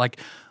figures out like,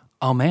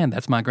 oh man,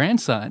 that's my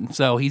grandson.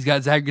 So he's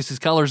got Zagreus'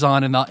 colors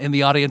on in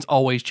the audience,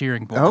 always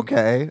cheering for him.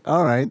 Okay.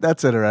 All right.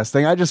 That's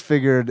interesting. I just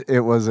figured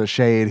it was a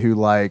shade who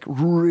like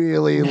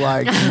really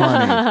likes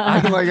money.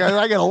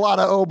 I get a lot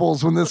of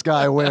obols when this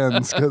guy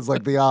wins because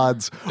like the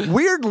odds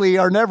weirdly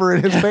are never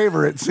in his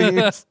favor, it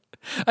seems.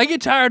 I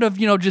get tired of,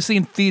 just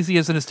seeing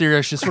Theseus and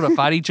Asterius just sort of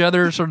fight each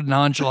other sort of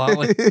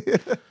nonchalantly.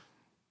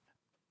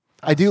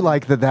 I do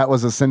like that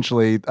was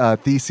essentially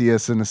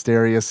Theseus and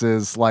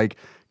Asterius's like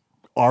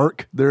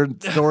arc. Their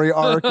story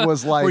arc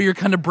was like where you're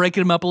kind of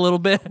breaking them up a little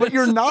bit. But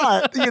you're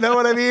not, you know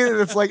what I mean?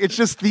 It's like it's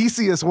just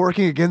Theseus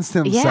working against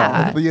himself.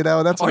 Yeah. You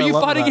know, that's what Are I you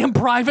love fighting about him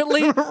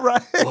privately?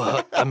 Right.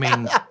 Well, I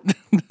mean,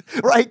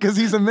 Right, because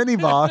he's a mini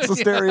boss.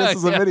 Asterius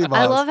is a mini boss.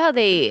 I love how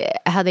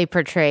they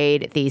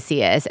portrayed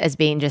Theseus as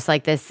being just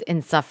like this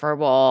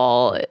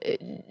insufferable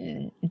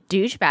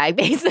douchebag,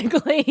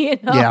 basically. You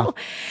know?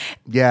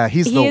 Yeah,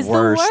 he's the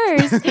worst.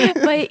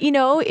 But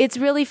it's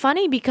really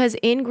funny because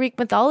in Greek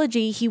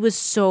mythology, he was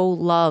so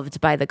loved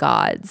by the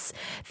gods.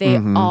 They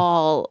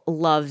all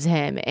loved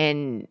him,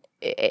 and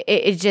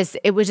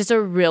it was just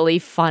a really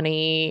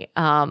funny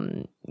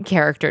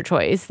character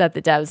choice that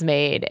the devs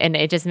made, and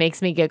it just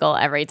makes me giggle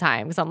every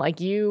time because I'm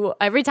like,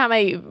 every time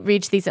I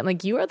reach these, I'm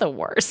like, you are the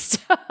worst.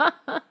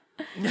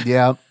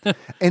 Yeah,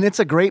 and it's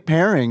a great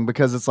pairing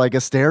because it's like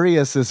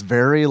Asterius is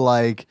very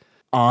like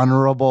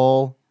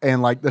honorable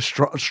and like the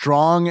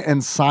strong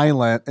and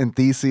silent, and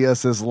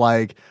Theseus is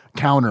like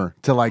counter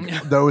to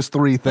like those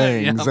three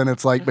things, and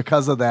it's like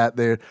because of that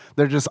they're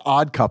just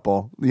odd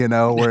couple,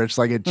 where it's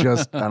like it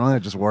just I don't know,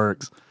 it just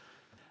works.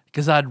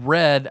 Because I'd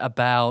read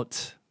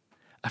about,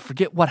 I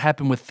forget what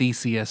happened with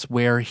Theseus,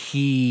 where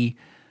he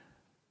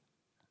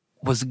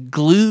was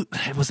glued.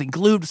 Was he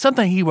glued?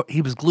 Something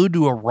he was glued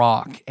to a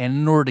rock, and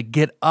in order to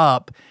get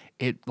up,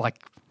 it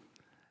like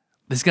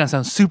this is gonna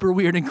sound super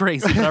weird and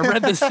crazy, but I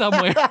read this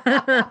somewhere.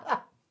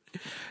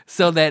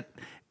 So that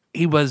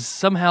he was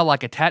somehow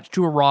like attached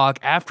to a rock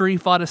after he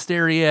fought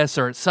Asterius,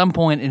 or at some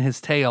point in his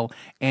tale,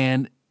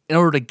 and in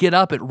order to get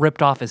up, it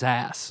ripped off his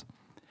ass.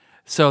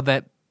 So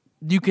that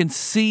you can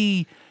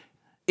see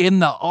in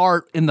the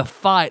art, in the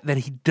fight, that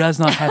he does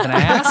not have an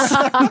ass.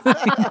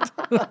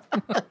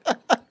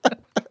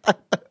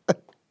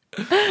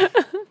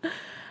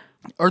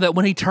 Or that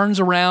when he turns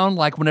around,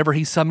 like whenever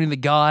he's summoning the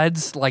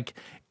gods, like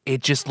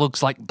it just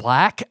looks like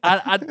black.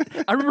 I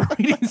remember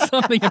reading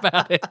something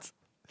about it.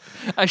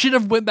 I should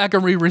have went back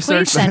and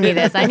re-researched. Please send me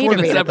this. I need to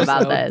read up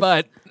about this.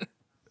 But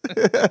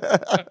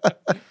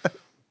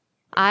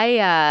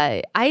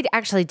I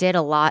actually did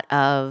a lot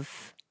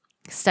of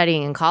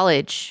studying in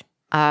college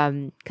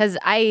because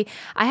I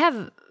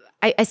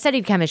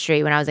studied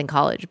chemistry when I was in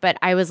college, but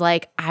I was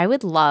like, I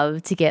would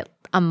love to get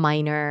a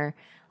minor,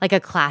 like a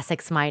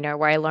classics minor,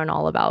 where I learn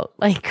all about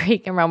like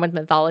Greek and Roman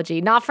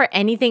mythology, not for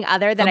anything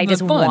other than I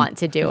just want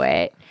to do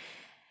it.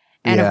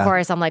 And of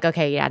course, I'm like,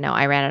 okay, yeah, no,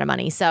 I ran out of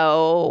money,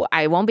 so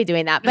I won't be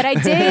doing that. But I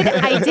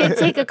did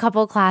take a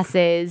couple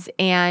classes,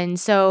 and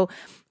so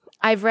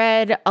I've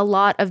read a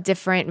lot of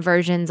different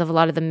versions of a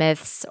lot of the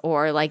myths,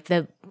 or like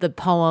the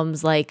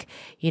poems, like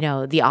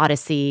the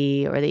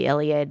Odyssey or the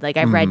Iliad. Like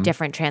I've read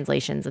different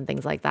translations and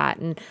things like that,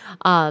 and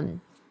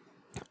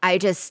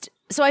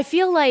so I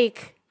feel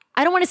like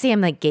I don't want to say I'm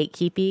like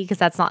gatekeepy because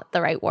that's not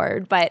the right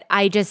word, but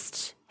I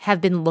just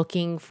have been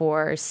looking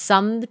for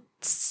some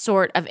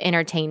sort of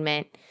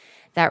entertainment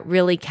that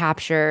really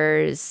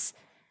captures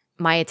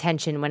my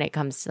attention when it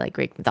comes to like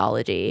Greek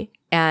mythology.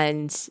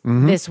 And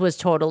this was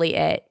totally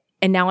it.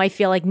 And now I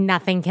feel like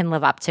nothing can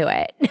live up to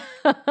it.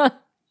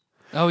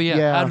 Oh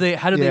yeah.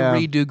 How do they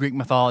redo Greek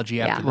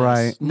mythology after this?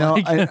 Right.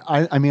 No,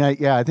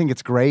 I think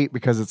it's great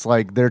because it's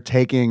like they're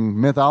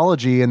taking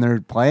mythology and they're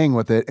playing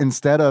with it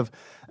instead of,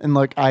 and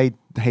look, I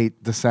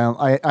hate the sound.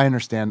 I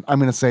understand. I'm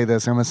going to say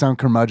this. I'm going to sound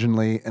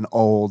curmudgeonly and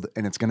old,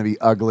 and it's going to be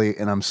ugly,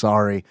 and I'm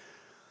sorry.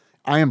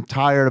 I am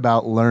tired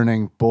about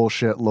learning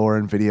bullshit lore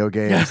in video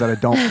games that I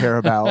don't care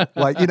about.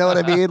 Like, you know what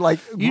I mean?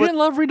 Like, you didn't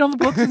love reading all the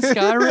books in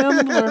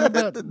Skyrim?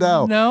 Learn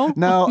about,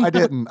 no, I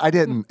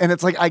didn't. And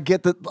it's like I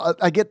get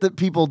that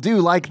people do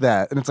like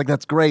that, and it's like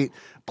that's great.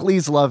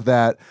 Please love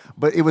that.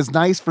 But it was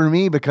nice for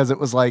me because it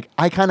was like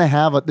I kind of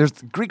have there's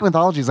Greek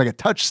mythology is like a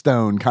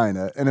touchstone kind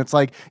of, and it's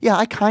like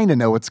I kind of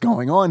know what's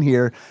going on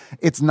here.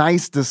 It's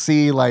nice to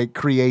see like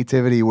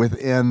creativity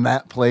within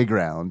that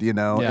playground,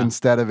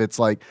 instead of it's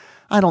like.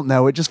 I don't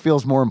know. It just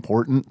feels more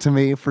important to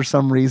me for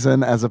some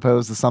reason, as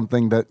opposed to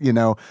something that,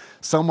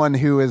 someone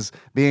who is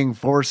being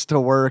forced to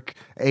work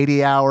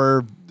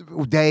 80-hour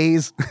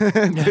days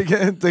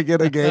to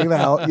get a game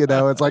out.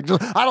 It's like,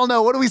 I don't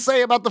know. What do we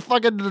say about the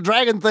fucking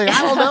dragon thing?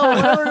 I don't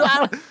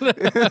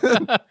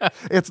know.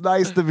 It's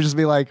nice to just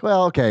be like,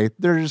 well, okay,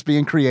 they're just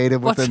being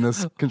creative within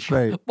this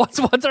constraint. What's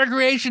our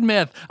creation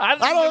myth? I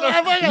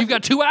don't know. You've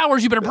got 2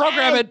 hours. You better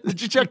program it.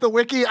 Did you check the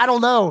wiki? I don't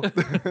know.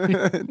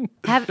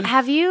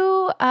 Have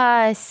you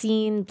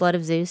seen Blood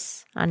of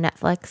Zeus on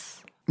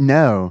Netflix?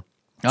 No.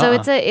 So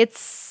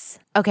it's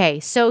okay.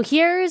 So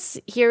here's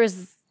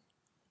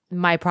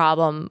my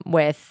problem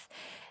with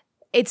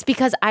it's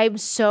because I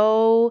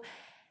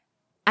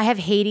have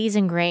Hades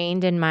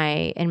ingrained in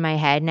my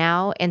head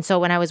now, and so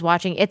when I was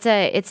watching, it's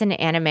an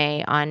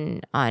anime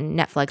on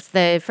Netflix.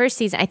 The first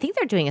season, I think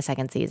they're doing a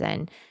second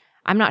season.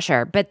 I'm not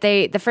sure, but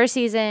the first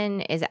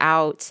season is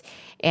out,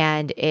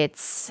 and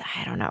it's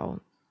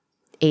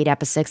 8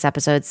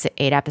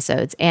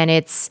 episodes, and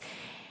it's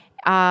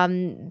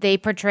they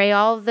portray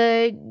all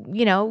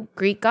the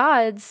Greek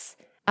gods.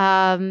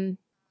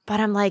 But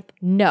I'm like,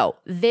 no,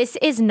 this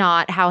is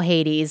not how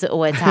Hades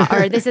would talk,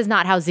 or this is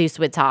not how Zeus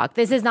would talk.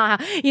 This is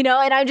not how,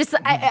 and I'm just,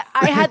 I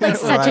had like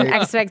such an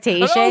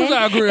expectation.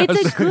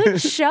 It's a good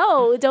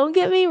show. Don't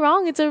get me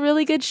wrong. It's a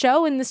really good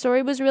show and the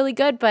story was really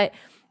good. But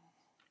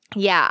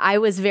yeah, I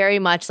was very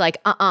much like,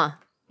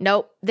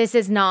 nope, that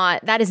is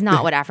not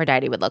what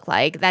Aphrodite would look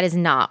like. That is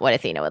not what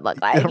Athena would look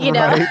like, you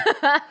know? Right?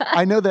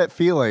 I know that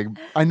feeling.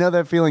 I know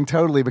that feeling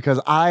totally because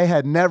I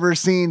had never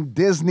seen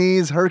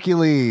Disney's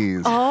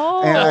Hercules.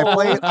 Oh. And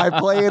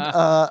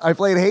I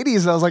played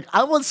Hades and I was like,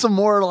 I want some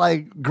more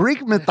like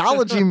Greek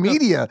mythology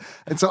media.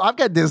 And so I've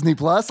got Disney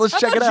Plus. Let's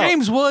check it out.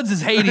 James Woods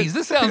is Hades.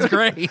 This sounds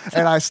great.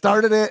 And I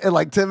started it and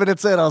like 10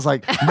 minutes in, I was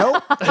like,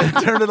 nope, and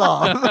turned it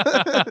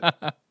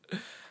off.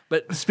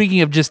 But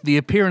speaking of just the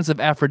appearance of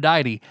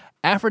Aphrodite,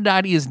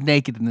 Aphrodite is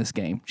naked in this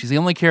game. She's the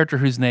only character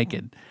who's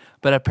naked.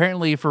 But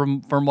apparently,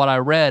 from what I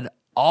read,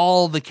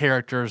 all the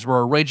characters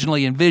were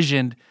originally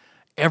envisioned,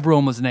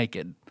 everyone was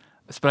naked.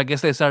 But I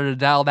guess they started to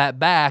dial that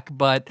back,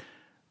 but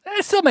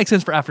it still makes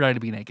sense for Aphrodite to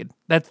be naked.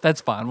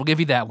 That's fine. We'll give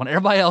you that one.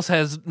 Everybody else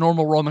has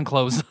normal Roman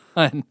clothes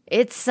on.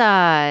 It's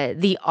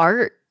the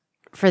art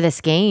for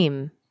this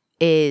game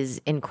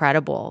is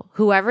incredible.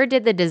 Whoever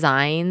did the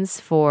designs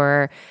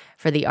for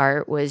the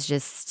art was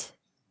just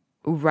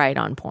right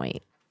on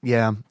point.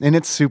 Yeah, and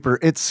it's super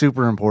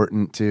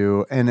important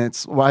too. And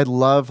I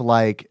love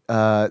like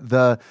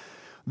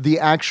the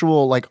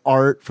actual like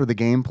art for the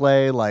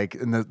gameplay, like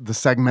in the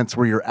segments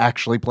where you're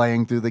actually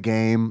playing through the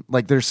game.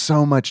 Like there's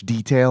so much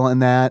detail in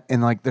that,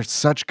 and like there's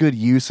such good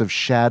use of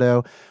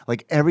shadow.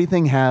 Like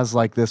everything has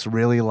like this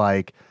really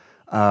like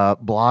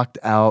blocked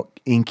out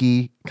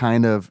inky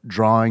kind of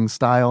drawing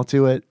style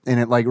to it, and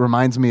it like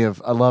reminds me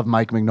of, I love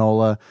Mike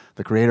Mignola,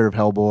 the creator of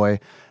Hellboy,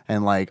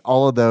 and like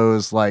all of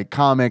those like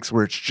comics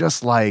where it's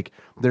just like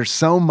there's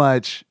so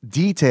much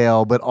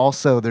detail, but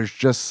also there's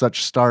just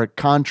such stark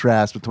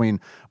contrast between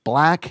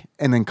black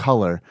and then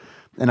color.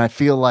 And I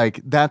feel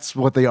like that's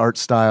what the art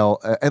style,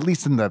 at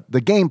least in the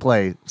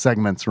gameplay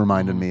segments,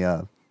 reminded me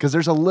of. Because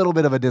there's a little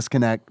bit of a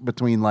disconnect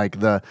between like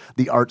the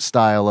art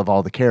style of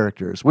all the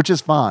characters, which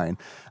is fine.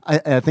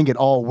 I think it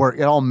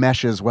all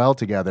meshes well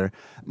together.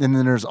 And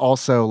then there's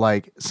also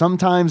like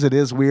sometimes it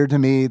is weird to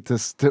me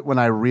to when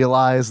I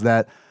realize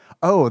that,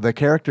 oh, the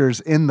characters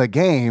in the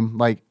game,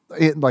 like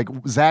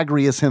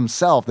Zagreus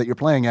himself that you're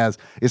playing as,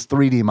 is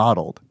 3D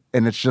modeled.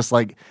 And it's just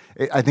like,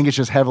 I think it's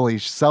just heavily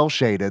cell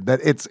shaded. That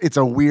it's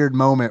a weird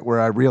moment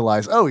where I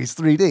realize, oh, he's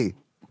 3D.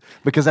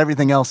 Because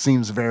everything else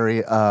seems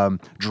very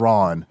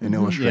drawn and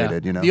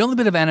illustrated, you know. The only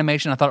bit of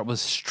animation I thought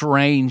was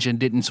strange and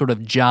didn't sort of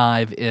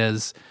jive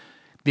is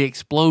the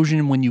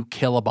explosion when you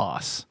kill a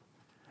boss.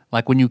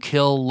 Like when you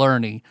kill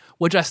Lerny,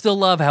 which I still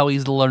love how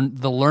he's the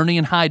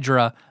Lernian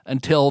Hydra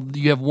until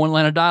you have one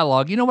line of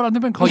dialogue. You know what? I'm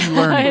never going to call you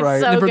Lerny. It's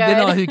Right. so From then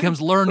good. on, he becomes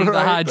Lerny the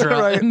Hydra.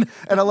 Right. And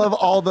I love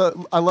all the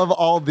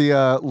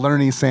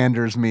Lerny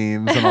Sanders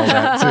memes and all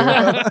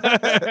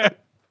that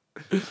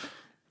too.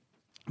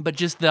 But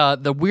just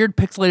the weird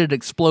pixelated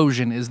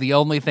explosion is the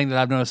only thing that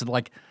I've noticed.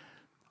 Like,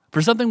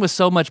 for something with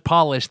so much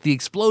polish, the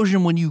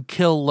explosion when you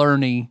kill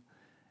Lerny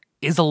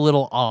is a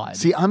little odd.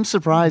 See, I'm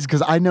surprised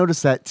because I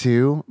noticed that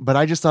too, but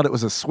I just thought it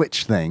was a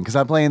Switch thing because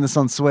I'm playing this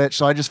on Switch,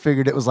 so I just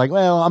figured it was like,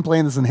 well, I'm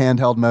playing this in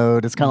handheld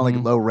mode. It's kind of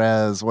like low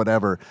res,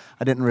 whatever.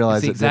 I didn't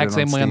realize It's the it exact did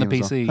it same way on the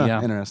Steam, PC,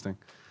 yeah. Interesting.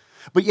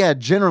 But yeah,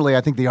 generally, I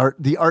think the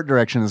art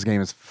direction of this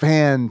game is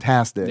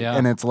fantastic, Yeah.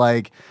 and it's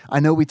like I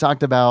know we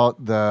talked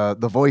about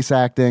the voice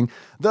acting,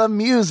 the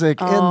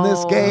music in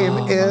this game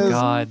is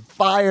God.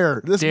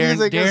 fire. This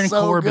music Darren is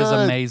so Korb good. is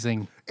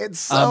amazing. It's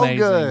so Amazing.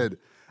 good,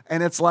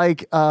 and it's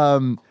like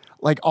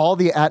all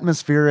the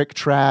atmospheric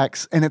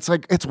tracks, and it's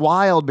like it's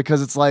wild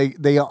because it's like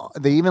they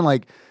even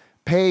like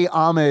pay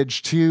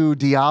homage to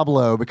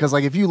Diablo because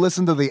like if you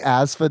listen to the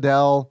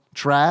Asphodel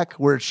track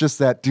where it's just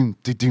that doom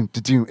doom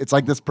doom, it's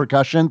like this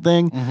percussion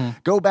thing.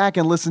 Go back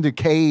and listen to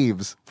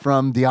Caves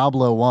from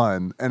Diablo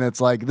 1, and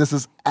it's like this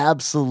is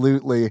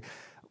absolutely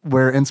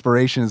where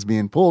inspiration is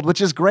being pulled,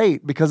 which is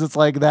great because it's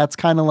like that's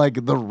kind of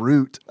like the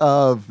root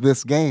of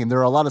this game. There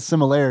are a lot of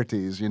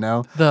similarities, you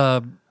know.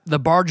 The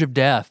Barge of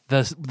Death,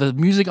 the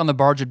music on the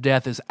Barge of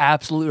Death is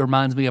absolutely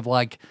reminds me of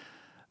like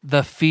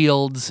the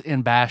fields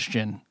in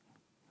Bastion.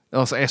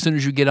 Also, as soon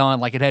as you get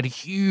on, like it had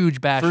huge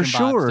Bastion For vibes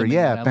sure, to me,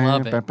 yeah. and I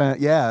love it.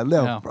 Yeah,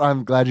 no, Yeah.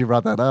 I'm glad you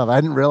brought that up. I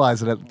didn't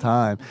realize it at the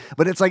time.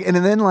 But it's like, and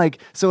then like,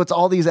 so it's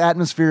all these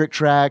atmospheric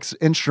tracks,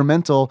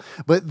 instrumental,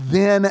 but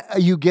then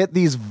you get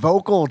these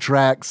vocal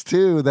tracks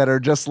too that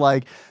are just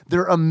like,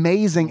 they're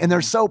amazing and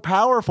they're so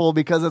powerful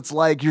because it's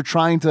like you're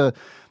trying to,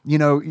 you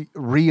know,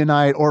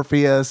 reunite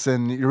Orpheus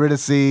and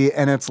Eurydice,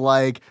 and it's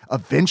like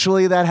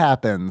eventually that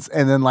happens,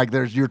 and then like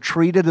you're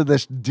treated to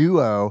this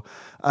duo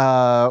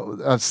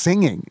of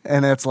singing,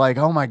 and it's like,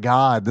 oh my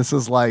god, this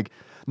is like,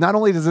 not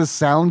only does this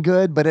sound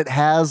good, but it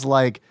has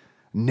like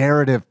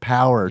narrative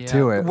power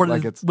to it.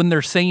 Like it's when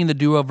they're singing the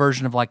duo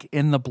version of like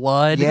In the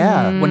Blood.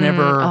 Yeah.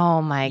 Whenever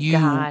Oh my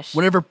gosh.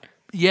 Whenever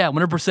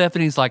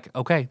Persephone's like,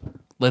 okay,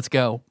 let's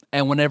go.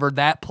 And whenever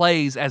that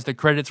plays as the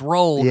credits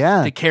roll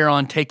Yeah. to carry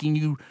on taking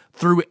you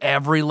through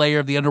every layer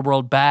of the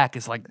underworld back,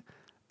 it's like,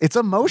 it's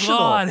emotional.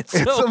 God, it's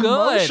so good.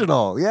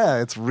 emotional.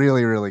 Yeah, it's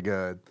really, really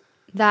good.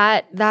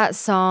 That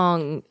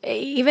song,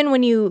 even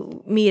when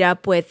you meet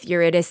up with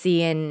Eurydice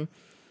in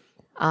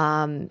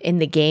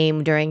the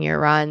game during your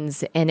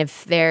runs, and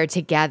if they're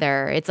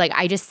together, it's like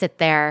I just sit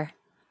there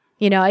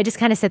I just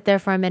kind of sit there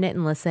for a minute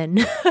and listen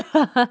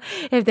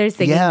if they're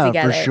singing together.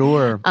 Yeah, for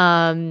sure.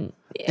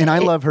 And I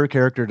love her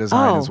character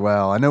design as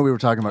well. I know we were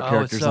talking about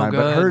character design,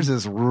 but hers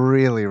is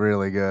really,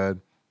 really good.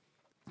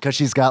 Because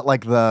she's got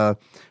like the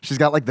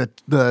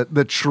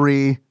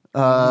tree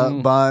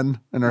bun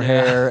in her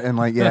hair, and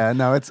like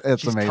it's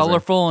She's amazing.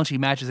 colorful, and she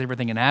matches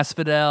everything in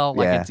Asphodel.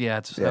 Like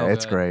it's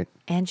it's great.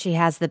 And she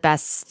has the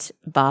best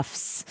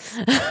buffs.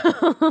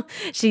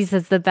 She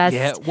says the best.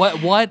 Yeah.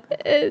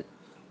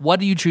 What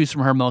do you choose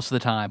from her most of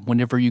the time?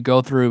 Whenever you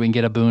go through and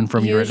get a boon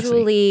from Eurydice?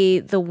 Usually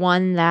the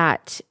one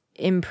that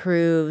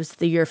improves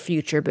your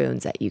future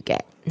boons that you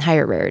get,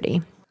 higher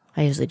rarity.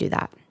 I usually do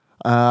that.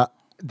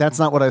 That's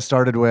not what I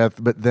started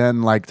with, but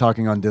then like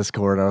talking on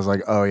Discord, I was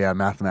like, oh yeah,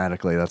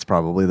 mathematically, that's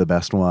probably the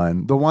best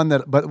one. But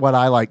what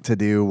I like to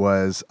do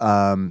was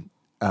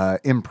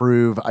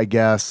improve, I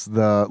guess,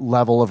 the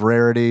level of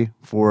rarity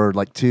for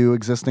like 2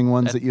 existing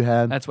ones that you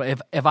had. That's why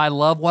if I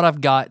love what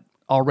I've got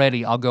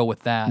already, I'll go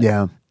with that.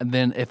 Yeah. And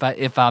then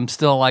if I'm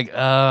still like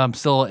I'm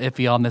still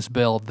iffy on this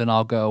build, then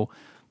I'll go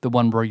the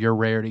one where your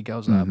rarity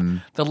goes up.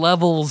 The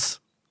levels,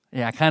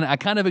 I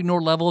kind of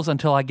ignore levels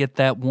until I get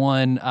that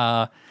one.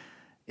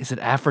 Is it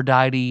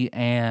Aphrodite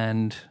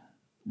and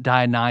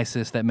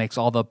Dionysus that makes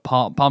all the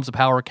palms of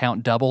power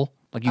count double?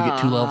 Like you get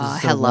 2 levels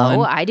instead of 1.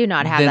 I do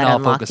not have Then that I'll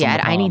unlocked focus on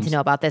yet. the I need to palms. know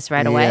about this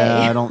right away.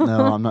 Yeah, I don't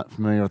know. I'm not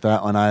familiar with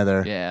that one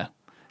either. Yeah.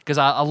 Because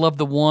I love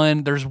the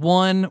one. There's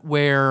one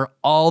where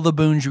all the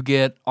boons you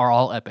get are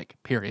all epic,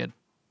 period.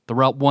 The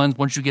ones,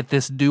 once you get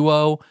this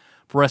duo,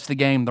 for the rest of the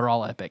game, they're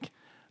all epic.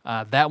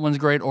 That one's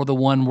great, or the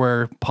one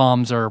where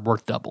palms are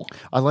worth double.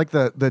 I like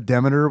the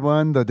Demeter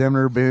one, the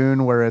Demeter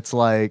boon, where it's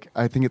like,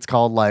 I think it's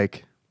called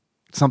like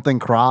something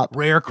crop.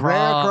 Rare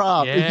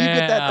crop. If you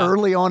get that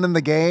early on in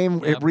the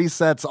game, it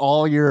resets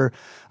all your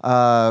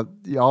all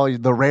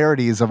the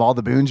rarities of all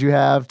the boons you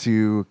have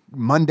to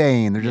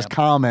mundane. They're just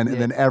common,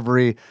 and then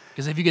every...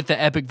 Because if you get the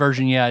epic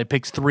version, it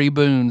picks 3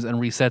 boons and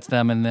resets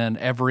them, and then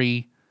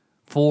every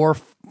four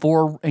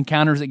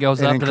encounters it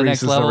goes up to the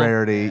next level. The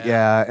rarity,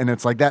 and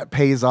it's like that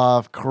pays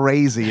off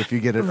crazy if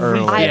you get it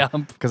early.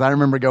 Because I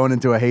remember going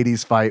into a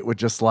Hades fight with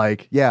just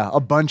like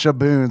a bunch of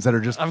boons that are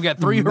just I've got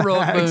 3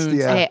 heroic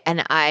boons.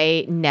 And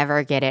I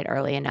never get it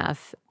early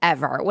enough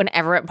ever.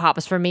 Whenever it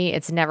pops for me,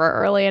 it's never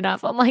early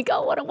enough. I'm like,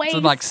 oh, what a waste! So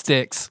like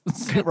sticks,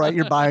 right?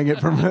 You're buying it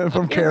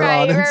from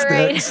Charon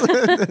and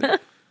Sticks.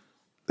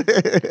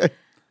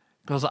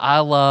 Because I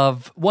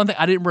love one thing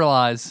I didn't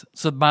realize.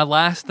 So my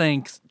last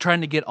thing,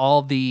 trying to get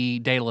all the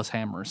Daedalus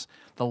hammers.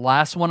 The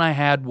last one I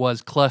had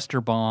was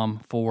Cluster Bomb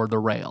for the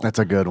rail. That's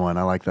a good one.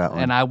 I like that one.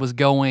 And I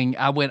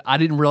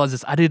didn't realize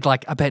this. I did I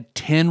bet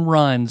 10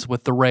 runs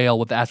with the rail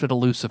with the Aspect of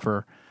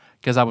Lucifer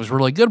because I was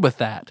really good with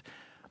that. I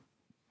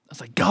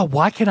was like, God,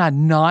 why can I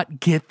not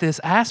get this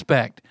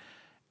aspect?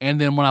 And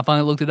then when I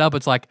finally looked it up,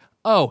 it's like,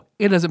 oh,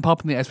 it doesn't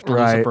pop in the Aspect of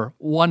Lucifer.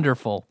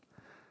 Wonderful.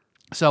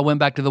 So I went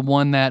back to the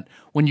one that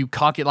when you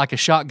cock it like a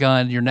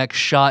shotgun, your next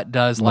shot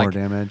does more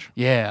damage.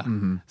 Yeah.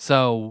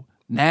 So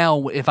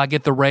now if I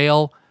get the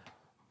rail,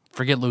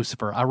 forget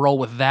Lucifer. I roll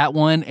with that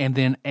one and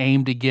then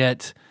aim to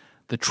get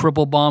the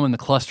triple bomb and the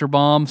cluster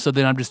bomb. So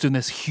then I'm just doing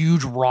this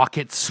huge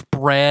rocket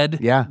spread.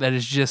 Yeah. That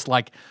is just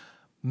like,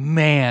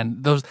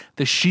 man,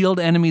 the shield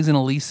enemies in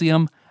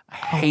Elysium, I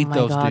hate my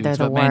those God, dudes.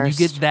 they're But the man, you worst.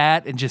 get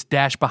that and just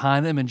dash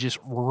behind them and just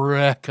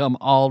wreck them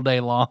all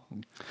day long.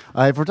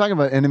 If we're talking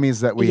about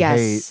enemies that we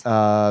hate,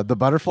 the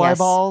butterfly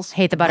balls.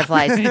 Hate the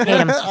butterflies. Hate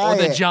them. Or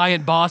the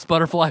giant boss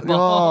butterfly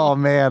ball. Oh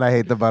man, I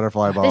hate the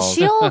butterfly The balls.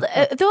 shield,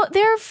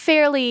 they're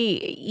fairly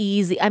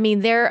easy. I mean,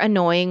 they're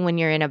annoying when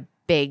you're in a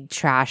big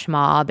trash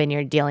mob and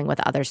you're dealing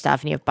with other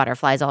stuff and you have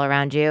butterflies all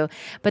around you.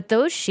 But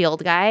those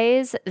shield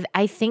guys,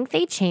 I think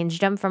they changed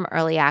them from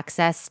early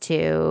access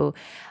to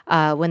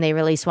when they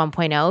released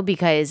 1.0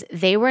 because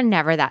they were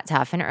never that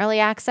tough in early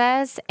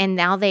access. And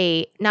now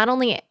they not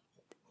only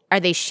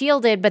are they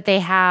shielded, but they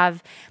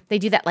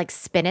do that like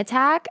spin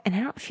attack. And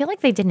I don't feel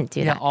like they didn't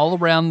do that. All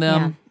around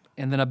them.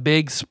 And then a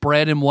big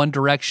spread in one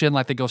direction,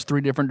 like that goes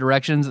 3 different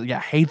directions. Yeah,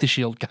 I hate the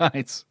shield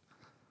guys.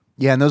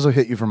 Yeah, and those will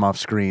hit you from off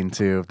screen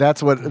too.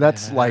 That's like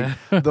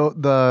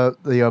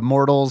the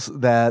immortals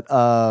that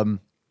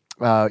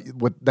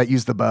that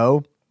use the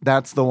bow.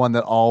 That's the one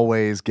that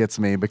always gets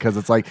me because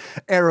it's like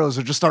arrows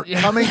are just start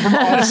coming from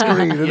off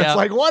screen, and it's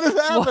like, what is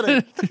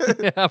happening?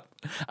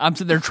 I'm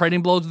sitting there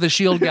trading blows with the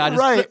shield guy.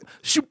 Right.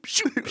 Shoot,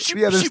 shoot, shoot.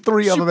 Yeah, there's shoot,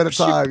 3 of them at a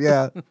shoot. time.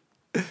 Yeah.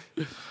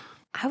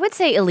 I would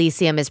say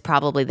Elysium is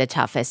probably the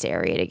toughest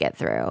area to get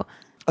through.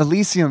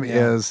 Elysium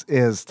is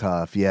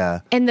tough.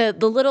 Yeah. And the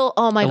little,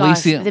 oh my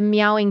Elysium. gosh, the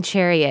meowing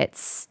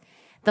chariots,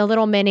 the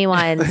little mini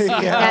ones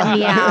that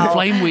meow.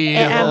 Flame wheel.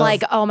 And I'm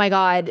like, oh my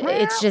God,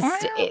 it's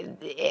just,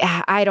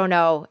 I don't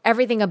know.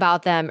 Everything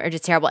about them are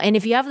just terrible. And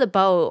if you have the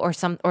bow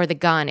or the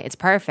gun, it's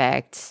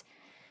perfect.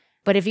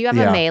 But if you have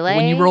a melee.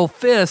 When you roll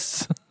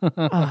fists.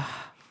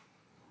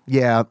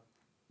 Yeah.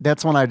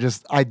 That's when I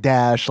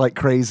dash like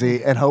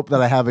crazy and hope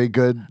that I have a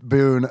good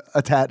boon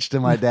attached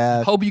to my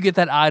dash. Hope you get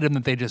that item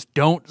that they just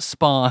don't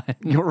spawn.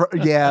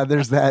 Yeah,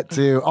 there's that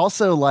too.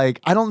 Also, like,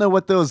 I don't know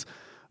what those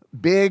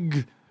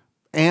big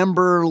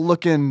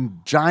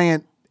amber-looking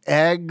giant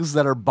eggs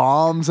that are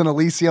bombs in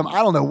Elysium.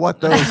 I don't know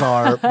what those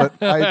are,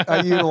 but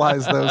I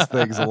utilize those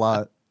things a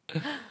lot.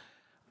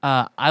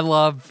 I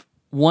love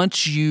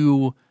once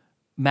you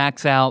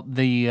max out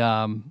the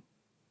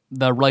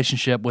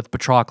relationship with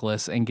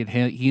Patroclus and get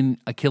he and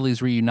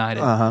Achilles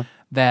reunited.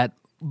 That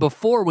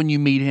before, when you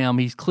meet him,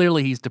 he's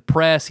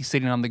depressed. He's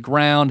sitting on the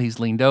ground. He's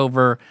leaned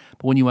over.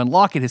 But when you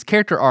unlock it, his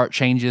character art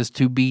changes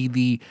to be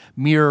the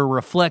mirror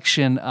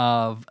reflection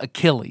of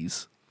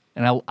Achilles.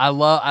 And I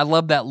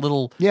love that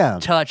little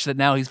touch that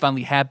now he's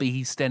finally happy.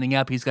 He's standing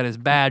up. He's got his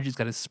badge. He's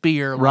got his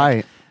spear.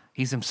 Right.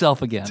 He's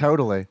himself again.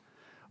 Totally.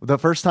 The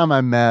first time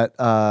I met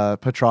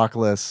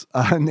Patroclus,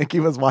 Nikki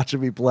was watching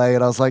me play,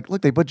 and I was like,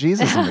 look, they put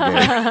Jesus in the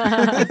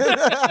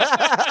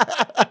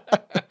game.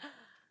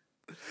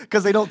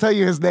 Because they don't tell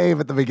you his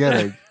name at the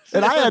beginning.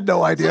 And I had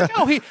no idea.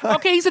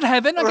 Like, he's in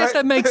heaven. I guess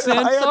that makes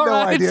sense. I had no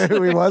idea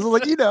who he was. I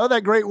was like,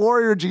 that great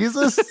warrior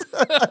Jesus?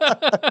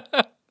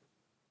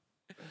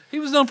 He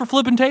was known for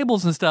flipping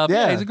tables and stuff.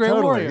 Yeah, he's a great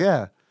warrior.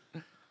 Yeah.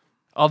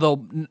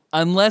 Although,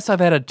 unless I've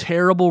had a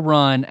terrible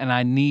run and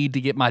I need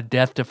to get my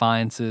death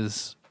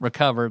defiances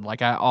recovered,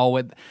 like I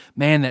always,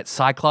 that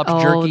Cyclops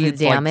jerky, it's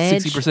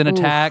damage. like 60%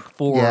 attack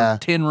for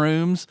 10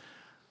 rooms.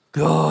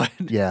 Good.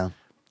 Yeah.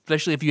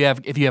 Especially if you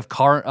have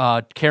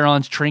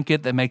Charon's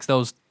trinket that makes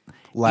those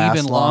last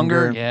even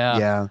longer.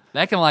 Yeah.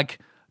 That can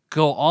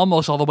go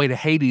almost all the way to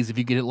Hades if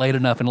you get it late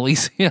enough in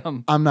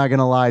Elysium. I'm not going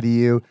to lie to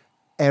you.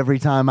 Every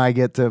time I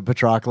get to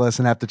Patroclus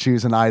and have to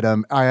choose an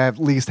item, I at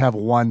least have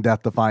one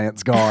Death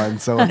Defiance gone.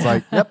 So it's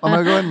like, yep, I'm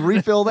going to go ahead and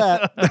refill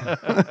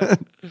that.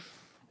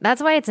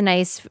 That's why it's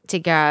nice to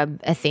grab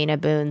Athena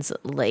boons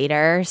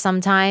later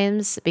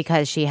sometimes,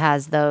 because she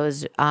has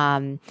those.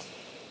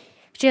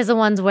 She has the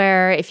ones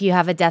where if you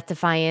have a Death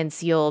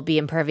Defiance, you'll be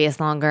impervious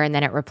longer, and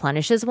then it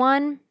replenishes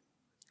one.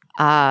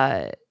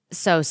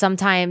 So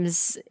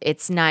sometimes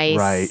it's nice,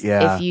 right?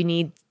 Yeah.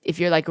 If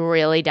you're like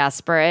really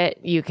desperate,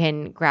 you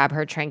can grab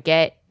her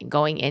trinket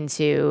going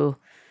into,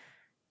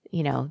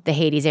 the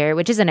Hades area,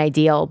 which isn't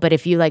ideal. But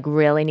if you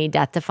really need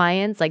Death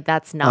Defiance,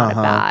 that's not a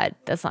bad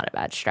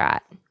strat.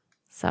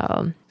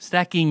 So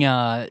stacking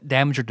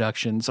damage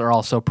reductions are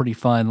also pretty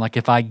fun. Like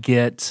if I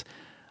get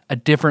a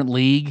different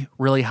league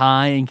really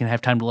high and can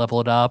have time to level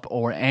it up,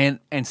 and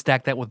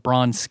stack that with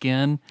bronze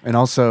skin. And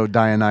also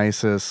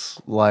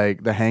Dionysus,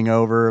 like the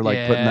Hangover,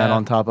 putting that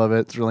on top of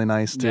it's really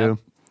nice too.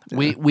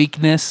 Yeah.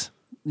 Weakness,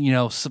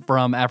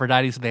 from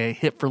Aphrodite, so they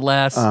hit for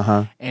less.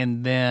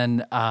 And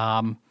then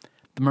the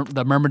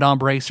Myrmidon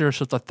Bracer,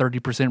 so it's a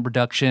 30%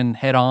 reduction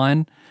head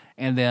on.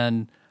 And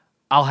then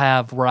I'll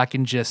have where I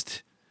can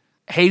just...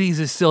 Hades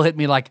has still hit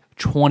me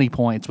 20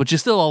 points, which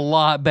is still a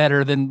lot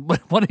better than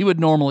what he would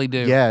normally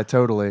do. Yeah,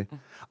 totally.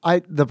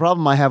 The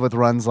problem I have with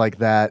runs like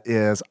that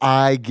is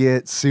I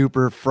get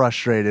super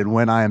frustrated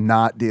when I am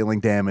not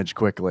dealing damage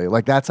quickly.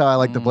 That's how I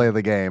like to play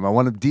the game. I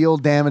want to deal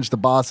damage to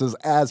bosses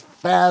as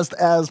fast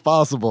as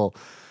possible.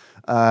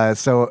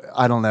 So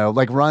I don't know.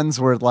 Runs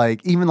where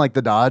even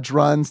the dodge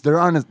runs,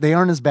 they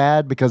aren't as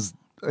bad because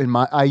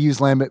I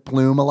use Lambent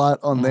Plume a lot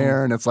on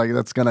there, and it's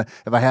that's gonna,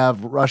 if I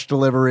have rush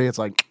delivery, it's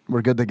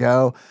we're good to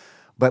go.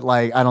 But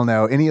I don't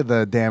know, any of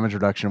the damage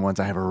reduction ones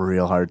I have a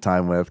real hard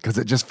time with because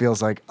it just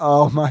feels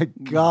oh my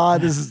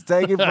God, this is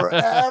taking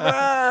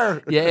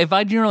forever. Yeah, if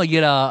I generally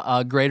get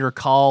a greater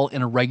call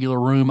in a regular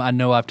room, I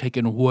know I've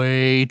taken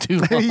way too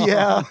long.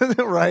 Yeah,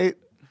 right.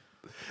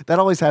 That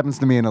always happens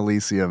to me in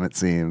Elysium, it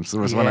seems. It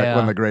was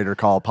when the greater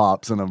call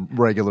pops in a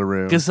regular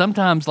room. Because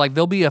sometimes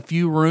there'll be a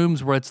few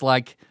rooms where it's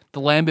the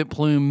Lambent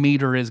Plume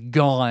meter is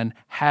gone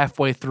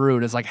halfway through.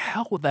 And it's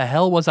how the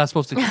hell was I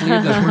supposed to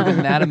clear this room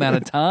in that amount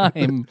of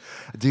time?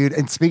 Dude,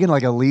 and speaking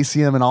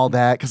Elysium and all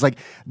that, because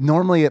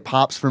normally it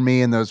pops for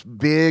me in those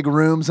big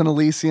rooms in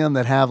Elysium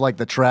that have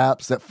the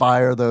traps that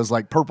fire those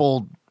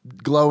purple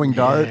glowing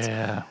darts.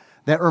 Yeah.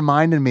 That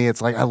reminded me, it's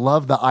I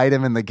love the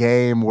item in the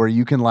game where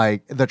you can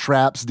the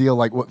traps deal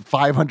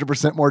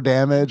 500% more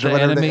damage or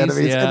whatever the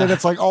enemies. Yeah. And then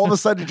it's all of a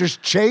sudden it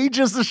just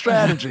changes the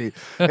strategy.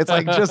 It's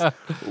just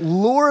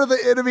lure the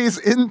enemies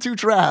into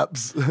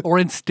traps. Or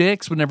in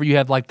Styx, whenever you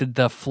have the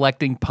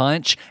deflecting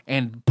punch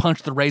and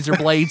punch the razor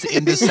blades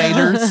into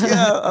satyrs.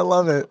 Yeah, I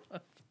love it.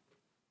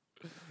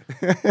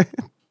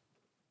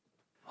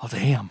 Oh,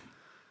 damn.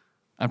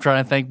 I'm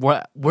trying to think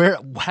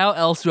how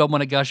else do I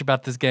want to gush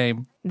about this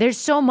game? There's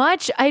so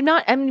much.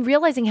 I'm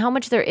realizing how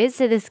much there is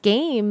to this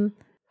game.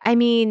 I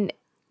mean,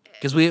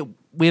 because we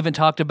haven't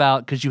talked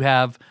about, because you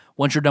have,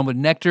 once you're done with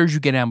nectars,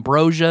 you get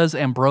ambrosias.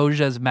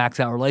 Ambrosias max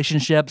out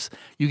relationships.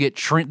 You get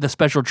the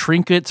special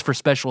trinkets for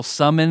special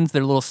summons.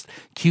 They're little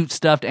cute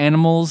stuffed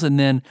animals, and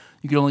then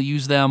you can only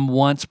use them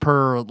once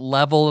per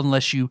level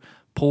unless you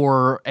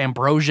pour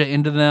ambrosia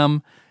into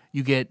them.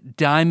 You get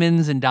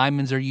diamonds, and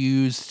diamonds are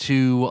used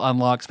to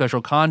unlock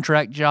special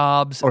contract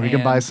jobs. Or you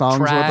can buy songs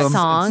with them.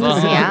 Songs,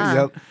 yeah.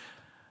 Yep.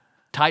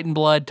 Titan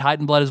Blood.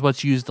 Titan Blood is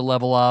what's used to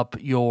level up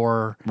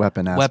your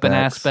weapon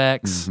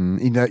aspects.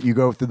 Mm-hmm. You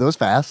go through those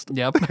fast.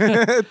 Yep.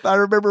 I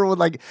remember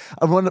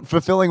when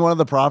fulfilling one of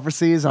the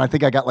prophecies, and I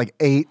think I got like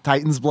 8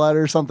 Titan's Blood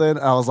or something. And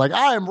I was like,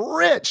 I am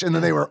rich, and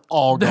then they were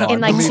all gone In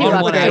like 2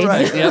 upgrades.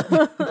 Right. Yep.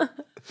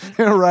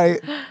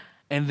 Right.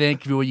 And then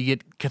when you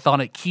get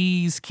chthonic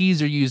keys,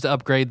 keys are used to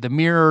upgrade the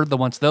mirror.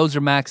 Once those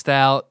are maxed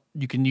out,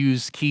 you can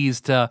use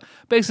keys to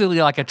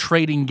basically like a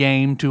trading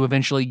game to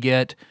eventually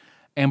get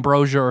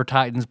Ambrosia or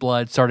Titan's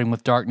Blood, starting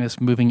with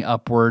darkness, moving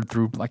upward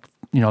through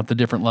the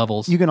different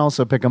levels. You can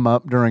also pick them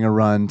up during a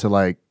run to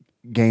like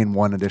gain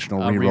 1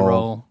 additional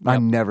reroll. Yep. I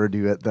never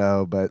do it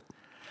though, but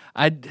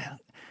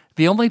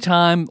the only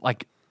time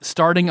like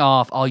starting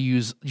off, I'll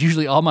use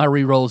usually all my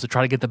rerolls to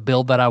try to get the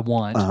build that I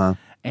want.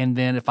 And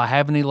then if I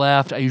have any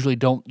left, I usually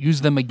don't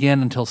use them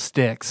again until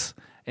Styx,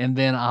 and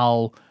then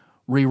I'll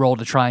reroll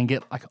to try and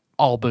get like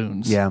all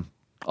boons. Yeah.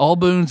 All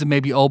boons and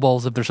maybe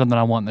obols if there's something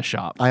I want in the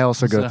shop. I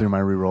also go through my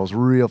rerolls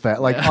real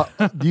fast. Like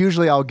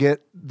usually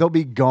they'll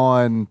be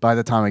gone by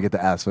the time I get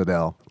to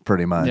Asphodel,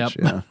 pretty much.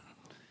 Yep.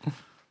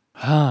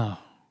 Yeah.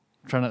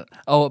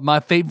 My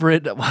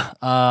favorite, one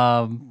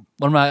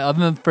of my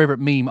other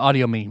favorite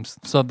audio memes.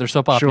 So they're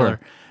so popular. Sure.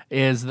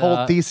 Is the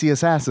Hold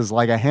Theseus' asses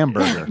like a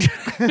hamburger.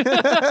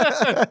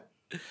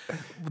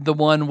 the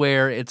one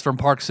where it's from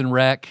Parks and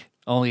Rec,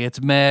 only it's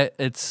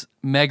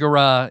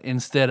Megara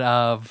instead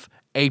of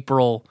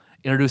April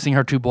introducing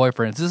her 2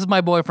 boyfriends. This is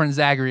my boyfriend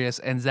Zagreus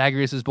and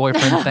Zagreus'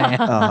 boyfriend Than.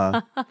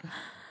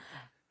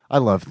 I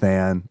love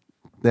Than.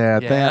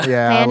 Yeah, Than.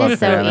 Yeah, Than I love is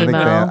so Than.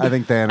 emo. I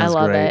think Than is I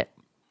love great. it.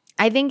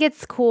 I think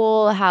it's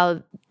cool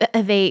how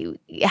they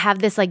have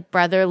this like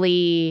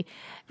brotherly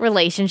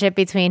relationship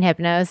between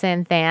Hypnos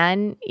and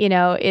Than.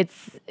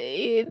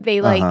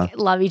 They like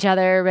love each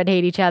other but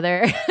hate each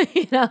other.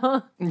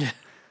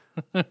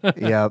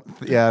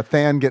 Yeah,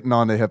 Than getting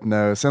onto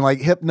Hypnos, and like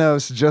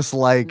Hypnos just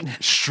like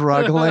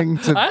struggling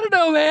to I don't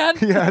know, man.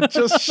 yeah,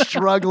 just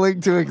struggling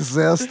to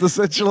exist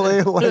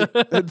essentially, like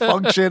and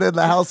function in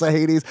the House of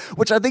Hades,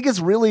 which I think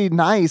is really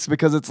nice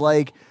because it's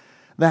like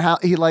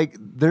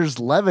there's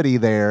levity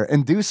there,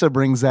 and Dusa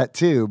brings that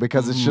too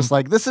because it's just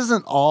like this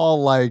isn't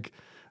all like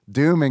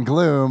doom and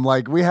gloom.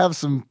 Like we have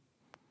some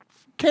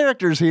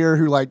characters here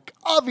who like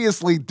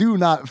obviously do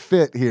not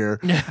fit here,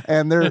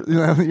 and they're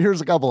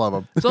here's a couple of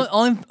them. So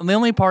the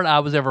only part I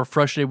was ever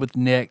frustrated with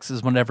Nyx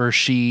is whenever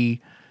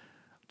she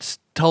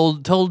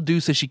told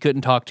Dusa she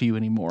couldn't talk to you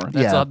anymore.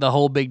 That's the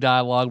whole big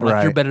dialogue.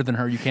 Like you're better than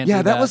her. You can't. Yeah,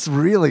 do that. that was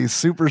really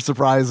super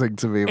surprising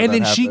to me. And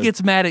then she happened.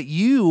 gets mad at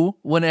you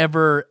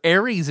whenever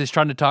Ares is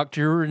trying to talk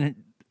to her, and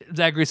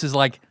Zagreus is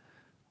like,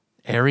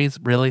 Ares,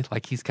 really?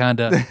 Like he's kind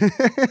of.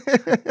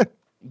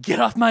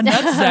 Get off my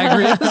nuts,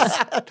 Zagreus.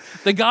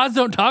 The gods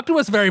don't talk to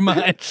us very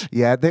much.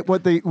 Yeah, I don't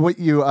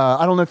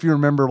know if you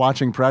remember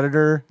watching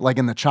Predator, like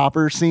in the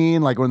chopper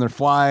scene, like when they're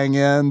flying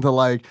in to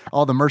like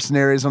all the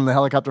mercenaries on the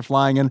helicopter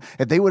flying in.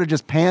 If they would have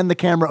just panned the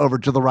camera over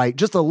to the right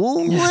just a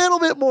little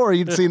bit more,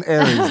 you'd seen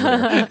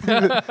Ares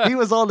there. He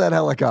was on that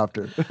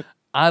helicopter.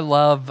 I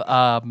love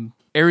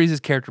Ares'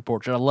 character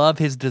portrait. I love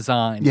his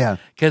design. Yeah.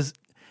 Because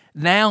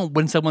now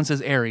when someone says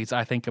Ares,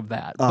 I think of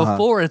that.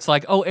 Before it's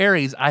like, oh,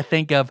 Ares, I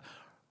think of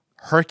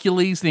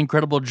Hercules, The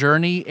Incredible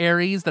Journey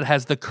Ares that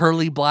has the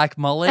curly black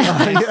mullet,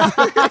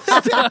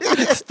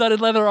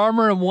 studded leather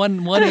armor, and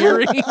one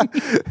earring.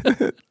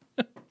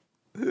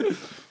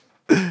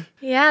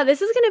 Yeah,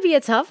 this is going to be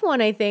a tough one,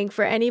 I think,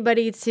 for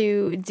anybody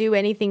to do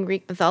anything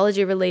Greek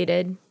mythology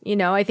related.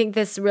 I think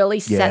this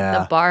really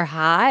set the bar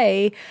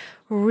high,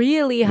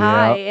 really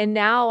high. Yeah. And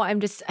now I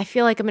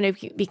feel like I'm going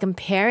to be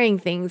comparing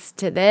things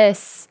to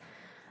this,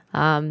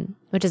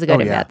 which is a good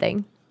and bad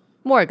thing.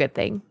 More a good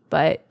thing.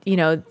 But,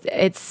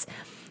 it's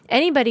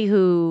anybody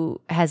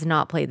who has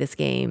not played this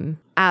game,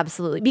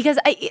 absolutely. Because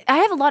I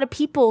have a lot of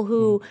people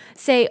who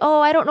say, oh,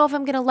 I don't know if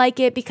I'm going to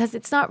like it because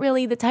it's not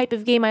really the type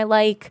of game I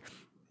like.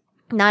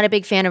 Not a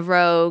big fan of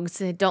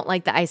rogues. Don't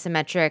like the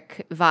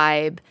isometric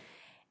vibe.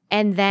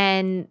 And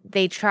then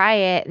they try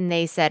it and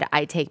they said,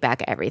 I take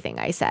back everything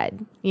I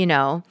said.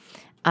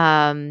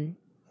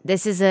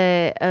 This is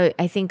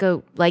I think,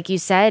 like you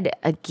said,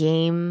 a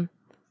game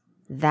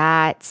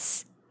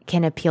that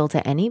can appeal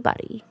to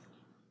anybody.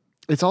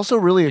 It's also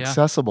really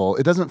accessible.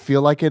 It doesn't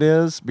feel like it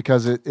is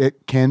because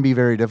it can be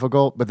very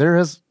difficult, but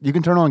you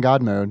can turn on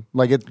God mode.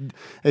 Like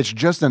it's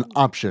just an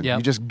option. Yep.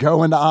 You just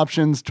go into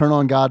options, turn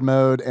on God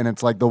mode, and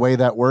it's like the way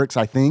that works,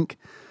 I think,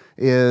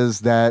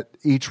 is that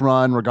each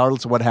run,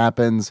 regardless of what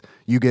happens,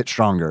 you get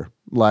stronger.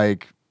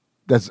 Like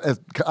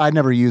I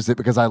never used it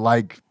because I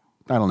like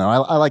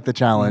the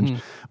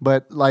challenge,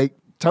 but like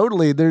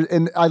totally.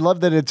 And I love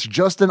that it's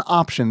just an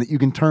option that you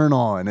can turn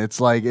on. It's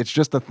like it's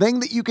just a thing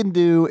that you can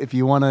do if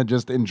you want to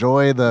just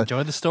enjoy the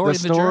story,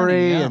 the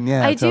journey. And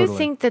I totally. do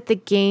think that the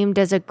game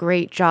does a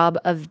great job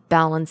of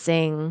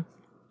balancing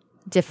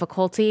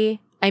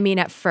difficulty. I mean,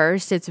 at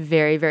first it's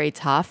very, very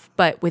tough,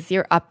 but with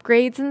your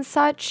upgrades and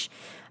such,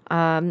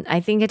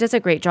 I think it does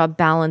a great job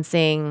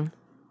balancing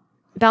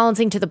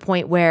to the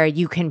point where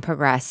you can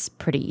progress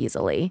pretty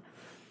easily.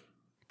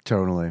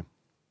 Totally.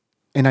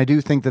 And I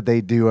do think that they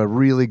do a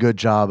really good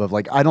job of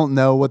like I don't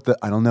know what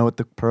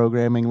the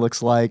programming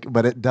looks like,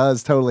 but it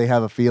does totally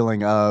have a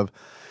feeling of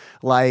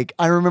like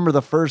I remember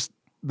the first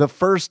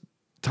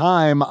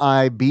time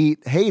I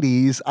beat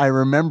Hades, I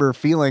remember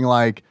feeling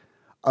like,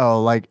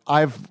 oh, like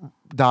I've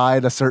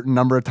died a certain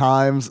number of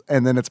times,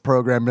 and then it's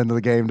programmed into the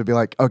game to be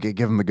like, okay,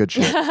 give him the good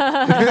shit.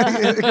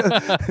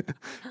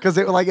 Because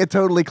it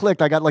totally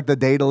clicked. I got like the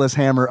Daedalus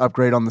hammer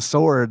upgrade on the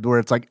sword, where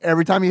it's like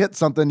every time you hit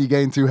something, you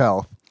gain 2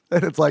 health,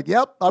 and it's like,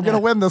 yep, I'm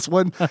gonna win this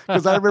one.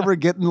 Because I remember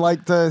getting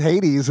like to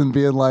Hades and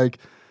being like,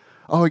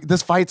 oh,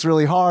 this fight's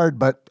really hard,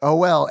 but oh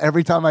well,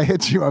 every time I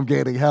hit you, I'm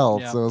gaining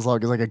health. Yeah. So as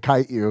long as I can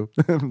kite you.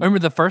 I remember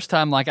the first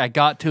time, like I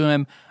got to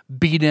him,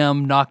 beat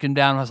him, knocked him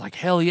down. I was like,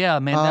 hell yeah,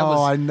 man, that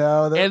was. I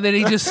know. And then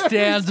he just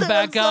stands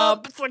back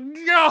up. It's like,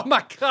 oh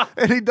my god!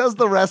 And he does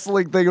the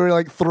wrestling thing where he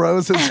like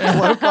throws his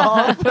cloak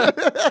off.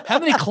 How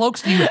many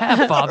cloaks do you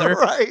have, Father?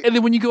 Right. And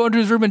then when you go into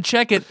his room and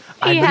check it,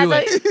 I He has knew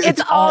it.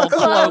 it's all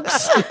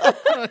cloaks.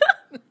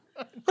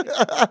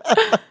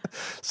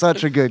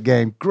 Such a good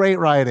game. Great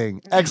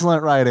writing.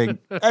 Excellent writing.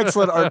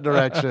 Excellent art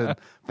direction.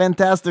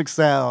 Fantastic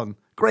sound.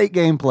 Great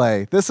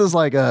gameplay. This is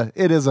like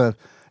it's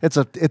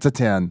a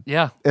 10.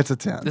 Yeah. It's a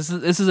 10. This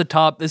is a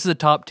top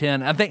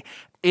 10. I think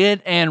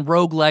it and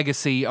Rogue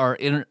Legacy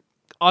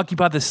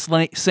occupy the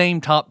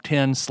same top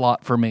 10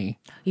 slot for me.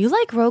 You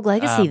like Rogue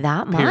Legacy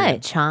that period.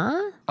 much,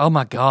 huh? Oh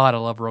my god, I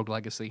love Rogue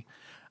Legacy.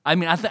 I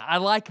mean, I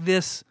like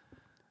this.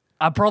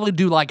 I probably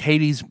do like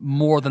Hades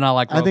more than I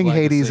like Rogue I think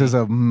Legacy. Hades is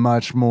a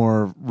much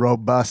more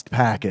robust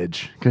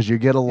package because you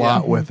get a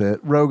lot with it.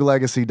 Rogue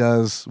Legacy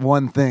does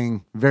one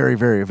thing very,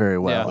 very, very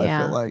well, Yeah.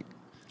 I feel like.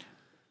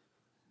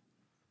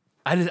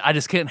 I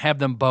just can't have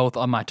them both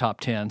on my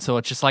top 10. So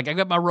it's just like I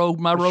got my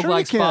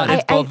roguelike you can. spot.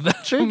 It's both of them.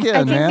 Sure you can, I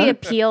think man. the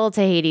appeal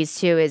to Hades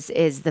too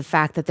is the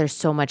fact that there's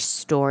so much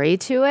story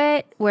to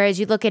it.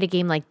 Whereas you look at a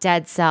game like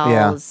Dead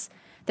Cells,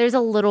 there's a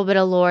little bit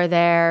of lore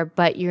there,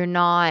 but you're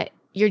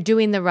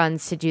doing the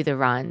runs to do the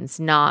runs,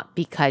 not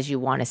because you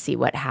want to see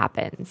what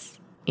happens.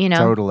 You know?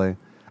 Totally.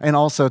 And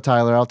also,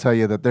 Tyler, I'll tell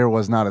you that there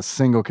was not a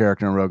single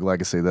character in Rogue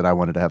Legacy that I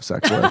wanted to have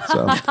sex with.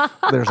 So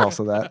there's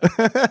also that.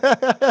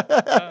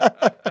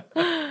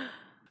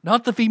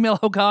 Not the female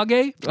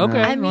Hokage?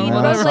 Okay. I mean,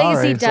 well, Rogue sorry,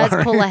 Legacy does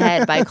sorry. pull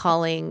ahead by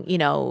calling,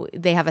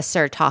 they have a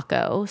Sir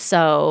Taco.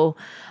 So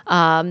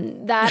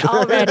that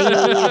already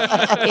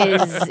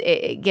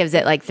it gives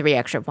it like 3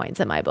 extra points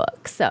in my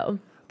book. So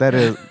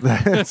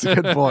That's a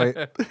good point.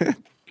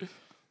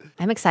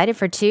 I'm excited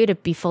for 2 to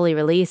be fully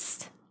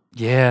released.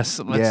 Yes.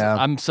 Yeah.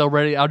 I'm so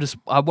ready. I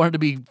want it to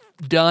be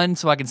done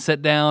so I can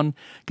sit down.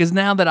 Because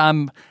now that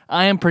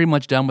I am pretty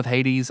much done with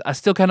Hades, I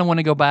still kind of want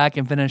to go back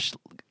and finish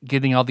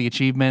getting all the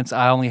achievements.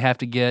 I only have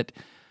to get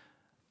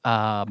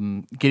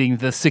getting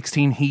the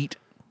 16 heat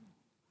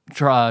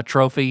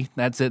trophy.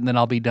 That's it, and then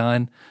I'll be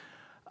done.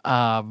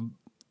 Bad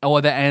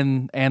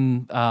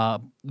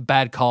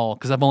Call,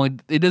 because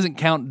it doesn't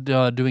count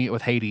doing it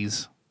with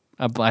Hades.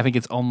 I think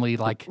it's only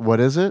like What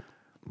is it?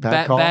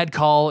 Bad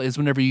Call is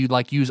whenever you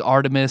like use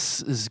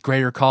Artemis'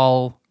 greater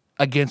call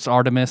against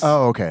Artemis.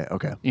 Oh, okay.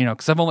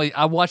 Because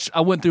I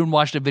went through and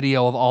watched a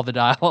video of all the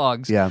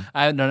dialogues. Yeah.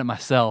 I haven't done it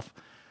myself.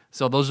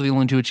 So those are the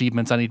only 2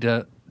 achievements I need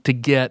to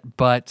get,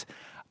 but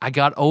I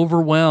got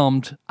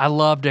overwhelmed. I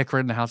love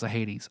decorating the House of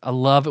Hades. I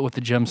love it with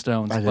the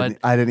gemstones,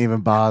 I didn't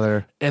even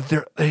bother.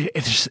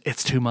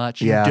 it's too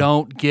much. Yeah. You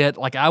don't get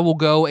I will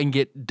go and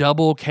get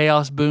double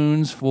chaos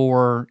boons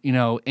for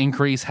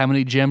increase how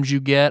many gems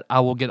you get. I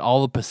will get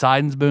all the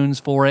Poseidon's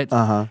boons for it,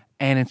 and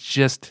it's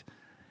just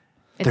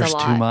It's there's a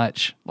too lot.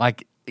 much.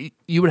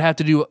 You would have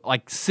to do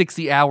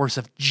 60 hours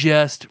of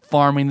just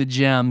farming the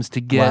gems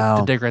to get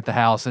to decorate the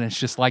house, and it's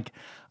just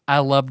I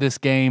love this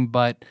game,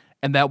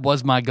 and that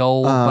was my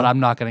goal, but I'm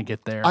not going to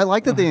get there. I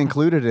like that they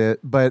included it,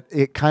 but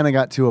it kind of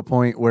got to a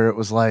point where it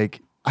was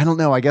like, I don't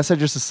know. I guess I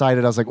just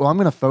decided, I was like, well, I'm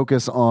going to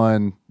focus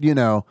on,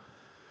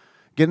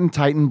 getting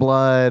Titan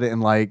blood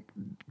and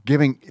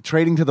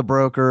trading to the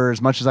broker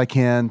as much as I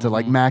can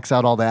to max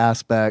out all the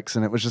aspects.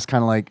 And it was just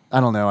kind of I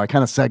don't know. I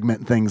kind of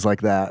segment things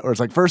like that, or it's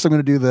like, first I'm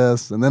going to do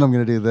this, and then I'm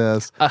going to do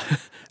this.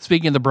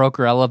 Speaking of the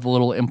broker, I love the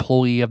little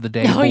employee of the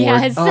day board.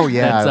 Yes. Oh,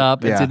 yeah. That's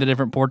up and Yeah. see the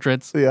different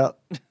portraits. Yeah.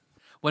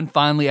 When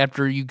finally,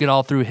 after you get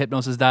all through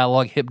Hypnos'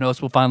 dialogue,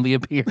 Hypnos will finally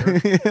appear.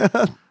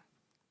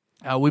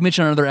 We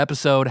mentioned in another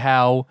episode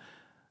how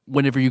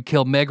whenever you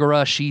kill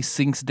Megara, she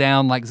sinks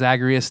down like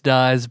Zagreus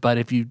does, but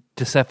if you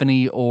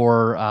Tisiphone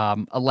or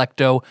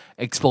Electo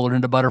explode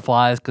into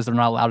butterflies because they're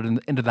not allowed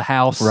into the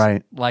house,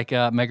 Right. like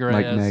Megara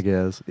Like is. Meg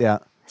is. Yeah.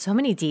 So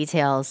many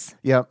details.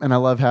 Yep, and I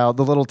love how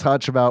the little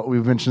touch about,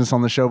 we've mentioned this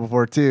on the show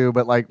before too,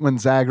 but when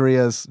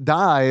Zagreus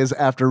dies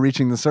after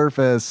reaching the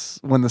surface,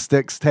 when the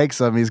Styx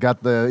takes him, he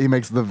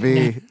makes the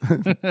V,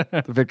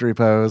 the victory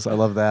pose. I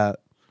love that.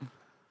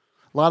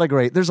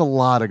 There's a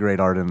lot of great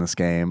art in this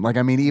game.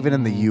 Even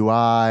in the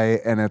UI,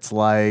 and it's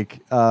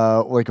like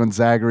when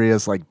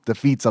Zagreus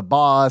defeats a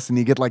boss, and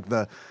you get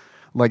the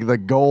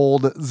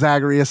gold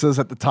Zagreus's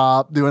at the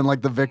top doing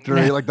the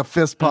victory, the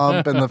fist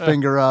pump and the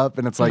finger up,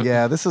 and it's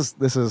yeah, this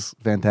is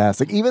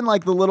fantastic. Even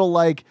the little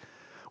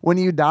when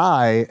you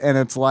die and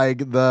it's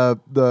like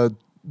the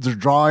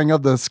drawing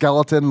of the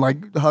skeleton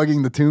like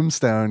hugging the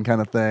tombstone kind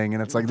of thing,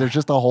 and it's like there's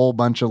just a whole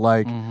bunch of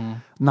like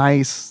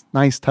nice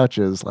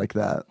touches like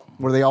that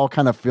where they all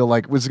kind of feel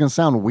like, which is going to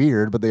sound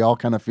weird, but they all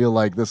kind of feel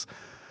like this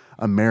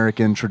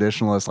American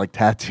traditionalist like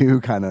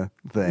tattoo kind of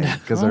thing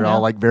because they're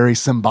all like very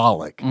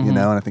symbolic, you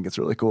know, and I think it's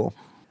really cool.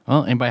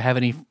 Well, anybody have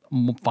any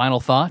final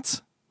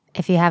thoughts?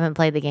 If you haven't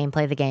played the game,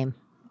 play the game.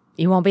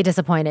 You won't be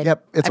disappointed.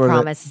 Yep, it's I worth it.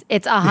 promise.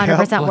 It's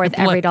 100% worth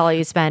every dollar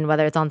you spend,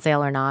 whether it's on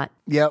sale or not.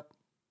 Yep.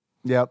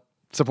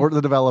 Support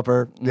the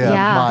developer.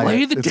 Yeah. buy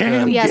Play it. the It's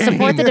damn good. Yeah, game.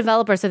 support the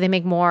developer so they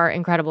make more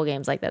incredible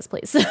games like this,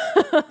 please.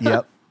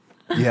 Yep.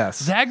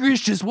 Yes.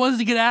 Zagreus just wants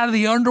to get out of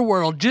the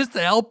underworld just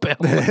to help him.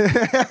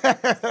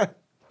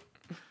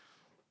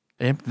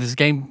 And this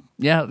game,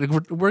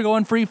 we're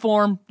going free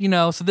form, you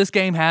know, so this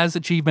game has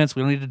achievements.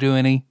 We don't need to do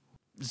any.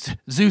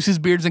 Zeus's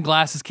beards and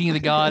glasses, king of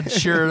the gods.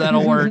 Sure,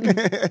 that'll work.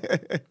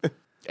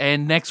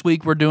 And next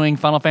week we're doing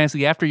Final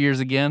Fantasy After Years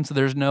again, so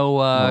there's no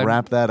We'll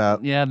wrap that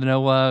up.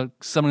 no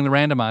summoning the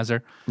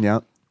randomizer.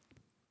 Yep.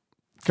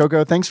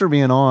 Coco, thanks for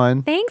being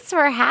on. Thanks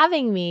for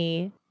having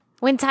me.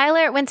 When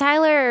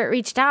Tyler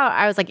reached out,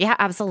 I was like, yeah,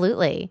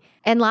 absolutely.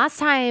 And last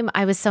time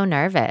I was so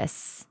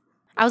nervous.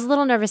 I was a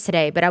little nervous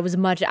today, but I was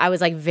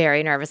like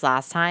very nervous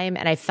last time,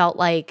 and I felt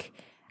like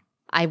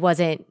I was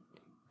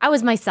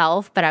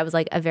myself, but I was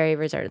like a very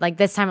reserved. Like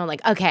this time I'm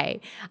like, okay,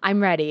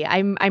 I'm ready.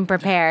 I'm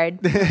prepared.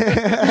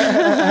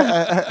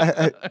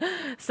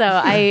 So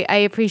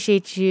I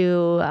appreciate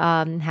you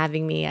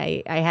having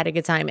me. I had a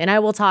good time, and I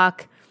will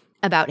talk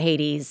about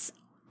Hades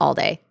all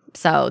day.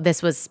 So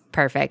this was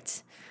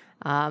perfect.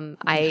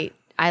 I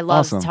love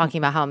Awesome. talking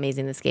about how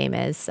amazing this game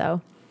is.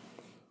 So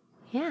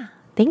yeah,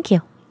 thank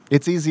you.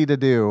 It's easy to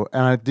do,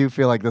 and I do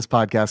feel like this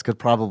podcast could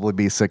probably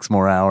be 6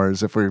 more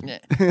hours if we're...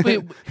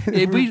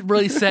 If we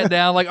really sat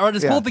down, like, all right,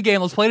 let's pull up the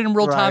game, let's play it in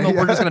real time, Right. and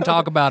we're just going to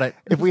talk about it.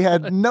 If we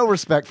had no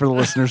respect for the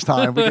listeners'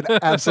 time, we could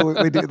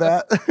absolutely do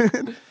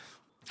that.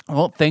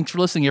 Well, thanks for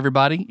listening,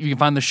 everybody. You can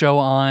find the show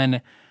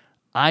on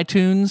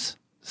iTunes,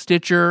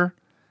 Stitcher.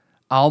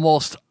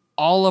 Almost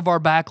all of our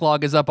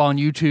backlog is up on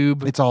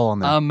YouTube. It's all on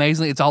there.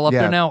 Amazingly, it's all up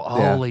there now.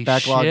 Holy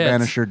Backlog shit.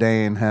 Banisher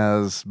Dane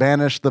has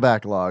banished the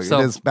backlog.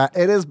 So-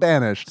 it is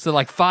banished. So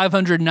like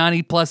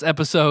 590 plus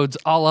episodes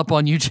all up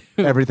on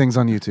YouTube. Everything's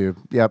on YouTube.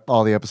 Yep,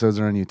 all the episodes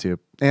are on YouTube.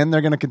 And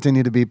they're going to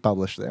continue to be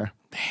published there.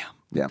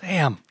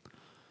 Damn.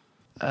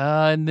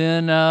 And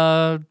then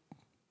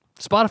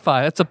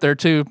Spotify, that's up there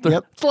too.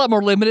 Yep. It's a lot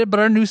more limited,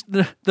 but our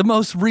the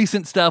most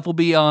recent stuff will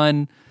be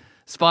on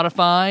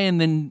Spotify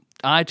and then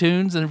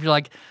iTunes. And if you're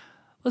like,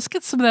 let's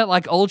get some of that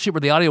like old shit where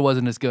the audio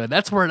wasn't as good.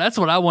 That's what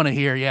I want to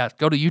hear. Yeah,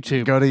 go to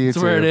YouTube. Go to YouTube.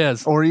 That's where it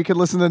is. Or you could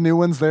listen to new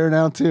ones there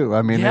now too.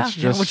 I mean, it's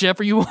just...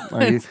 whichever you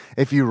want.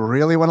 if you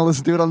really want to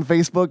listen to it on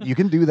Facebook, you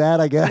can do that,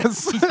 I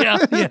guess.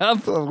 yeah.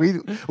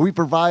 We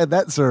provide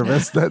that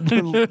service.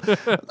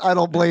 That I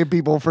don't blame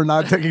people for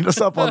not taking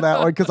us up on that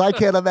one, because I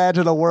can't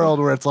imagine a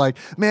world where it's like,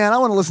 man, I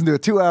want to listen to a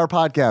 2-hour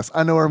podcast.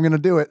 I know where I'm going to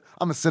do it.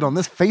 I'm going to sit on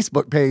this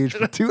Facebook page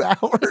for 2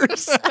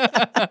 hours.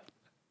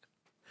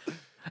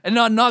 And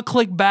not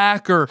click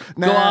back or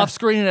go off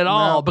screen at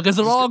all, because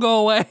it'll all go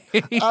away.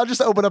 I'll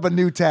just open up a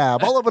new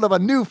tab. I'll open up a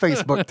new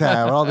Facebook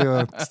tab. I'll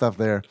do stuff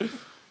there.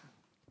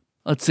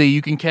 Let's see.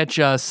 You can catch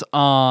us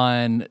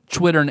on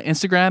Twitter and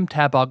Instagram,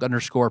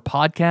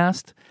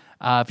 tabog_podcast.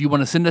 If you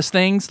want to send us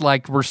things,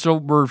 like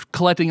we're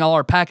collecting all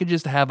our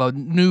packages to have a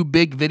new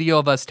big video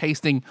of us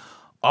tasting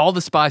all the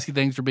spicy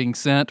things are being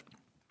sent.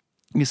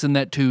 You can send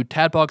that to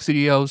Tadpog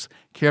Studios,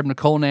 care of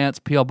Nicole Nance,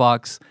 PL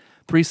Box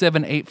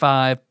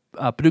 3785,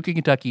 Paducah,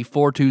 Kentucky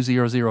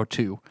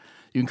 42002. You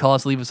can call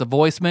us, leave us a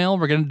voicemail.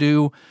 We're going to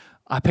do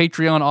a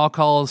Patreon all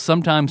calls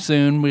sometime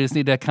soon. We just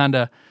need to kind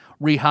of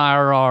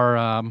rehire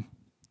our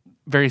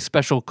very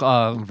special,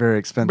 Very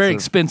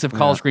expensive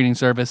call screening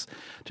service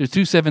to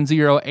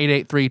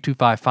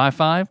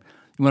 270-883-2555.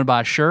 You want to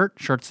buy a shirt,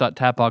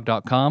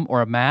 shirts.tapog.com,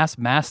 or a mask,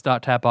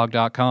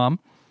 mask.tapog.com.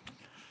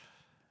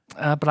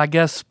 But I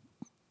guess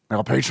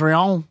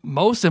Patreon.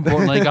 most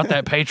importantly, got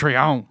that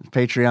Patreon.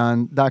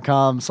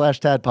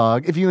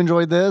 Patreon.com/Tadpog. If you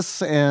enjoyed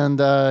this and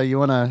you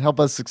want to help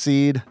us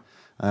succeed,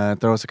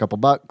 throw us a couple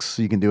bucks.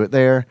 You can do it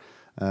there.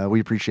 We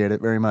appreciate it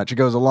very much. It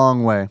goes a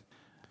long way.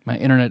 My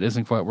internet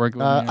isn't quite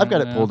working. I've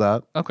got it pulled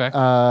up. Okay.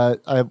 I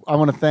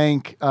want to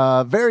thank,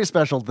 very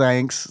special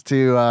thanks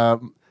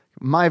to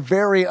my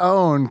very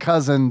own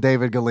cousin,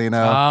 David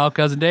Galino. Oh,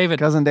 Cousin David.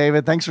 Cousin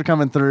David, thanks for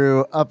coming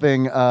through,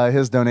 upping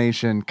his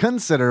donation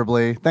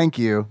considerably. Thank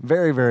you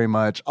very, very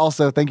much.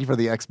 Also, thank you for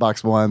the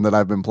Xbox One that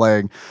I've been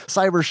playing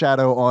Cyber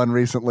Shadow on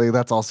recently.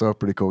 That's also a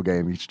pretty cool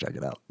game. You should check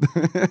it out.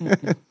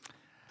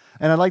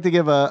 And I'd like to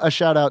give a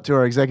shout out to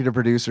our executive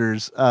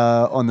producers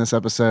on this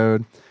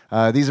episode.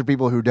 These are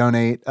people who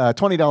donate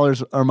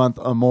 $20 a month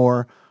or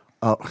more.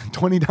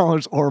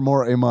 $20 or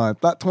more a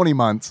month, not 20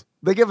 months.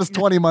 They give us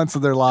 20 months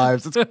of their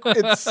lives. It's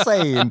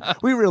insane.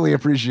 We really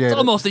appreciate it. It's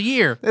almost a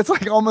year. It's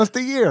like almost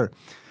a year.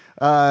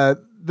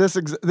 This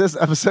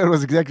episode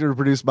was executive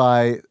produced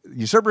by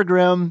Usurper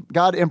Grimm,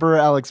 God Emperor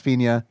Alex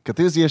Pena,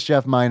 Cthusiast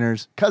Jeff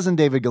Miners, Cousin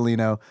David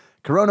Galino,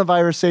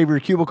 Coronavirus Savior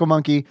Cubicle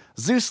Monkey,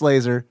 Zeus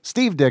Laser,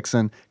 Steve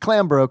Dixon,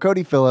 Clambro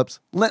Cody Phillips,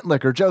 Lint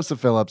Liquor Joseph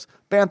Phillips,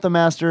 Bantha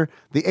Master,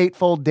 The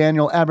Eightfold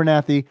Daniel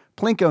Abernathy,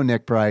 Plinko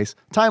Nick Price,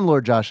 Time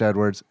Lord Josh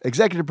Edwards,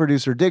 Executive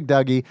Producer Dig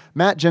Dougie,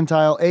 Matt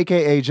Gentile,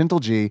 aka Gentle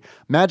G,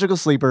 Magical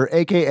Sleeper,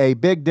 aka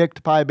Big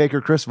Dicked Pie Baker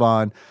Chris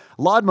Vaughn,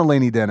 Laud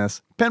Mulaney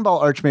Dennis,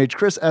 Pinball Archmage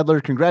Chris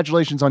Edler,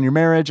 congratulations on your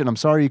marriage, and I'm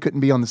sorry you couldn't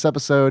be on this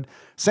episode.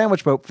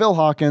 Sandwich Pope Phil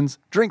Hawkins,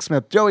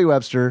 Drinksmith Joey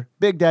Webster,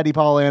 Big Daddy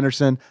Paul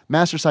Anderson,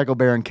 Master Cycle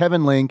Baron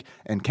Kevin Link,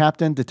 and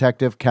Captain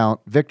Detective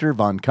Count Victor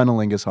von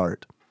Cunnilingus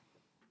Hart.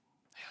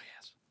 Hell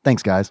yes.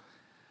 Thanks, guys.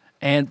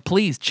 And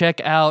please check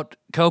out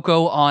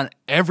Coco on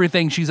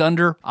everything she's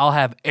under. I'll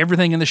have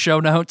everything in the show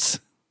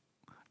notes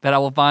that I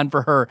will find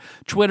for her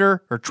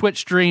Twitter, her Twitch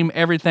stream,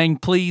 everything.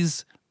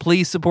 Please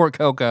support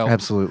Coco.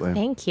 Absolutely.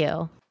 Thank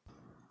you.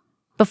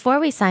 Before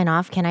we sign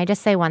off, can I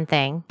just say one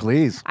thing?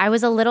 Please. I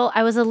was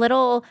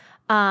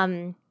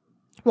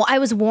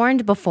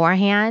warned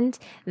beforehand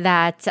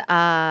that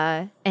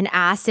and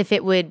asked if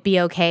it would be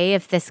okay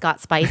if this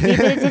got spicy,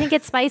 but it didn't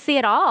get spicy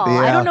at all. Yeah.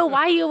 I don't know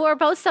why you were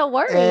both so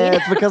worried.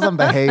 It's because I'm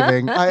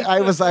behaving.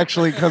 I was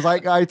actually, because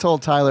I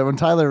told Tyler, when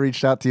Tyler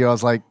reached out to you, I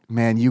was like,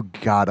 man, you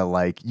gotta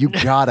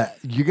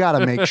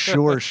make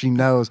sure she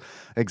knows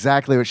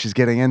exactly what she's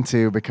getting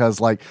into,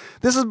 because like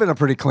this has been a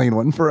pretty clean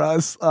one for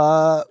us.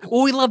 Well,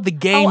 we love the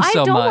game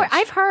so much.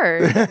 I've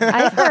heard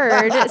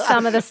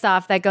some of the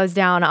stuff that goes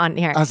down on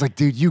here. I was like,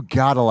 dude, you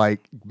gotta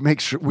like make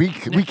sure we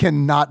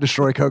cannot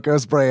destroy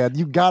Coco's brand.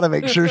 You gotta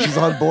make sure she's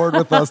on board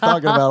with us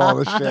talking about all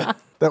the shit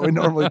that we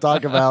normally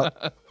talk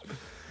about.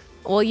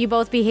 Well, you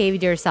both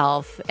behaved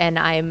yourself, and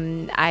I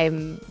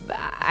don't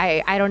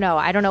know.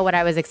 I don't know what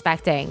I was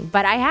expecting,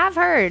 but I have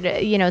heard,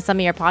 some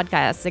of your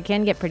podcasts. It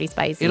can get pretty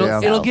spicy.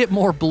 It'll get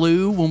more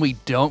blue when we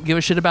don't give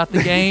a shit about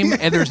the game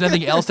and there's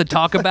nothing else to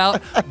talk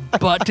about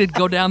but to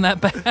go down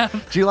that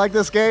path. Do you like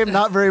this game?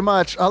 Not very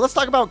much. Let's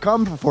talk about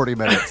cum for 40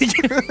 minutes.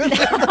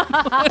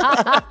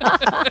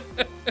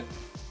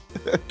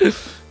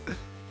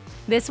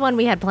 This one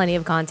we had plenty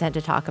of content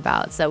to talk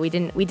about, so we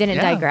didn't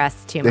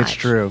digress too much. It's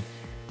true.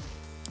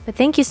 But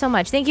thank you so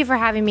much. Thank you for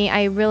having me.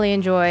 I really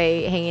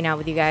enjoy hanging out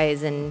with you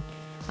guys, and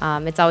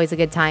it's always a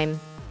good time.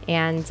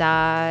 And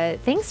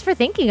thanks for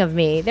thinking of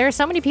me. There are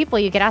so many people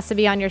you could ask to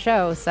be on your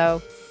show,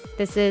 so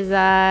this is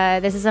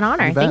an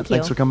honor. Thank you.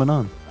 Thanks for coming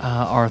on.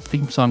 Our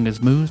theme song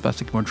is Moves by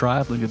Sycamore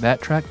Drive. Look at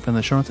that track from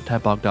the show notes at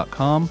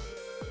tadpog.com.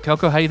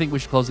 Coco, how do you think we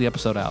should close the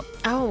episode out?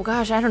 Oh,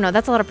 gosh, I don't know.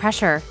 That's a lot of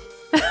pressure.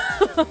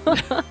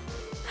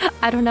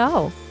 I don't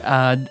know.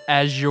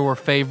 As your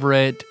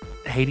favorite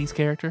Hades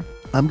character?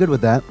 I'm good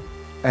with that.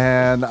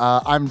 And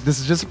this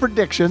is just a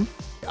prediction.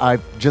 I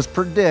just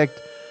predict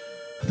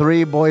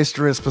 3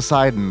 boisterous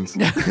Poseidons.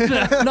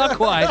 Not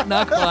quite.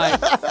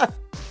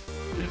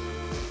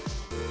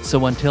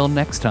 So until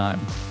next time,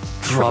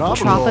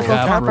 Tropical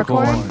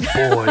Capricorn.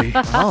 Boy.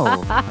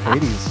 Oh,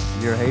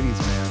 Hades. You're a Hades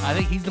man. I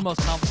think he's the most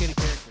complicated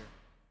character.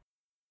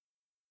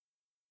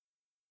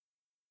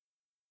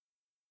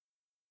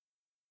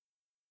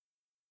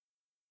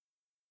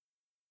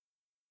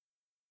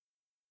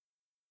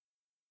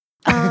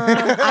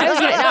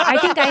 I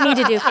think I need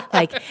to do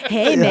like,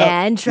 hey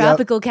man,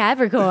 tropical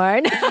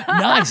Capricorn.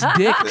 Nice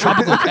dick,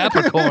 tropical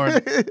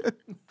Capricorn.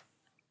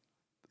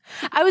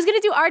 I was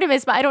gonna do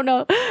Artemis, but I don't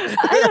know.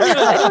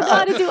 I don't know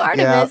how to do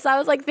Artemis. I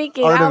was like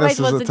thinking, Artemis how am I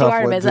supposed to do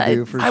Artemis? To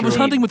do, I was sure.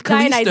 hunting with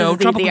Dionysus Callisto, is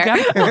tropical easier.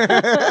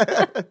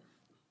 Capricorn.